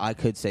 obviously, I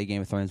could say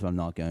Game of Thrones, but I'm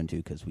not going to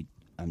because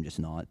I'm just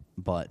not.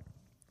 But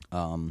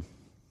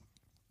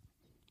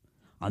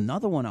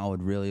another one I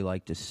would really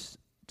like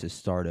to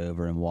start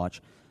over and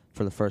watch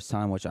for the first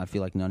time, which I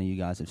feel like none of you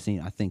guys have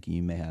seen. I think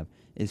you may have.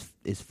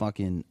 Is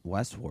fucking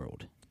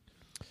Westworld.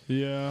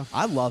 Yeah.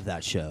 I love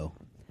that show.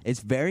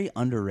 It's a very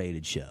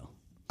underrated show.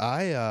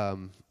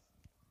 I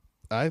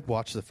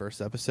watched the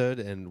first episode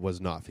and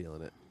was not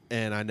feeling it.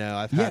 And I know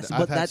I've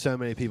had so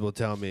many people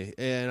tell me,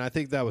 and I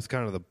think that was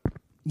kind of the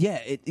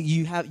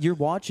you're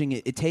watching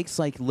it. It takes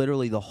like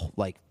literally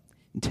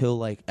until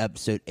like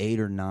episode 8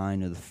 or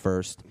 9 of the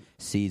first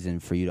season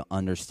for you to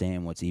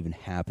understand what's even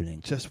happening.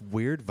 just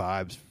weird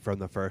vibes from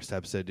the first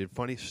episode, dude.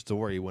 Funny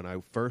story, when I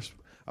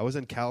was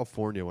in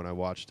California when I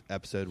watched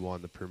episode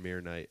 1, the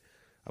premiere night.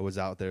 I was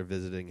out there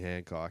visiting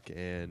Hancock,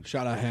 and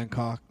Shout out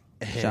Hancock.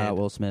 Shout out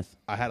Will Smith.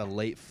 I had a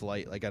late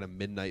flight, like at a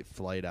midnight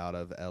flight out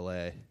of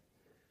L.A.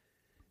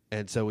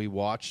 And so we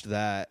watched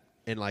that,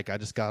 and like I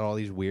just got all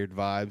these weird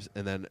vibes.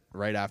 And then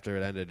right after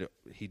it ended,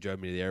 he drove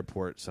me to the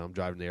airport. So I'm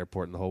driving to the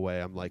airport, and the whole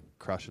way I'm like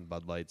crushing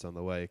Bud Lights on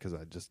the way because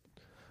I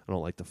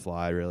don't like to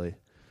fly really.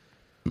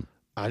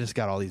 I just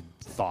got all these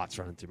thoughts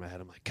running through my head.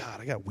 I'm like,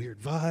 God, I got weird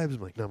vibes.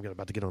 I'm like, no, I'm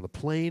about to get on the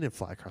plane and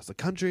fly across the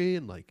country,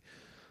 and like,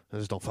 I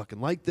just don't fucking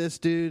like this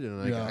dude.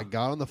 And Yeah. I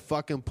got on the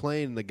fucking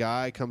plane, and the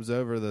guy comes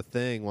over the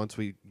thing once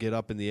we get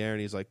up in the air, and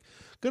he's like,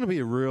 "Going to be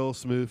a real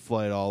smooth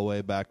flight all the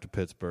way back to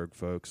Pittsburgh,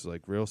 folks.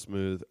 Like real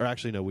smooth." Or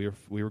actually, no, we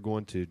were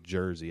going to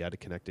Jersey. I had a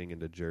connecting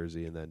into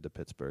Jersey and then to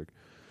Pittsburgh.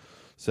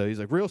 So he's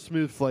like, "Real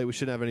smooth flight. We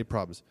shouldn't have any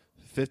problems."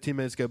 15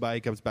 minutes go by.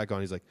 He comes back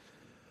on. He's like,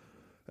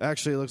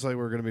 "Actually, it looks like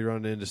we're going to be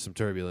running into some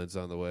turbulence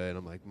on the way." And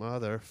I'm like,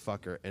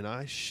 "Motherfucker!" And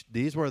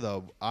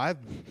I've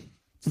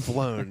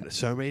flown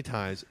so many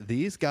times.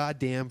 These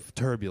goddamn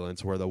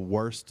turbulence were the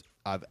worst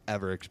I've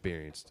ever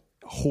experienced.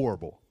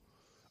 Horrible.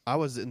 I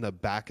was in the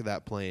back of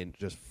that plane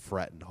just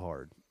fretting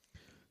hard.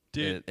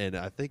 Dude. And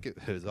I think it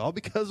was all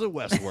because of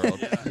Westworld.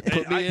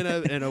 Put me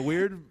in a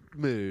weird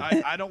mood.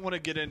 I don't want to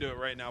get into it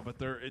right now, but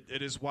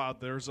it is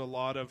wild. There's a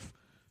lot of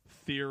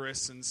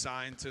theorists and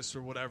scientists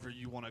or whatever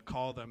you want to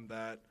call them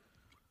that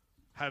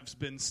have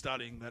been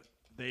studying that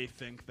they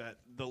think that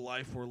the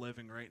life we're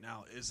living right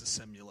now is a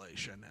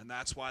simulation. And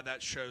that's why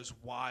that show's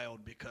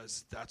wild,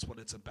 because that's what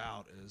it's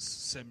about, is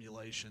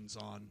simulations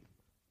on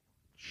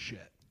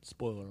shit.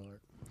 Spoiler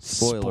alert.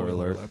 Spoiler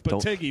alert.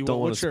 But Tiggy, don't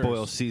want what's to yours?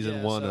 spoil season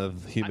Yeah, 1 so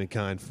of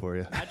Humankind for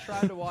you. I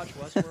tried to watch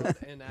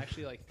Westworld, and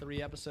actually, like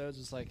 3 episodes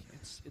is like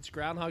it's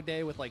Groundhog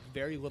Day with like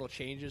very little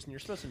changes, and you're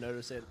supposed to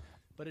notice it,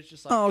 but it's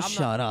just like, Oh, I'm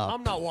shut not, up.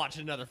 I'm not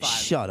watching another 5.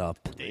 Shut up.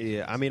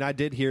 Yeah, I mean, I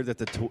did hear that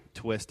the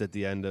twist at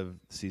the end of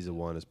season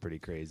 1 is pretty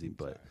crazy,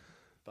 but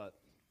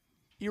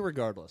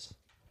irregardless,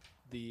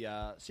 the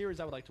series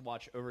I would like to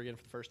watch over again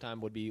for the first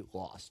time would be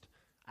Lost.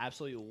 I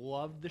absolutely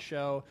loved the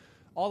show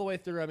all the way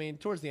through. I mean,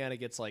 towards the end, it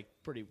gets like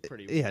pretty.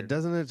 yeah, weird.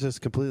 doesn't it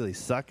just completely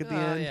suck at the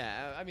end?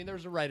 Yeah, I mean, there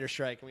was a writer's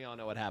strike, and we all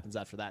know what happens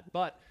after that.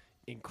 But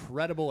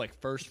incredible, like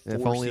first 4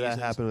 If only seasons.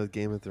 that happened with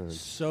Game of Thrones.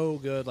 So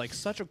good, like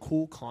such a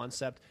cool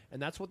concept,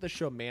 and that's what the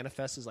show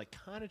manifests is like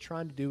kind of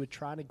trying to do, with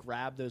trying to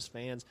grab those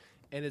fans,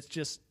 and it's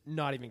just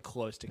not even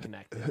close to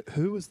connecting.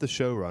 Who was the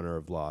showrunner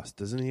of Lost?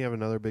 Doesn't he have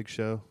another big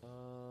show?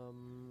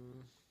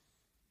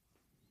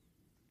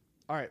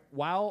 All right,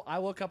 while I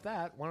look up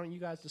that, why don't you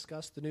guys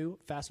discuss the new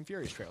Fast and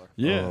Furious trailer?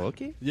 Yeah. Oh,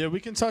 okay. Yeah, we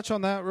can touch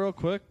on that real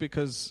quick,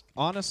 because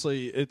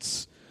honestly,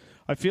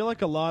 I feel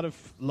like a lot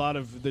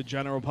of the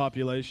general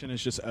population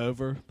is just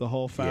over the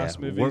whole Fast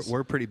yeah, movies.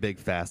 We're pretty big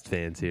Fast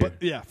fans here.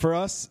 But yeah, for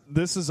us,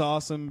 this is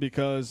awesome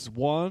because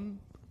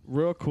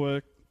real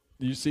quick,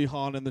 you see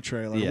Han in the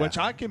trailer, Yeah. which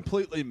I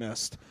completely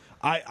missed.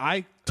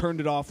 I turned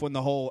it off when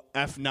the whole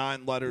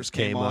F9 letters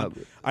came on. up.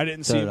 I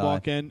didn't So see did him I.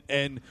 walk in,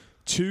 and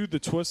the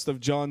twist of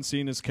John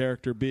Cena's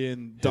character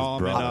being Dom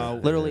brother.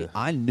 and Literally,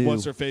 I knew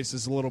what's her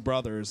face's little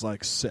brother is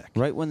like sick.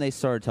 right when they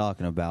started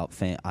talking about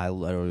I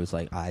literally was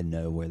like, I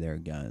know where they're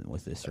going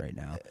with this right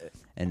now.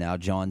 And now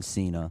John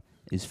Cena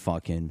is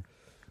fucking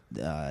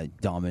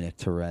Dominic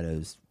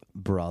Toretto's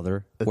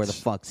brother. Where the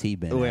fuck's he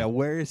been? Oh, yeah, at?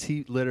 where is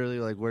he? Literally,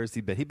 like, where's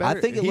he been? He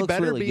better, think it looks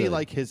better really be good.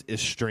 like his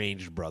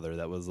estranged brother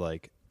that was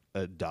like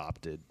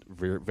adopted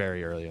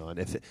very early on.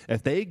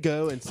 If they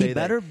go and say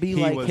better that be he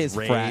like was his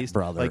raised, frat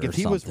brother like if or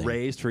he was something.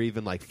 raised for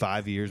even like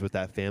 5 years with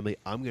that family,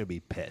 I'm gonna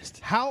be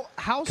pissed. How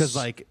Because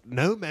like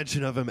no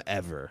mention of him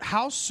ever.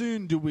 how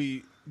soon do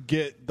we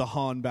get the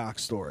Han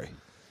backstory?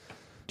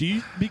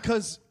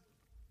 Because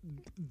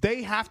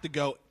they have to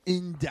go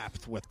in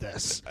depth with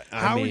this.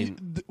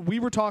 We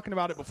were talking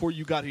about it before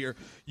you got here.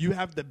 You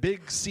have the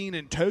big scene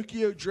in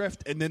Tokyo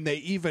Drift, and then they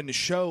even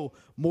show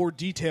more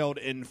detailed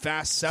in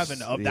Fast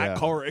 7 of that Yeah.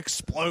 car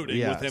exploding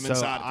with him so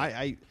inside.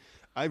 of it.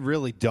 I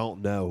really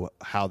don't know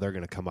how they're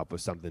going to come up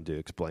with something to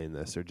explain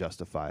this or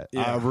justify it.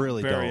 Yeah, I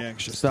really very don't.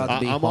 anxious. It's about to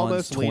be I'm Han's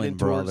almost twin leaning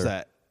brother.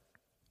 towards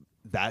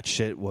that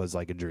shit was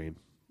like a dream.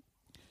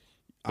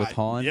 with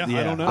Han. yeah.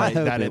 I don't know. I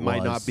hope that it it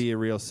might not was. be a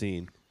real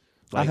scene.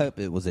 I hope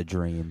it was a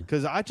dream.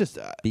 Because I just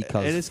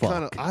Because and it's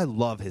kind of fuck. I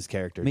love his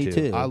character Me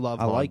too. I love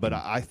I Han, like but him.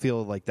 I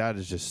feel like that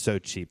is just so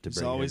cheap to He's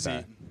bring him always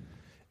back. eating.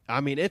 I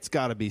mean, it's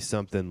got to be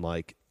something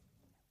like.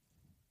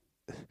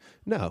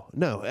 No.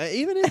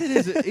 Even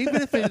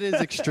if it is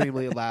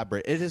extremely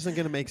elaborate, it isn't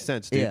going to make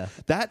sense, dude. Yeah.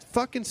 That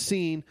fucking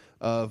scene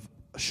of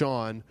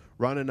Sean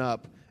running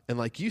up and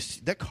like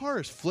that car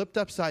is flipped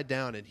upside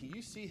down, and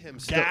you see him.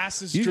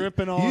 Gas is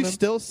dripping on You him.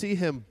 still see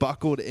him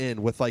buckled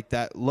in with like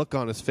that look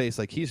on his face,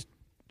 like he's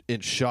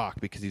in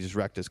shock because he just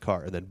wrecked his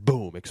car, and then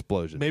boom,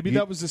 explosion. Maybe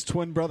that was his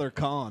twin brother,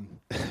 Khan.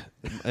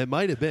 It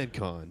might have been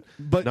Khan,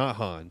 But not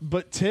Han.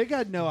 But Tig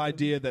had no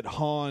idea that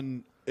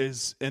Han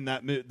is in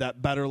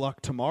that Better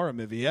Luck Tomorrow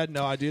movie. He had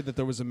no idea that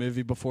there was a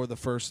movie before the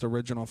first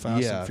original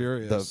Fast and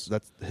Furious.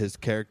 That's his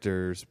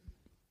character's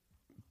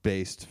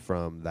based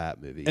from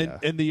that movie.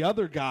 and the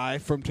other guy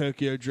from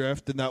Tokyo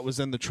Drift, and that was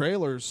in the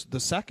trailers, the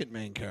second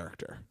main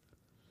character.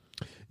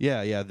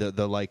 Yeah,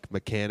 the like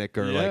mechanic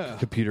or Yeah. like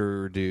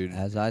computer dude.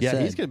 As I yeah,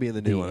 said, he's gonna be in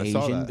the new one. I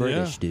saw Asian that.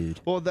 British Yeah. dude.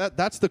 Well,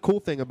 that's the cool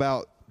thing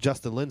about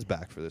Justin Lin's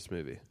back for this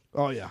movie.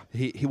 Oh yeah,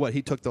 He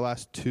took the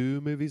last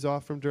 2 movies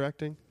off from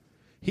directing.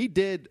 He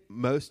did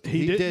most.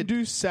 he didn't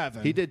do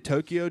 7. He did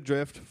Tokyo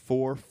Drift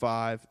 4,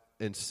 5,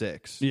 and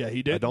 6. Yeah,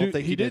 he did. I don't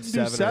think he did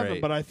didn't do 7 or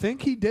 8. but I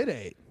think he did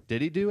 8.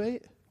 Did he do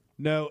 8?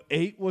 No,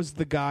 8 was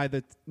the guy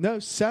that. No,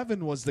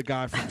 7 was the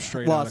guy from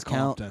Straight Lost Outta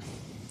count. Compton.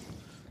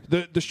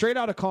 The Straight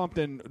Outta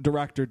Compton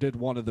director did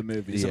one of the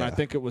movies, and I Yeah.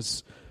 think it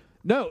was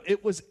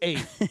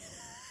 8.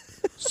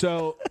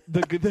 So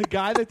the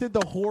guy that did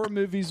the horror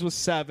movies was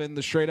 7.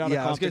 The Straight Outta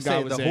Yeah, I was Compton gonna guy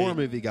say was the 8. horror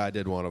movie guy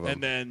did one of them,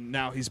 And then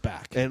now he's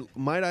back. And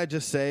might I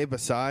just say,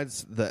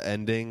 besides the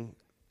ending,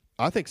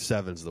 I think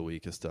 7's the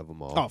weakest of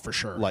them all. Oh, for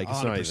sure. Like,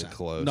 it's not 100%. even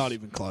close. Not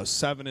even close.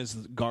 7 is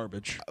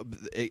garbage.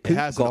 It Poop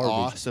has garbage. an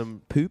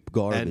awesome Poop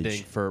garbage.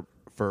 ending for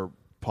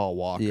Paul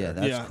Walker. Yeah,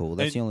 that's cool.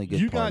 That's And the only good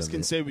you part guys of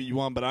can it. say what you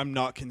want, but I'm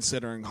not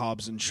considering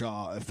Hobbs and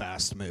Shaw a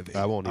fast movie.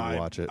 I won't even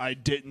watch it. I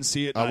didn't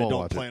see it. I And I won't don't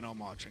watch it. plan on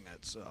watching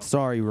it. So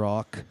Sorry,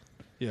 Rock.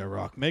 yeah,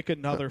 Rock, make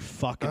another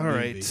fucking All movie.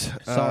 right.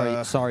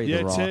 Sorry, Yeah,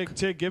 The Rock.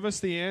 Tig, give us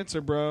the answer,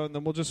 bro, and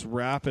then we'll just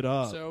wrap it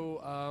up. So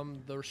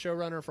the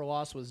showrunner for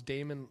Lost was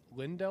Damon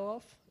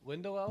Lindelof.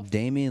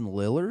 Damian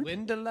Lillard?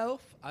 Lindelof?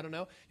 I don't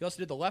know. He also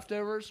did The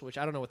Leftovers, which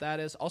I don't know what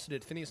that is. Also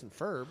did Phineas and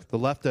Ferb. The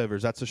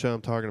Leftovers. That's the show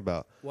I'm talking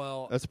about.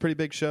 Well, That's a pretty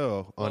big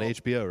show on Well-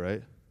 HBO,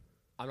 right?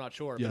 I'm not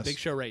sure. Yes. The big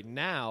show right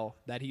now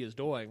that he is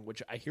doing,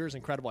 which I hear is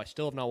incredible, I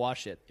still have not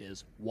watched it,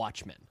 is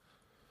Watchmen.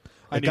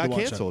 I It need to got watch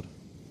that. canceled.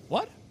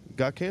 What?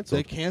 Got canceled.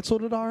 They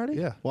canceled it already?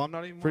 Yeah. Well, I'm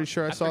not even Pretty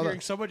sure I After saw hearing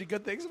that. so many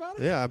good things about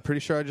it? Yeah, I'm pretty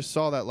sure I just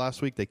saw that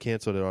last week. They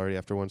canceled it already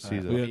after one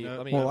season. Yeah.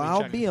 Let me Well,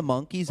 I'll check. be a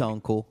monkey's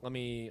uncle. Let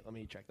me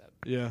check that.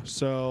 Yeah,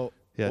 so...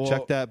 Yeah, well,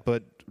 check that.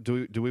 But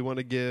do we want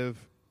to give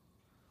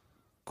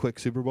quick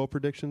Super Bowl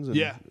predictions? And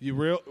Yeah, you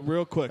real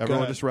quick. Go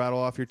Everyone ahead. just rattle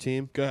off your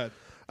team. Go ahead.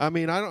 I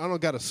mean, I don't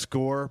got a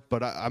score,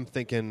 but I'm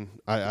thinking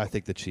I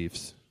think the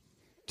Chiefs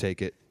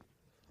take it.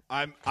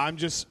 I'm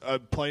just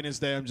plain as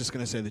day. I'm just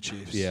going to say the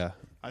Chiefs. Yeah.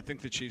 I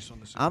think the Chiefs on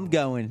the Super I'm Bowl.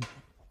 going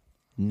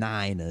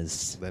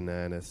Niners.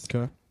 Bananas.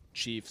 Okay.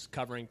 Chiefs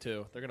covering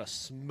 2. They're going to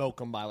smoke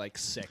them by like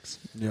 6.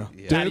 Yeah.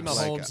 Yeah. Patty Dibs?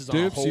 Mahomes is on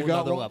a Dibs, whole you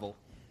got other one? level.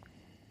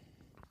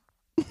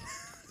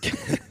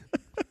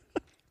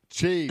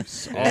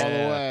 Chiefs all the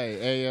way.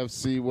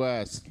 AFC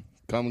West.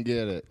 Come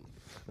get it.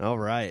 All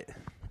right.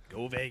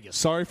 Go Vegas.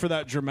 Sorry for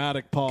that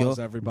dramatic pause,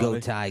 everybody. Go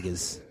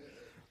Tigers.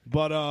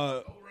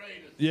 But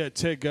yeah,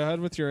 Tig, go ahead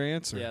with your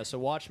answer. Yeah, so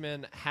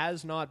Watchmen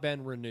has not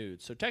been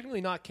renewed. So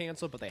technically not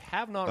canceled, but they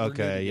have not renewed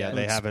Okay, it yeah, yet.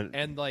 they haven't.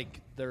 And like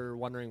they're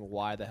wondering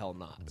why the hell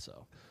not.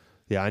 So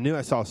Yeah, I knew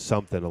I saw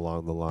something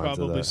along the lines of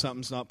Probably that.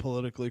 something's not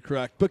politically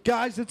correct. But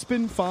guys, it's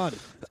been fun.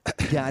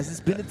 Guys,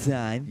 it's been a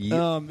time.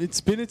 It's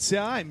been a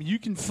time. You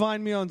can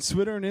find me on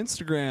Twitter and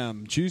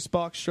Instagram,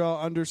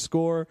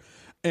 juiceboxstraw_.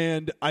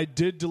 And I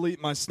did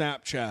delete my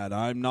Snapchat.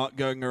 I'm not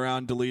going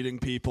around deleting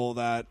people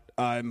that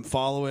I'm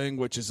following,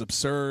 which is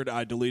absurd.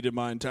 I deleted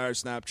my entire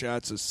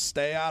Snapchat, so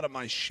stay out of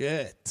my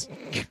shit.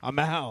 I'm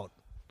out.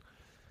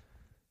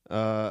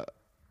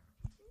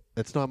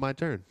 It's not my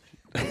turn.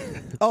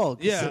 Oh,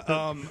 Yeah.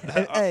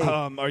 Hey,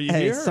 are you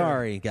hey, here?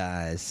 sorry,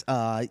 guys.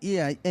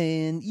 Yeah,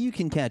 and you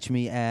can catch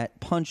me at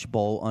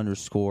punchbowl_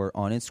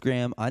 on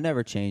Instagram. I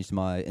never changed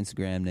my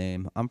Instagram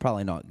name. I'm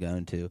probably not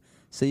going to.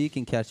 So you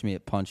can catch me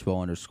at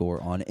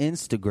punchbowl_ on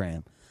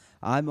Instagram.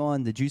 I'm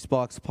on the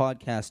Juicebox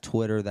Podcast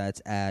Twitter.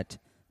 That's at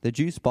the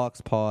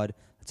Juicebox Pod.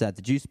 That's at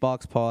the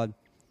Juicebox Pod.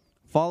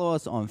 Follow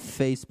us on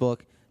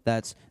Facebook.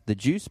 That's the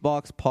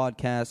Juicebox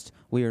Podcast.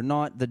 We are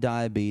not the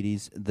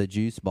Diabetes, the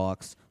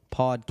Juicebox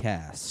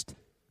Podcast.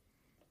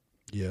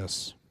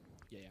 Yes.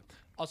 yeah.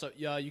 Also,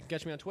 you can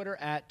catch me on Twitter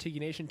at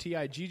TiggyNation,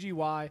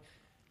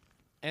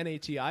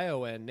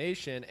 TIGGYNATION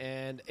Nation,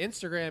 and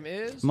Instagram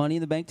is Money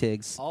in the Bank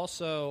Tigs.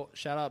 also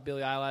shout out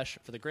Billie Eilish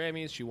for the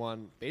Grammys. She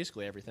won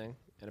basically everything,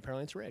 and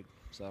apparently it's rigged.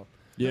 So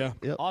Yeah.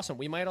 Yep. awesome.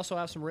 We might also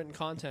have some written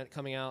content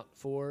coming out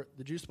for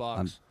the Juice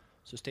Box,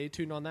 so stay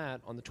tuned on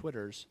that on the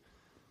Twitters.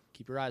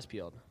 Keep your eyes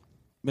peeled.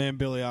 Man,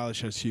 Billie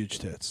Eilish has huge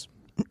tits.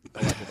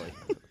 Allegedly.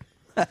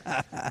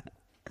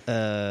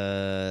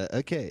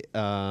 Okay.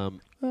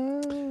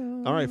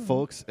 All right,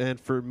 folks. And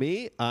for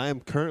me, I am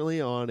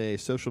currently on a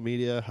social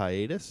media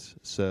hiatus.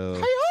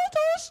 So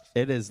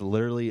it is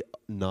literally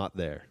not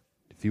there.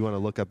 If you want to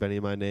look up any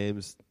of my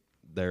names,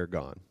 they're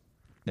gone.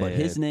 But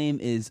his And- name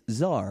is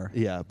Czar.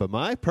 Yeah, but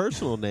my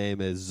personal name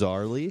is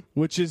Zarly.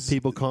 Which is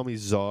People call me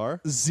Czar.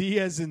 Z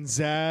as in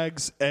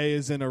Zags, A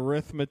as in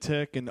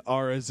arithmetic, and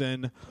R as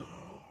in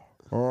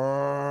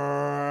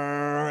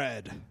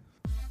red.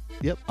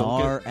 Yep.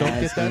 R Don't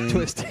as get that in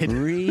twisted.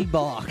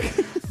 Reebok.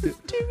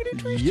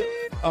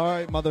 All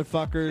right,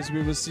 motherfuckers.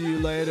 We will see you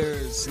later.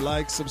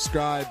 Like,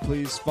 subscribe,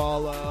 please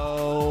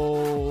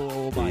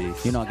follow. Bye.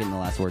 You're not getting the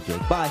last word,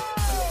 Jake. Bye.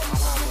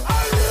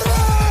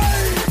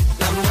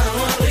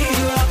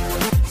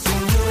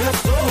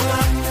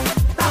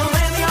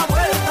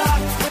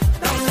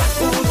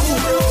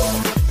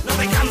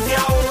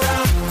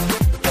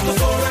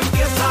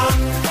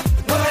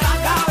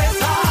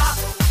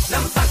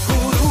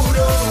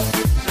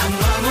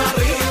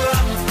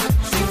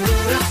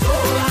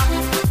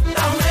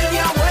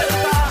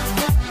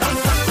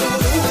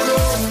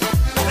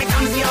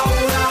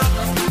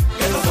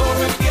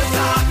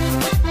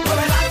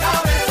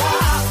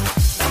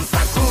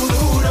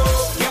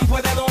 ¿Quién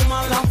puede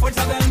domar la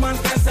fuerza del mal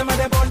que se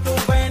mete por tu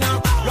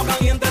pena? Lo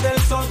caliente del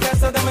sol que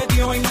se te mete